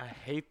 I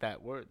hate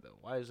that word though.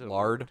 Why is it a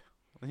Lard.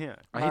 word? Yeah.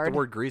 I hate Lard. the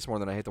word grease more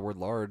than I hate the word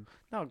lard.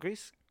 No,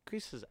 grease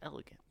is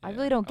elegant. I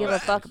really don't give a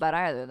fuck about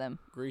either of them.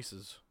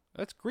 Greases.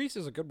 Grease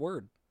is a good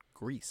word.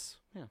 Grease.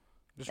 Yeah.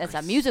 Just That's a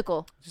grease.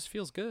 musical. It just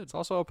feels good. It's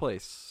also a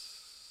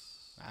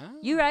place. Ah,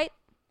 You right.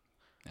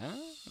 ah,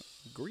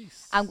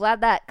 Grease. I'm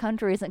glad that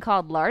country isn't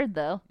called lard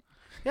though.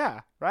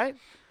 Yeah, right?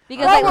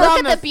 Because While like we're look on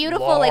at the this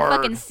beautiful like lard,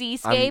 fucking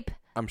seascape.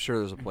 I'm sure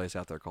there's a place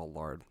out there called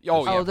lard.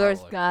 Oh, yeah, Oh, there's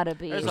probably. gotta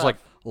be. There's There's a- like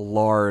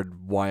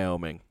Lard,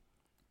 Wyoming.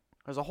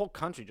 There's a whole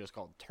country just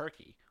called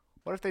Turkey.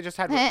 What if they just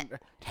had Heh.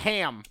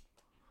 ham?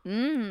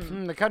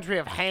 The country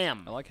of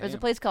ham. I like There's a ham.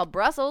 place called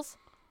Brussels.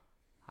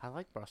 I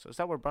like Brussels. Is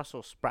that where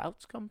Brussels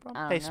sprouts come from?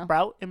 I They don't know.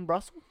 sprout in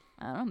Brussels?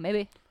 I don't know,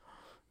 maybe.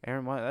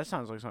 Aaron, that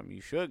sounds like something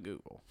you should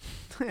Google.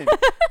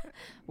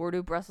 Where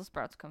do Brussels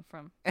sprouts come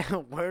from?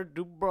 Where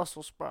do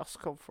Brussels sprouts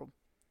come from?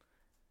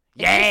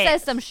 It just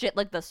says some shit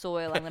like the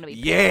soil. I'm gonna be.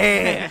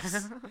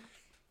 Yes.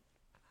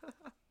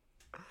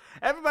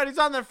 Everybody's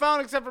on their phone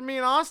except for me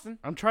and Austin.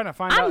 I'm trying to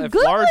find I'm out if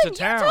Googling, Lard's a you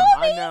town. told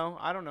I know.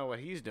 I don't know what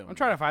he's doing. I'm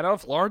trying to find out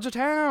if Lard's a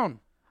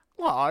town.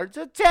 Lard's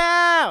a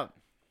town.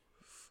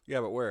 Yeah,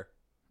 but where?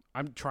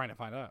 I'm trying to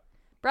find out.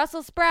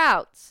 Brussels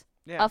sprouts,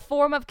 Yeah. a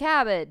form of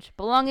cabbage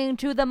belonging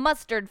to the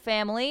mustard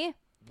family.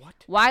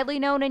 What? Widely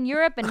known in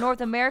Europe and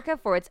North America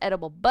for its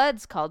edible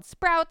buds called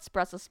sprouts,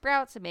 Brussels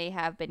sprouts may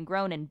have been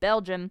grown in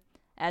Belgium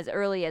as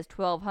early as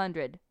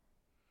 1200.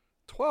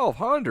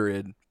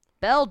 1200.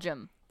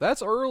 Belgium.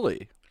 That's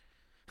early.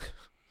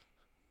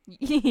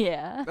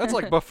 Yeah. That's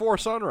like before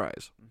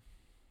sunrise.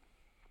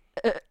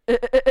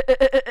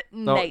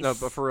 No, nice. no,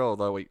 but for real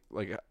though,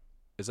 like,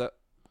 is that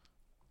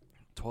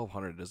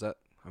 1200? Is that?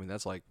 I mean,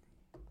 that's like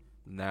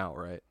now,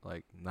 right?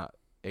 Like not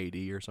AD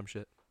or some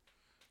shit,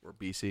 or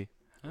BC.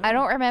 I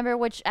don't remember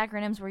which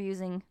acronyms we're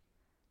using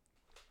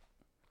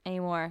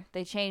anymore.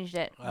 They changed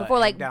it. Before,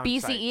 like, down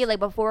BCE, sites. like,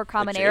 before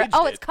Common Era. changed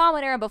Oh, it. it's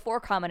Common Era before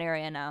Common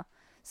Era now.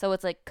 So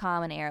it's, like,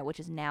 Common Era, which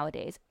is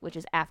nowadays, which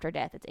is after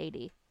death. It's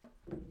AD.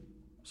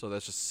 So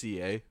that's just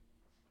CA,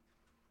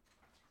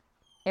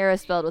 Era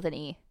spelled with an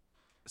E.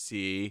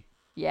 CE.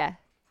 Yeah.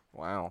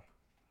 Wow.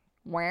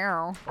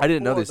 Wow. I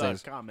didn't know For these the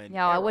things. common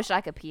Yeah, I era. wish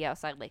I could pee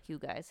outside like you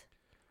guys.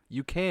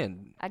 You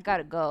can I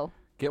gotta go.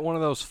 get one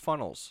of those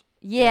funnels.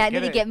 Yeah, I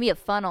get need to it. get me a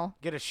funnel.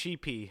 Get a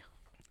sheepy.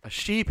 A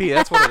sheepy.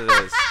 That's what it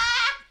is.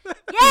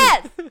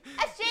 Yes!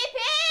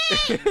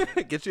 A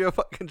sheepy! Get you a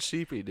fucking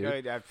sheepy,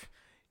 dude. Good,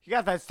 you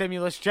got that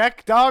stimulus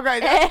check, dog?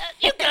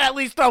 You can at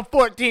least throw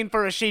 14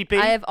 for a sheepy.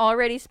 I have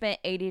already spent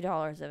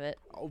 $80 of it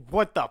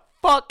What the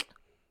fuck?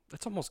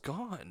 That's almost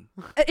gone.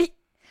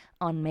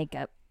 on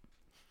makeup.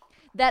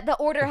 That the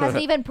order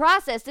hasn't even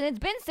processed, and it's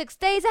been 6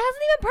 days. It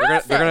hasn't even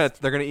They're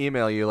processed. gonna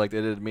email you like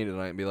they did to me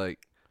tonight and be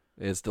like,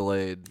 it's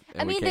delayed.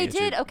 And I we mean, can't they get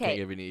you- did, okay. Can't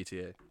give you an E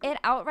ETA. It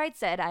outright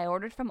said I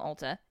ordered from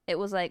Ulta. It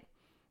was like,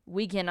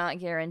 we cannot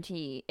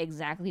guarantee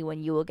exactly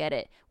when you will get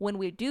it. When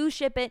we do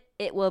ship it,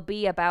 it will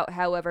be about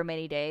however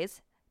many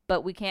days,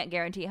 but we can't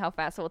guarantee how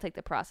fast it will take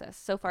to process.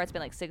 So far, it's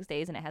been like 6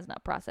 days and it has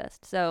not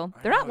processed. So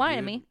they're I not know, lying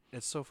to dude. me.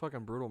 It's so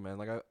fucking brutal, man.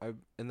 Like I've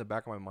in the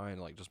back of my mind,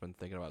 like just been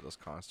thinking about this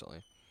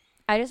constantly.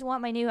 I just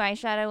want my new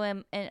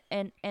eyeshadow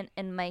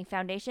and my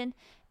foundation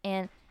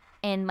and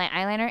my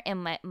eyeliner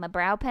and my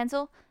brow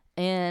pencil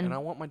And and I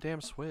want my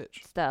damn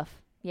Switch.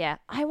 stuff. Yeah,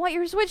 I want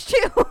your Switch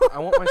too. I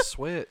want my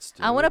Switch.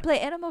 Dude. I want to play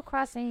Animal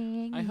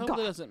Crossing. I hope God.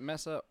 it doesn't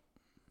mess up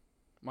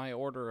my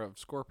order of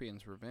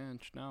Scorpion's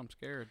Revenge. Now I'm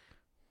scared.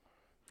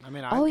 I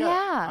mean, Oh,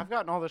 yeah. I've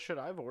gotten all the shit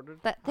I've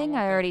ordered. That thing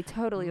I already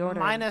totally ordered.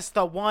 Minus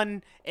the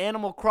one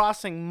Animal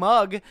Crossing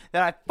mug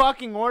that I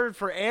fucking ordered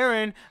for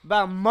Aaron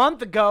about a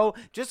month ago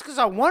just because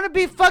I want to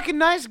be a fucking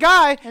nice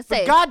guy. Let's But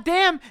say-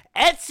 goddamn,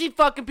 Etsy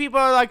fucking people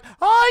are like,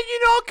 oh, you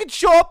know, it could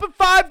show up in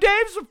 5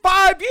 days or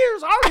 5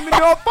 years. I don't even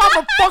know if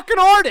I'm a fucking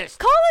artist.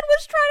 Colin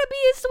was trying to be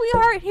a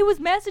sweetheart. He was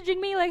messaging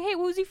me like, "Hey,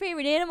 who's your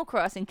favorite Animal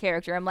Crossing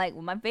character?" I'm like,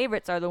 "Well, my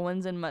favorites are the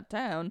ones in my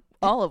town,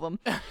 all of them."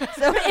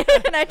 So,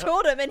 and I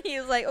told him, and he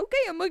was like, "Okay,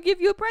 I'm gonna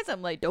give you a present."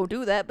 I'm like, "Don't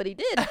do that," but he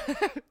did.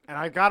 And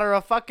I got her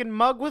a fucking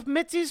mug with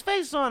Mitzi's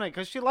face on it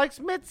because she likes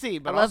Mitzi,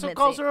 but love also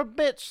calls Mitzi. her a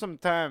bitch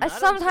sometimes. I don't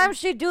Sometimes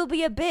she do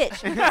be a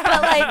bitch,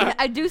 but like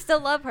I do still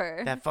love her.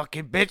 see- That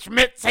fucking bitch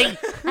Mitzi.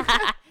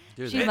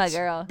 Dude, She's my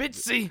girl.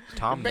 Bitchy.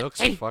 Tom Nook's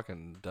a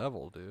fucking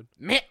devil, dude.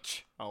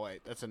 Mitch. Oh,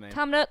 wait, that's a name.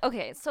 Tom Nook.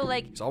 Okay, so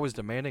like He's always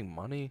demanding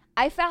money.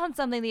 I found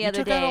something the You other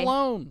took day. out a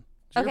loan.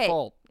 It's Okay. your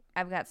fault.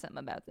 I've got something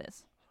about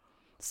this.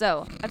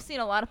 So I've seen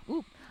a lot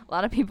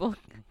of people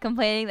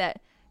complaining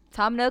that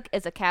Tom Nook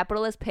is a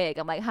capitalist pig.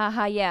 I'm like,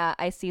 haha, yeah,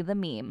 I see the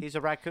meme. He's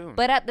a raccoon.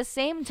 But at the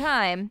same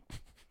time,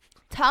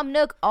 Tom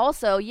Nook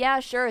also, yeah,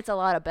 sure, it's a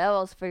lot of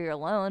bells for your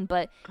loan,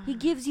 but he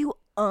gives you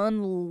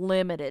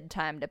unlimited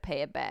time to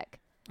pay it back.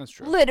 That's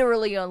true.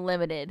 Literally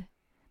unlimited.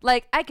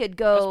 Like, I could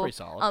That's go pretty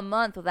solid. a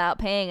month without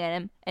paying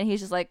him, and he's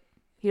just like,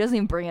 he doesn't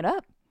even bring it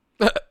up.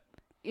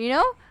 You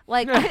know?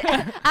 Like,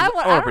 I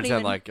Or don't pretend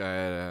even, like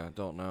I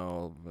don't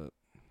know, but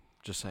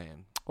just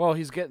saying. Well,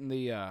 he's getting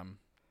the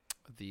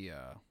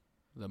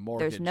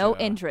mortgage. there's no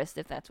interest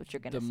if that's what you're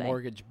going The to say.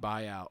 mortgage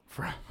buyout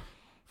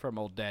from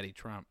old Daddy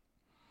Trump.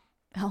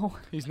 Oh.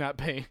 He's not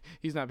paying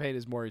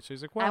his mortgage. So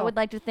he's like, well, I would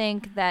like to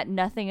think that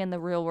nothing in the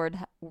real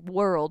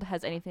world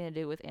has anything to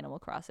do with Animal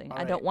Crossing. All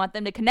I right. don't want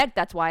them to connect.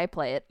 That's why I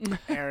play it.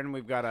 Aaron,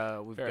 I've got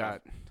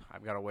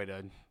Fair a way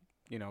to,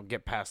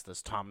 get past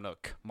this Tom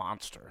Nook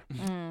monster.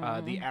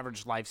 Mm. The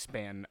average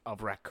lifespan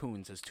of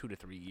raccoons is 2 to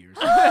 3 years.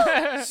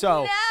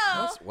 So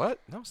No. What?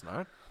 No, it's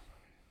not.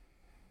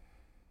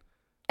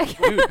 Dude,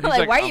 he's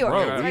Like, why are you I'm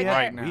arguing broke right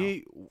right there?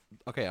 now.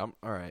 Okay, I'm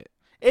all right.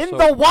 in So-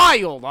 the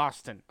wild,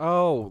 Austin.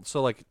 Oh,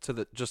 so like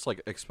just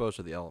like exposed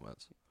to the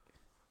elements,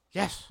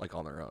 Yes. like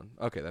on their own.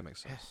 Okay, that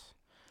makes sense. Yes.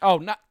 Oh,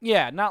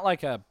 not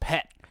like a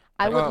pet.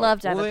 I would Oh,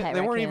 love to have well, a pet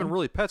They weren't even raccoon.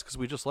 really pets because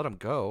we just let them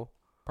go.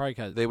 Probably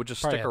because They would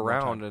just Probably stick had more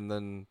around time. and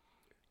then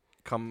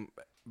come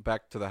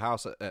back to the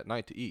house at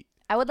night to eat.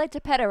 I would like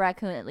to pet a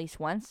raccoon at least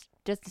once,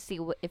 just to see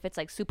if it's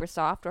like super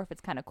soft or if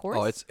it's kind of coarse.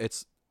 Oh,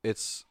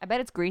 it's I bet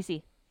it's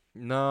greasy.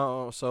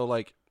 no. So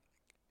like,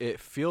 it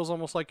feels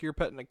almost like you're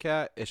petting a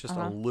cat. It's just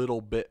Uh-huh. a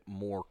little bit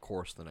more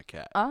coarse than a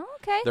cat. Oh,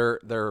 okay.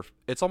 They're.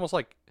 It's almost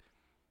like,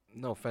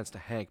 no offense to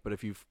Hank, but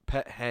if you've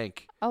pet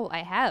Hank, Oh, I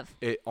have.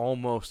 it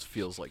almost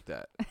feels like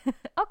that.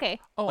 Okay.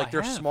 oh, Like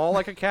they're small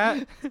like a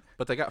cat,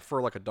 but they got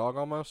fur like a dog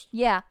almost.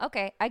 Yeah.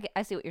 Okay.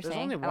 I see what you're There's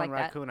saying. only I one like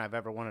that. raccoon I've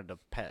ever wanted to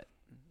pet,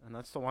 and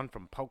that's the one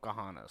from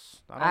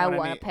Pocahontas. I don't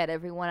want to pet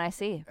everyone I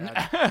see.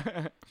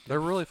 They're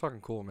really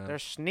fucking cool, man. They're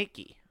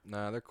sneaky.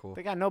 Nah, they're cool.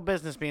 They got no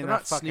business being They're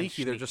that not fucking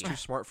sneaky. They're just sneaky. too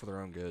smart for their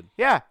own good.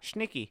 Yeah,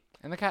 sneaky.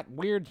 and they got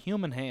weird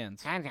human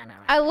hands.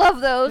 I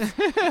love those.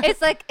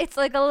 it's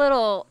like a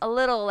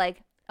little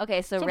like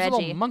okay. So Some Reggie.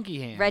 little monkey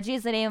hand. Reggie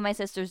is the name of my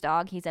sister's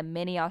dog. He's a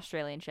mini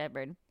Australian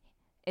Shepherd.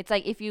 It's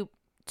like if you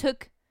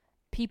took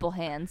people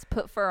hands,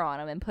 put fur on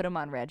them, and put them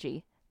on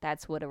Reggie.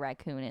 That's what a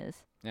raccoon is.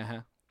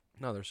 Uh-huh.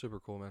 No, they're super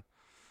cool, man.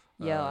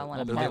 Yo, I want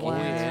to They're pet the only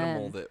one.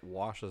 animal that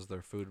washes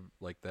their food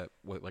like that,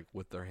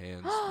 with their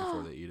hands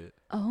before they eat it.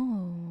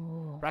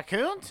 Oh.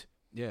 Raccoons?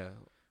 Yeah,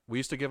 we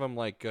used to give them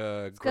like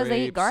Because grapes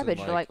they eat and, garbage.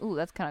 They're like, ooh,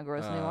 that's kind of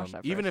gross, and they wash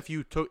that even first.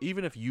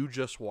 if you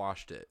just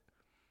washed it,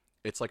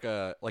 it's like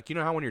you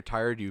know how when you're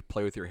tired you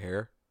play with your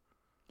hair.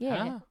 Yeah.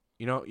 Huh?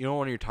 You know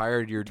when you're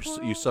tired you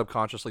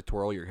subconsciously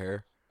twirl your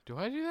hair. Do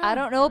I do that? I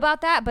don't know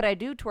about that, but I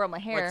do twirl my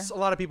hair. Like a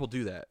lot of people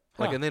do that,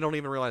 Huh. and they don't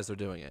even realize they're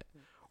doing it.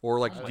 Or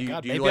like, Oh my do you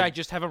God, do you maybe I like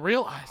just haven't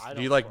realized. I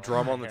do you don't like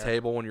twirl drum my on the hair.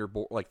 table when you're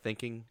like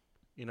thinking?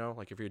 You know,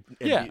 like if you're in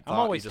Yeah, deep I'm thought,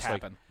 always you just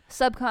like, tapping.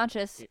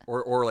 Subconscious.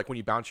 or like when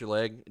you bounce your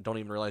leg, don't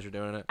even realize you're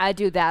doing it. I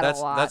do that a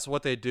lot. That's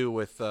what they do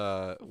with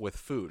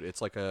food.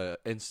 It's like a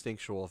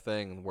instinctual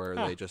thing where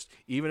Huh. they just,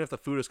 even if the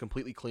food is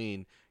completely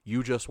clean,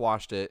 you just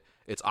washed it.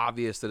 It's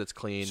obvious that it's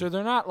clean. So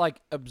they're not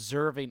like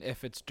observing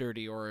if it's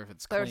dirty or if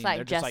it's They're clean. like,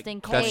 They're just like, in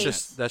calling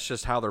case. that's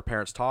just how their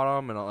parents taught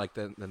them, and like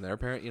then their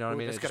parent. You know what I Ooh,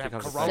 mean? this It could just have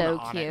becomes a Corona thing.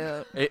 So on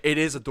it. cute. It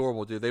is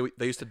adorable, dude.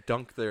 They used to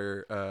dunk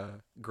their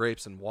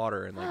grapes in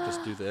water and like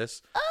just do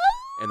this,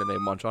 and then they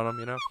munch on them,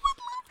 you know.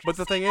 But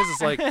the thing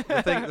is like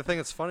the thing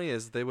that's funny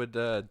is they would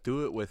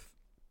do it with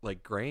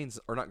like grains,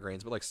 or not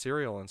grains, but like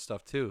cereal and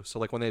stuff too. So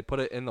like when they put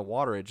it in the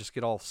water, it just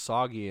get all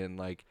soggy and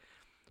like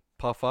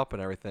puff up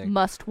and everything.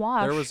 Must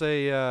wash. There was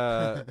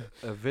a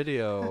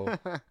video.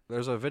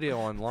 There's a video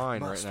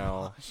online right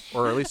now,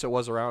 or at least it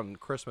was around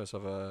Christmas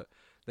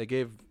they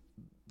gave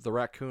the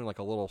raccoon like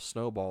a little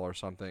snowball or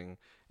something,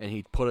 and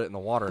he put it in the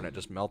water and it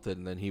just melted,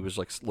 and then he was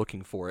like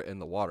looking for it in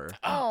the water,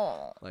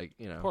 Oh, like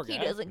you know. Poor he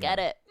guy. doesn't get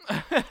it.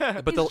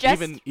 But He's they'll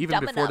just even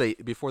dumb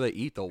before they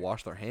eat, they'll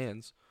wash their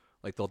hands.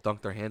 Like they'll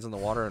dunk their hands in the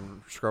water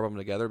and scrub them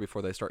together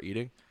before they start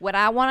eating. What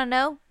I want to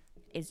know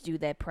is, do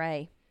they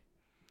pray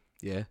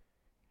Yeah.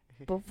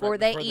 before Right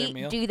they before their eat?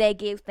 meal? Do they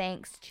give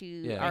thanks to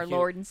Yeah. our Thank you.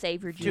 Lord and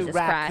Savior To Jesus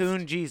Raccoon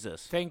Christ?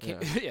 Jesus. Thank you,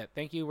 Yeah. yeah.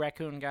 Thank you,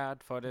 Raccoon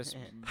God, for this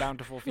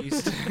bountiful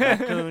feast.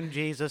 Raccoon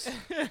Jesus.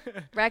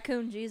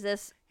 Raccoon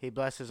Jesus He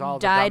blesses all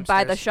died the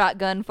by the dumpsters.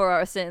 shotgun for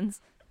our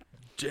sins.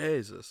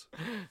 Jesus.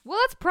 Well,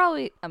 that's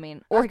probably. I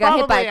mean, or he That's got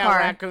hit by probably a how car,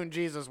 Raccoon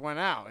Jesus went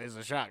out. Is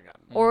a shotgun.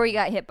 or he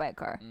got hit by a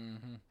car,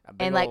 Mm-hmm. A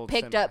big and like old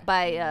picked semi. up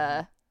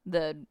by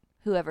the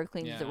whoever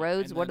cleans Yeah, the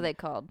roads. and What are then- they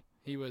called?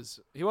 He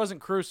wasn't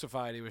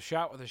crucified. He was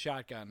shot with a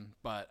shotgun,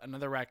 but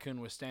another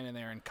raccoon was standing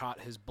there and caught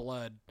his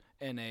blood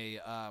in a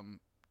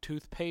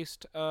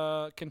toothpaste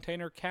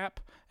container cap,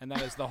 and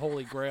that is the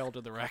holy grail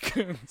to the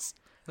raccoons.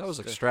 That was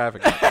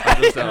extravagant.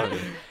 I'm just telling you.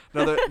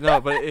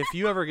 No, but if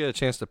you ever get a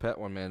chance to pet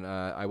one, man,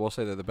 I will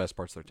say that the best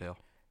part's their tail,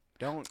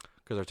 Don't.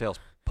 because their tail's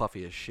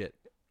puffy as shit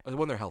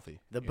when they're healthy.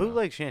 The you know?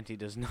 Bootleg Shanty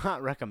does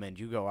not recommend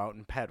you go out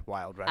and pet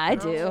wild I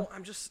raccoons. do. No,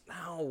 I'm just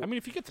no. I mean,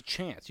 if you get the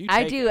chance, you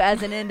I take do it.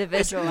 as an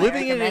individual. I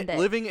recommend it.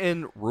 living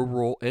in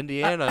rural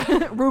Indiana.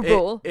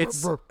 Rural.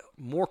 It's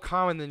more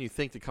common than you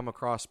think to come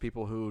across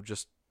people who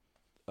just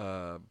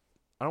I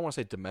don't want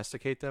to say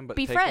domesticate them, but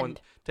Befriend.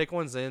 take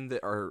ones in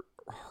that are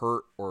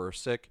hurt or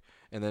sick,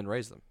 and then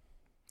raise them.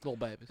 Little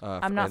babies.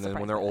 I'm not and then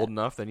when surprised they're by old that.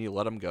 enough, then you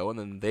let them go, and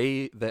then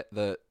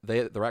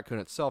the raccoon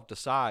itself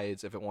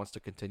decides if it wants to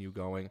continue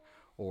going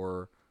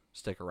or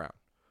stick around.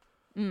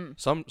 Mm.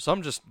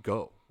 Some just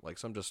go, like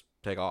some just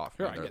take off.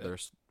 Sure, and I get it.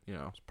 there's you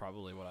know, That's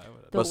probably what I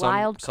would have The but some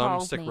wild some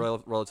calls stick me.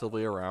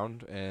 relatively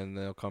around, and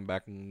they'll come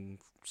back and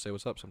say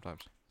what's up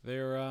sometimes.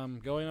 They're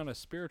going on a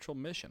spiritual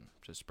mission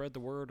to spread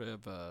the word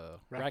of Raccoon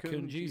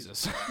Raccoon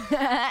Jesus.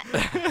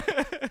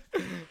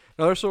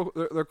 No,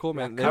 they're cool,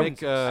 man. They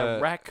make a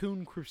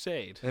raccoon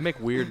crusade. they make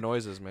weird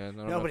noises, man.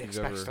 I don't Nobody know if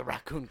you've expects the ever,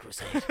 Raccoon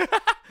Crusade.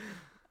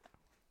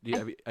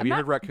 have you I'm not-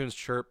 heard raccoons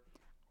chirp?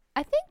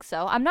 I think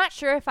so. I'm not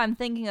sure if I'm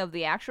thinking of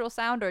the actual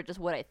sound or just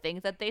what I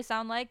think that they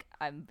sound like.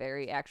 I'm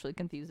very actually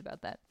confused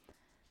about that.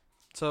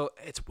 So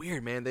it's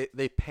weird, man.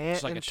 They pant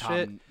It's like a and Tom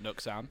shit. Nook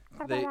sound.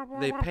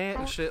 They pant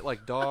and shit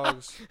like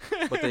dogs,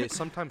 but they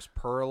sometimes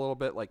purr a little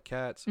bit like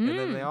cats, and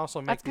then they also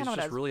make that's these kinda what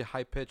I just was- really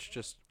high pitched,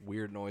 just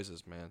weird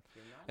noises, man.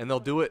 And they'll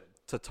do it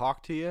to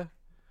talk to you,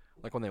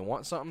 like when they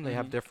want something. They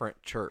have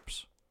different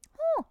chirps.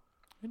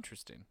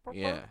 Interesting.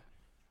 Yeah,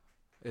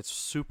 it's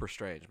super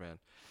strange, man.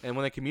 And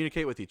when they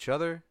communicate with each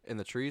other in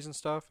the trees and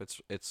stuff,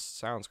 it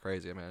sounds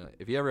crazy, man.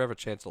 If you ever have a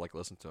chance to like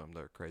listen to them,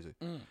 they're crazy.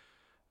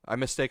 I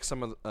mistake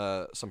some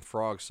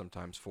frogs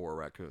sometimes for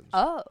raccoons,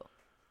 Oh,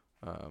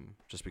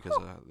 just because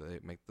they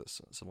make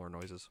similar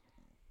noises.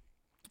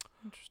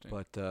 Interesting.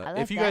 But I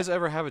like if you that. guys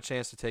ever have a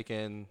chance to take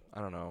in,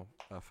 I don't know,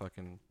 a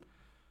fucking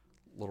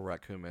little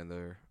raccoon, man,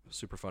 they're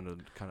super fun to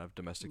kind of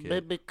domesticate.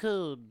 Baby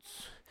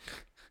coons.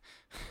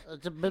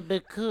 The baby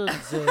coons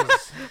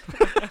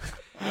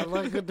I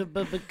like the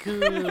baby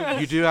coons.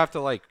 You do have to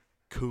like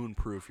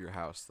coon-proof your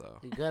house though,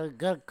 You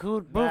got a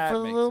coon That for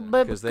the makes little sense.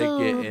 baby because they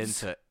get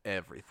into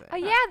everything. oh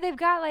yeah, they've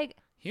got like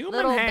Human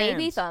little hands.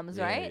 baby thumbs,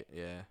 Yeah, right?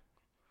 Yeah.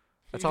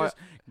 That's You how. just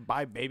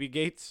buy baby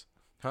gates?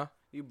 Huh?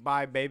 You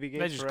buy baby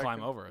gates? They just for climb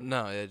raccoon- over it.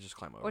 No, they just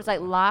climb over. Or it's it, like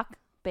yeah. lock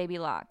baby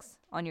locks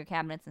on your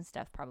cabinets and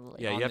stuff,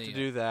 probably. Yeah, on you have the, to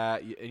do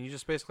that, and you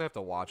just basically have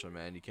to watch them,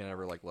 man. You can't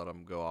ever like let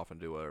them go off and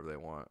do whatever they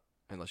want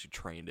unless you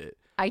trained it.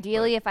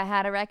 Ideally, if I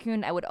had a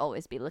raccoon, I would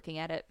always be looking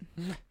at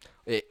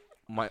it.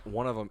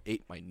 one of them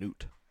ate my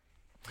newt.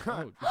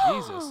 Oh,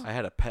 Jesus. I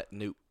had a pet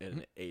newt and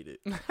it ate it.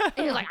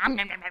 He was like, And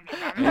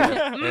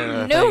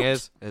the thing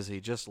is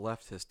he just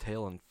left his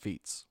tail and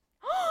feet.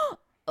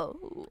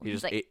 oh. He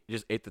He's just like,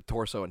 ate the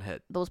torso and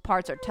head. those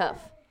parts are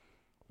tough.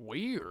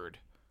 Weird.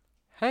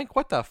 Hank,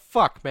 what the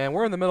fuck, man?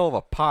 We're in the middle of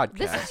a podcast.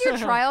 This is your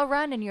trial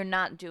run, and you're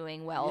not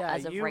doing well Yeah,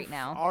 as of right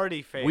now.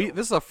 Already failed.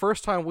 This is the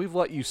first time we've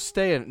let you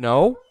stay in.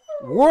 No,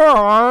 we're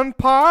on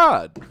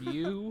pod.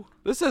 You.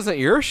 This isn't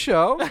your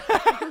show.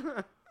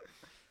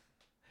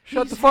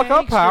 Shut the fuck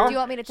up, pal. Do you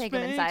want me to take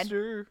him inside?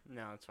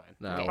 No, it's fine.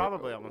 No, Okay.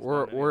 Probably almost.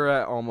 we're done we're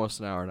at almost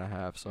an hour and a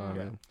half, so I Okay.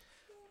 mean,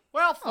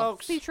 Well, Oh,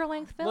 folks, feature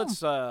length film. Let's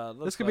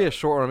this could be a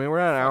short one. I mean, we're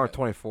at an hour fuck it.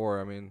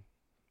 24. I mean,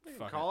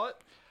 call it.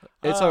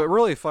 it's a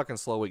really fucking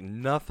slow week.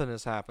 Nothing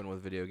has happened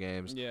with video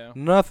games. Yeah.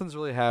 Nothing's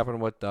really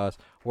happened with us.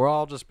 We're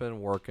all just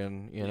been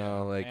working, you Yeah,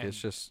 know, like and- it's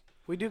just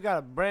We do got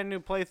a brand new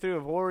playthrough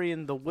of Ori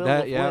and the Will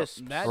That- of yeah.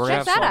 Wisp. That We're just gonna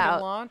have Check that fucking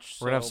out.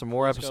 launched, we're gonna have so some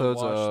more please go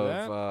episodes watch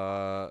that.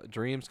 of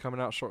Dreams coming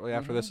out shortly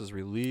after this is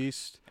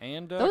released.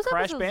 And Those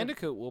Crash episodes are-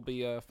 Bandicoot will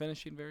be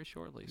finishing very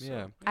shortly. So.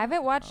 Yeah. I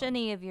haven't watched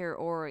any of your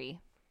Ori.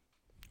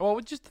 Well,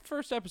 just the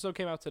first episode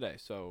came out today,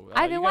 so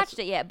I haven't watched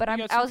it yet, but you I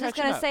got some was just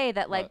catching gonna up, say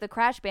that like but- the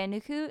Crash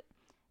Bandicoot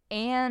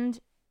and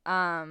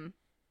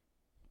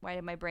why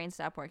did my brain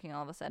stop working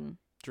all of a sudden?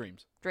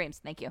 Dreams. Dreams,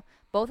 thank you.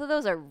 Both of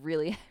those are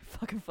really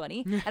fucking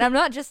funny, and I'm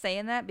not just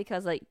saying that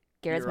because like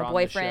Garrett's You're my on the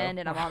boyfriend show.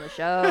 and I'm on the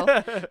show,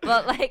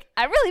 but like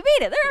I really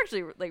mean it. They're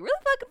actually like really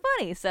fucking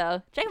funny.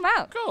 So check them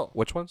out. Cool.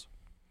 Which ones?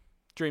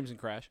 Dreams and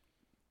Crash.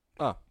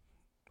 Oh,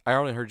 I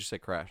only heard you say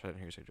Crash. I didn't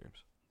hear you say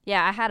Dreams.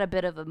 Yeah, I had a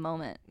bit of a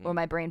moment where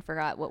my brain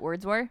forgot what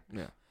words were.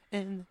 Yeah.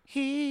 And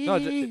No,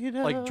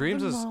 like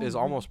Dreams is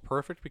almost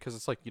perfect because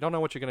it's like you don't know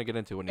what you're gonna get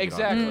into when you get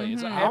on it. Exactly.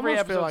 It's Mhm. I every almost feel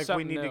episode like we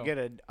something need to new.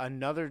 get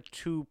another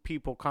 2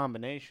 people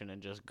combination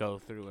and just go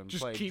through and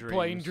Just play keep Dreams.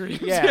 playing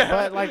Dreams. Yeah, Yeah.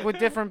 but like with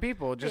different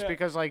people, just Yeah.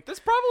 because like That's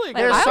probably a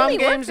good there's I some only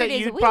work games 3 that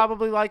days a you'd week.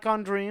 probably like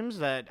on Dreams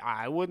that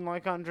I wouldn't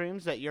like on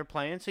Dreams that you're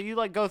playing. So you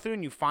like go through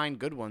and you find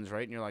good ones,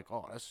 right? And you're like,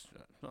 oh, that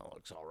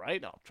looks all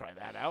right. I'll try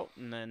that out.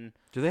 And then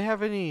Do they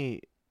have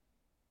any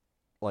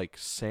like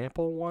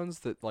sample ones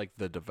that like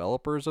the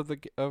developers of the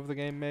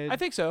game made? I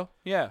think so.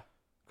 Yeah.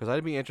 Because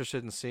I'd be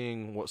interested in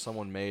seeing what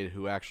someone made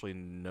who actually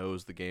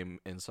knows the game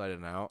inside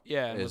and out.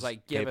 Yeah, and was is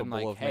like given capable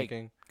like, of hey,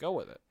 making. go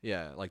with it.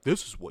 Yeah, like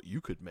this is what you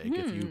could make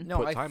if you No,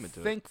 put I time into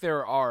it. think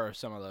there are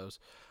some of those.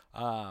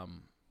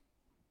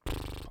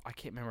 I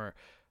can't remember.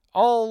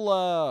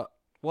 I'll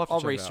We'll have to I'll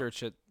check it out.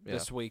 research it Yeah.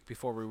 this week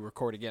before we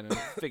record again and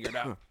figure it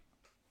out.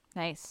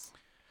 Nice.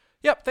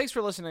 Yep. Thanks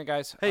for listening,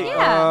 guys. Hey,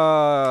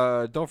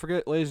 Yeah. don't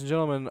forget, ladies and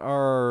gentlemen,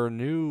 our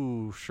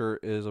new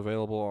shirt is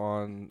available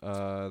on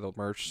the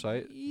merch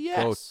site.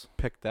 yes.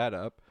 Pick that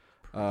up.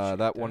 Appreciate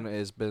That one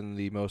has been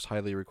the most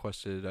highly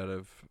requested out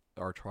of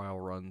our trial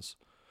runs.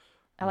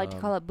 I like to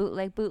call it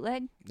bootleg.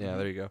 Yeah,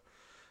 there you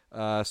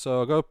go.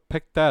 So go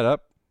pick that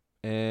up,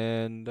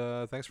 and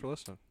thanks for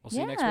listening. We'll see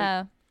yeah. you next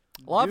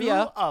week. Love do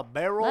ya. a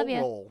barrel Love ya.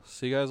 roll.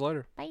 See you guys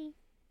later. Bye.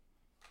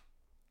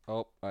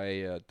 Oh,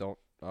 I don't.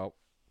 Oh,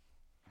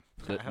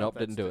 I hope nope,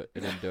 that's didn't do it. It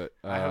didn't do it.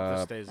 I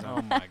hope this stays Oh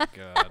on. my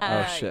god.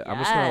 Oh shit! I'm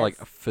just gonna like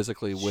Yes.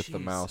 physically with the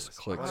mouse Jesus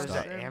click What is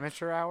stop. that,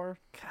 amateur hour?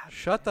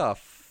 Shut the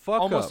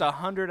fuck Almost up.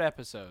 100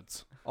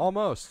 episodes.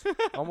 Almost.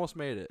 Almost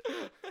made it.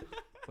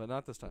 But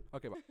not this time.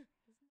 Okay, bye.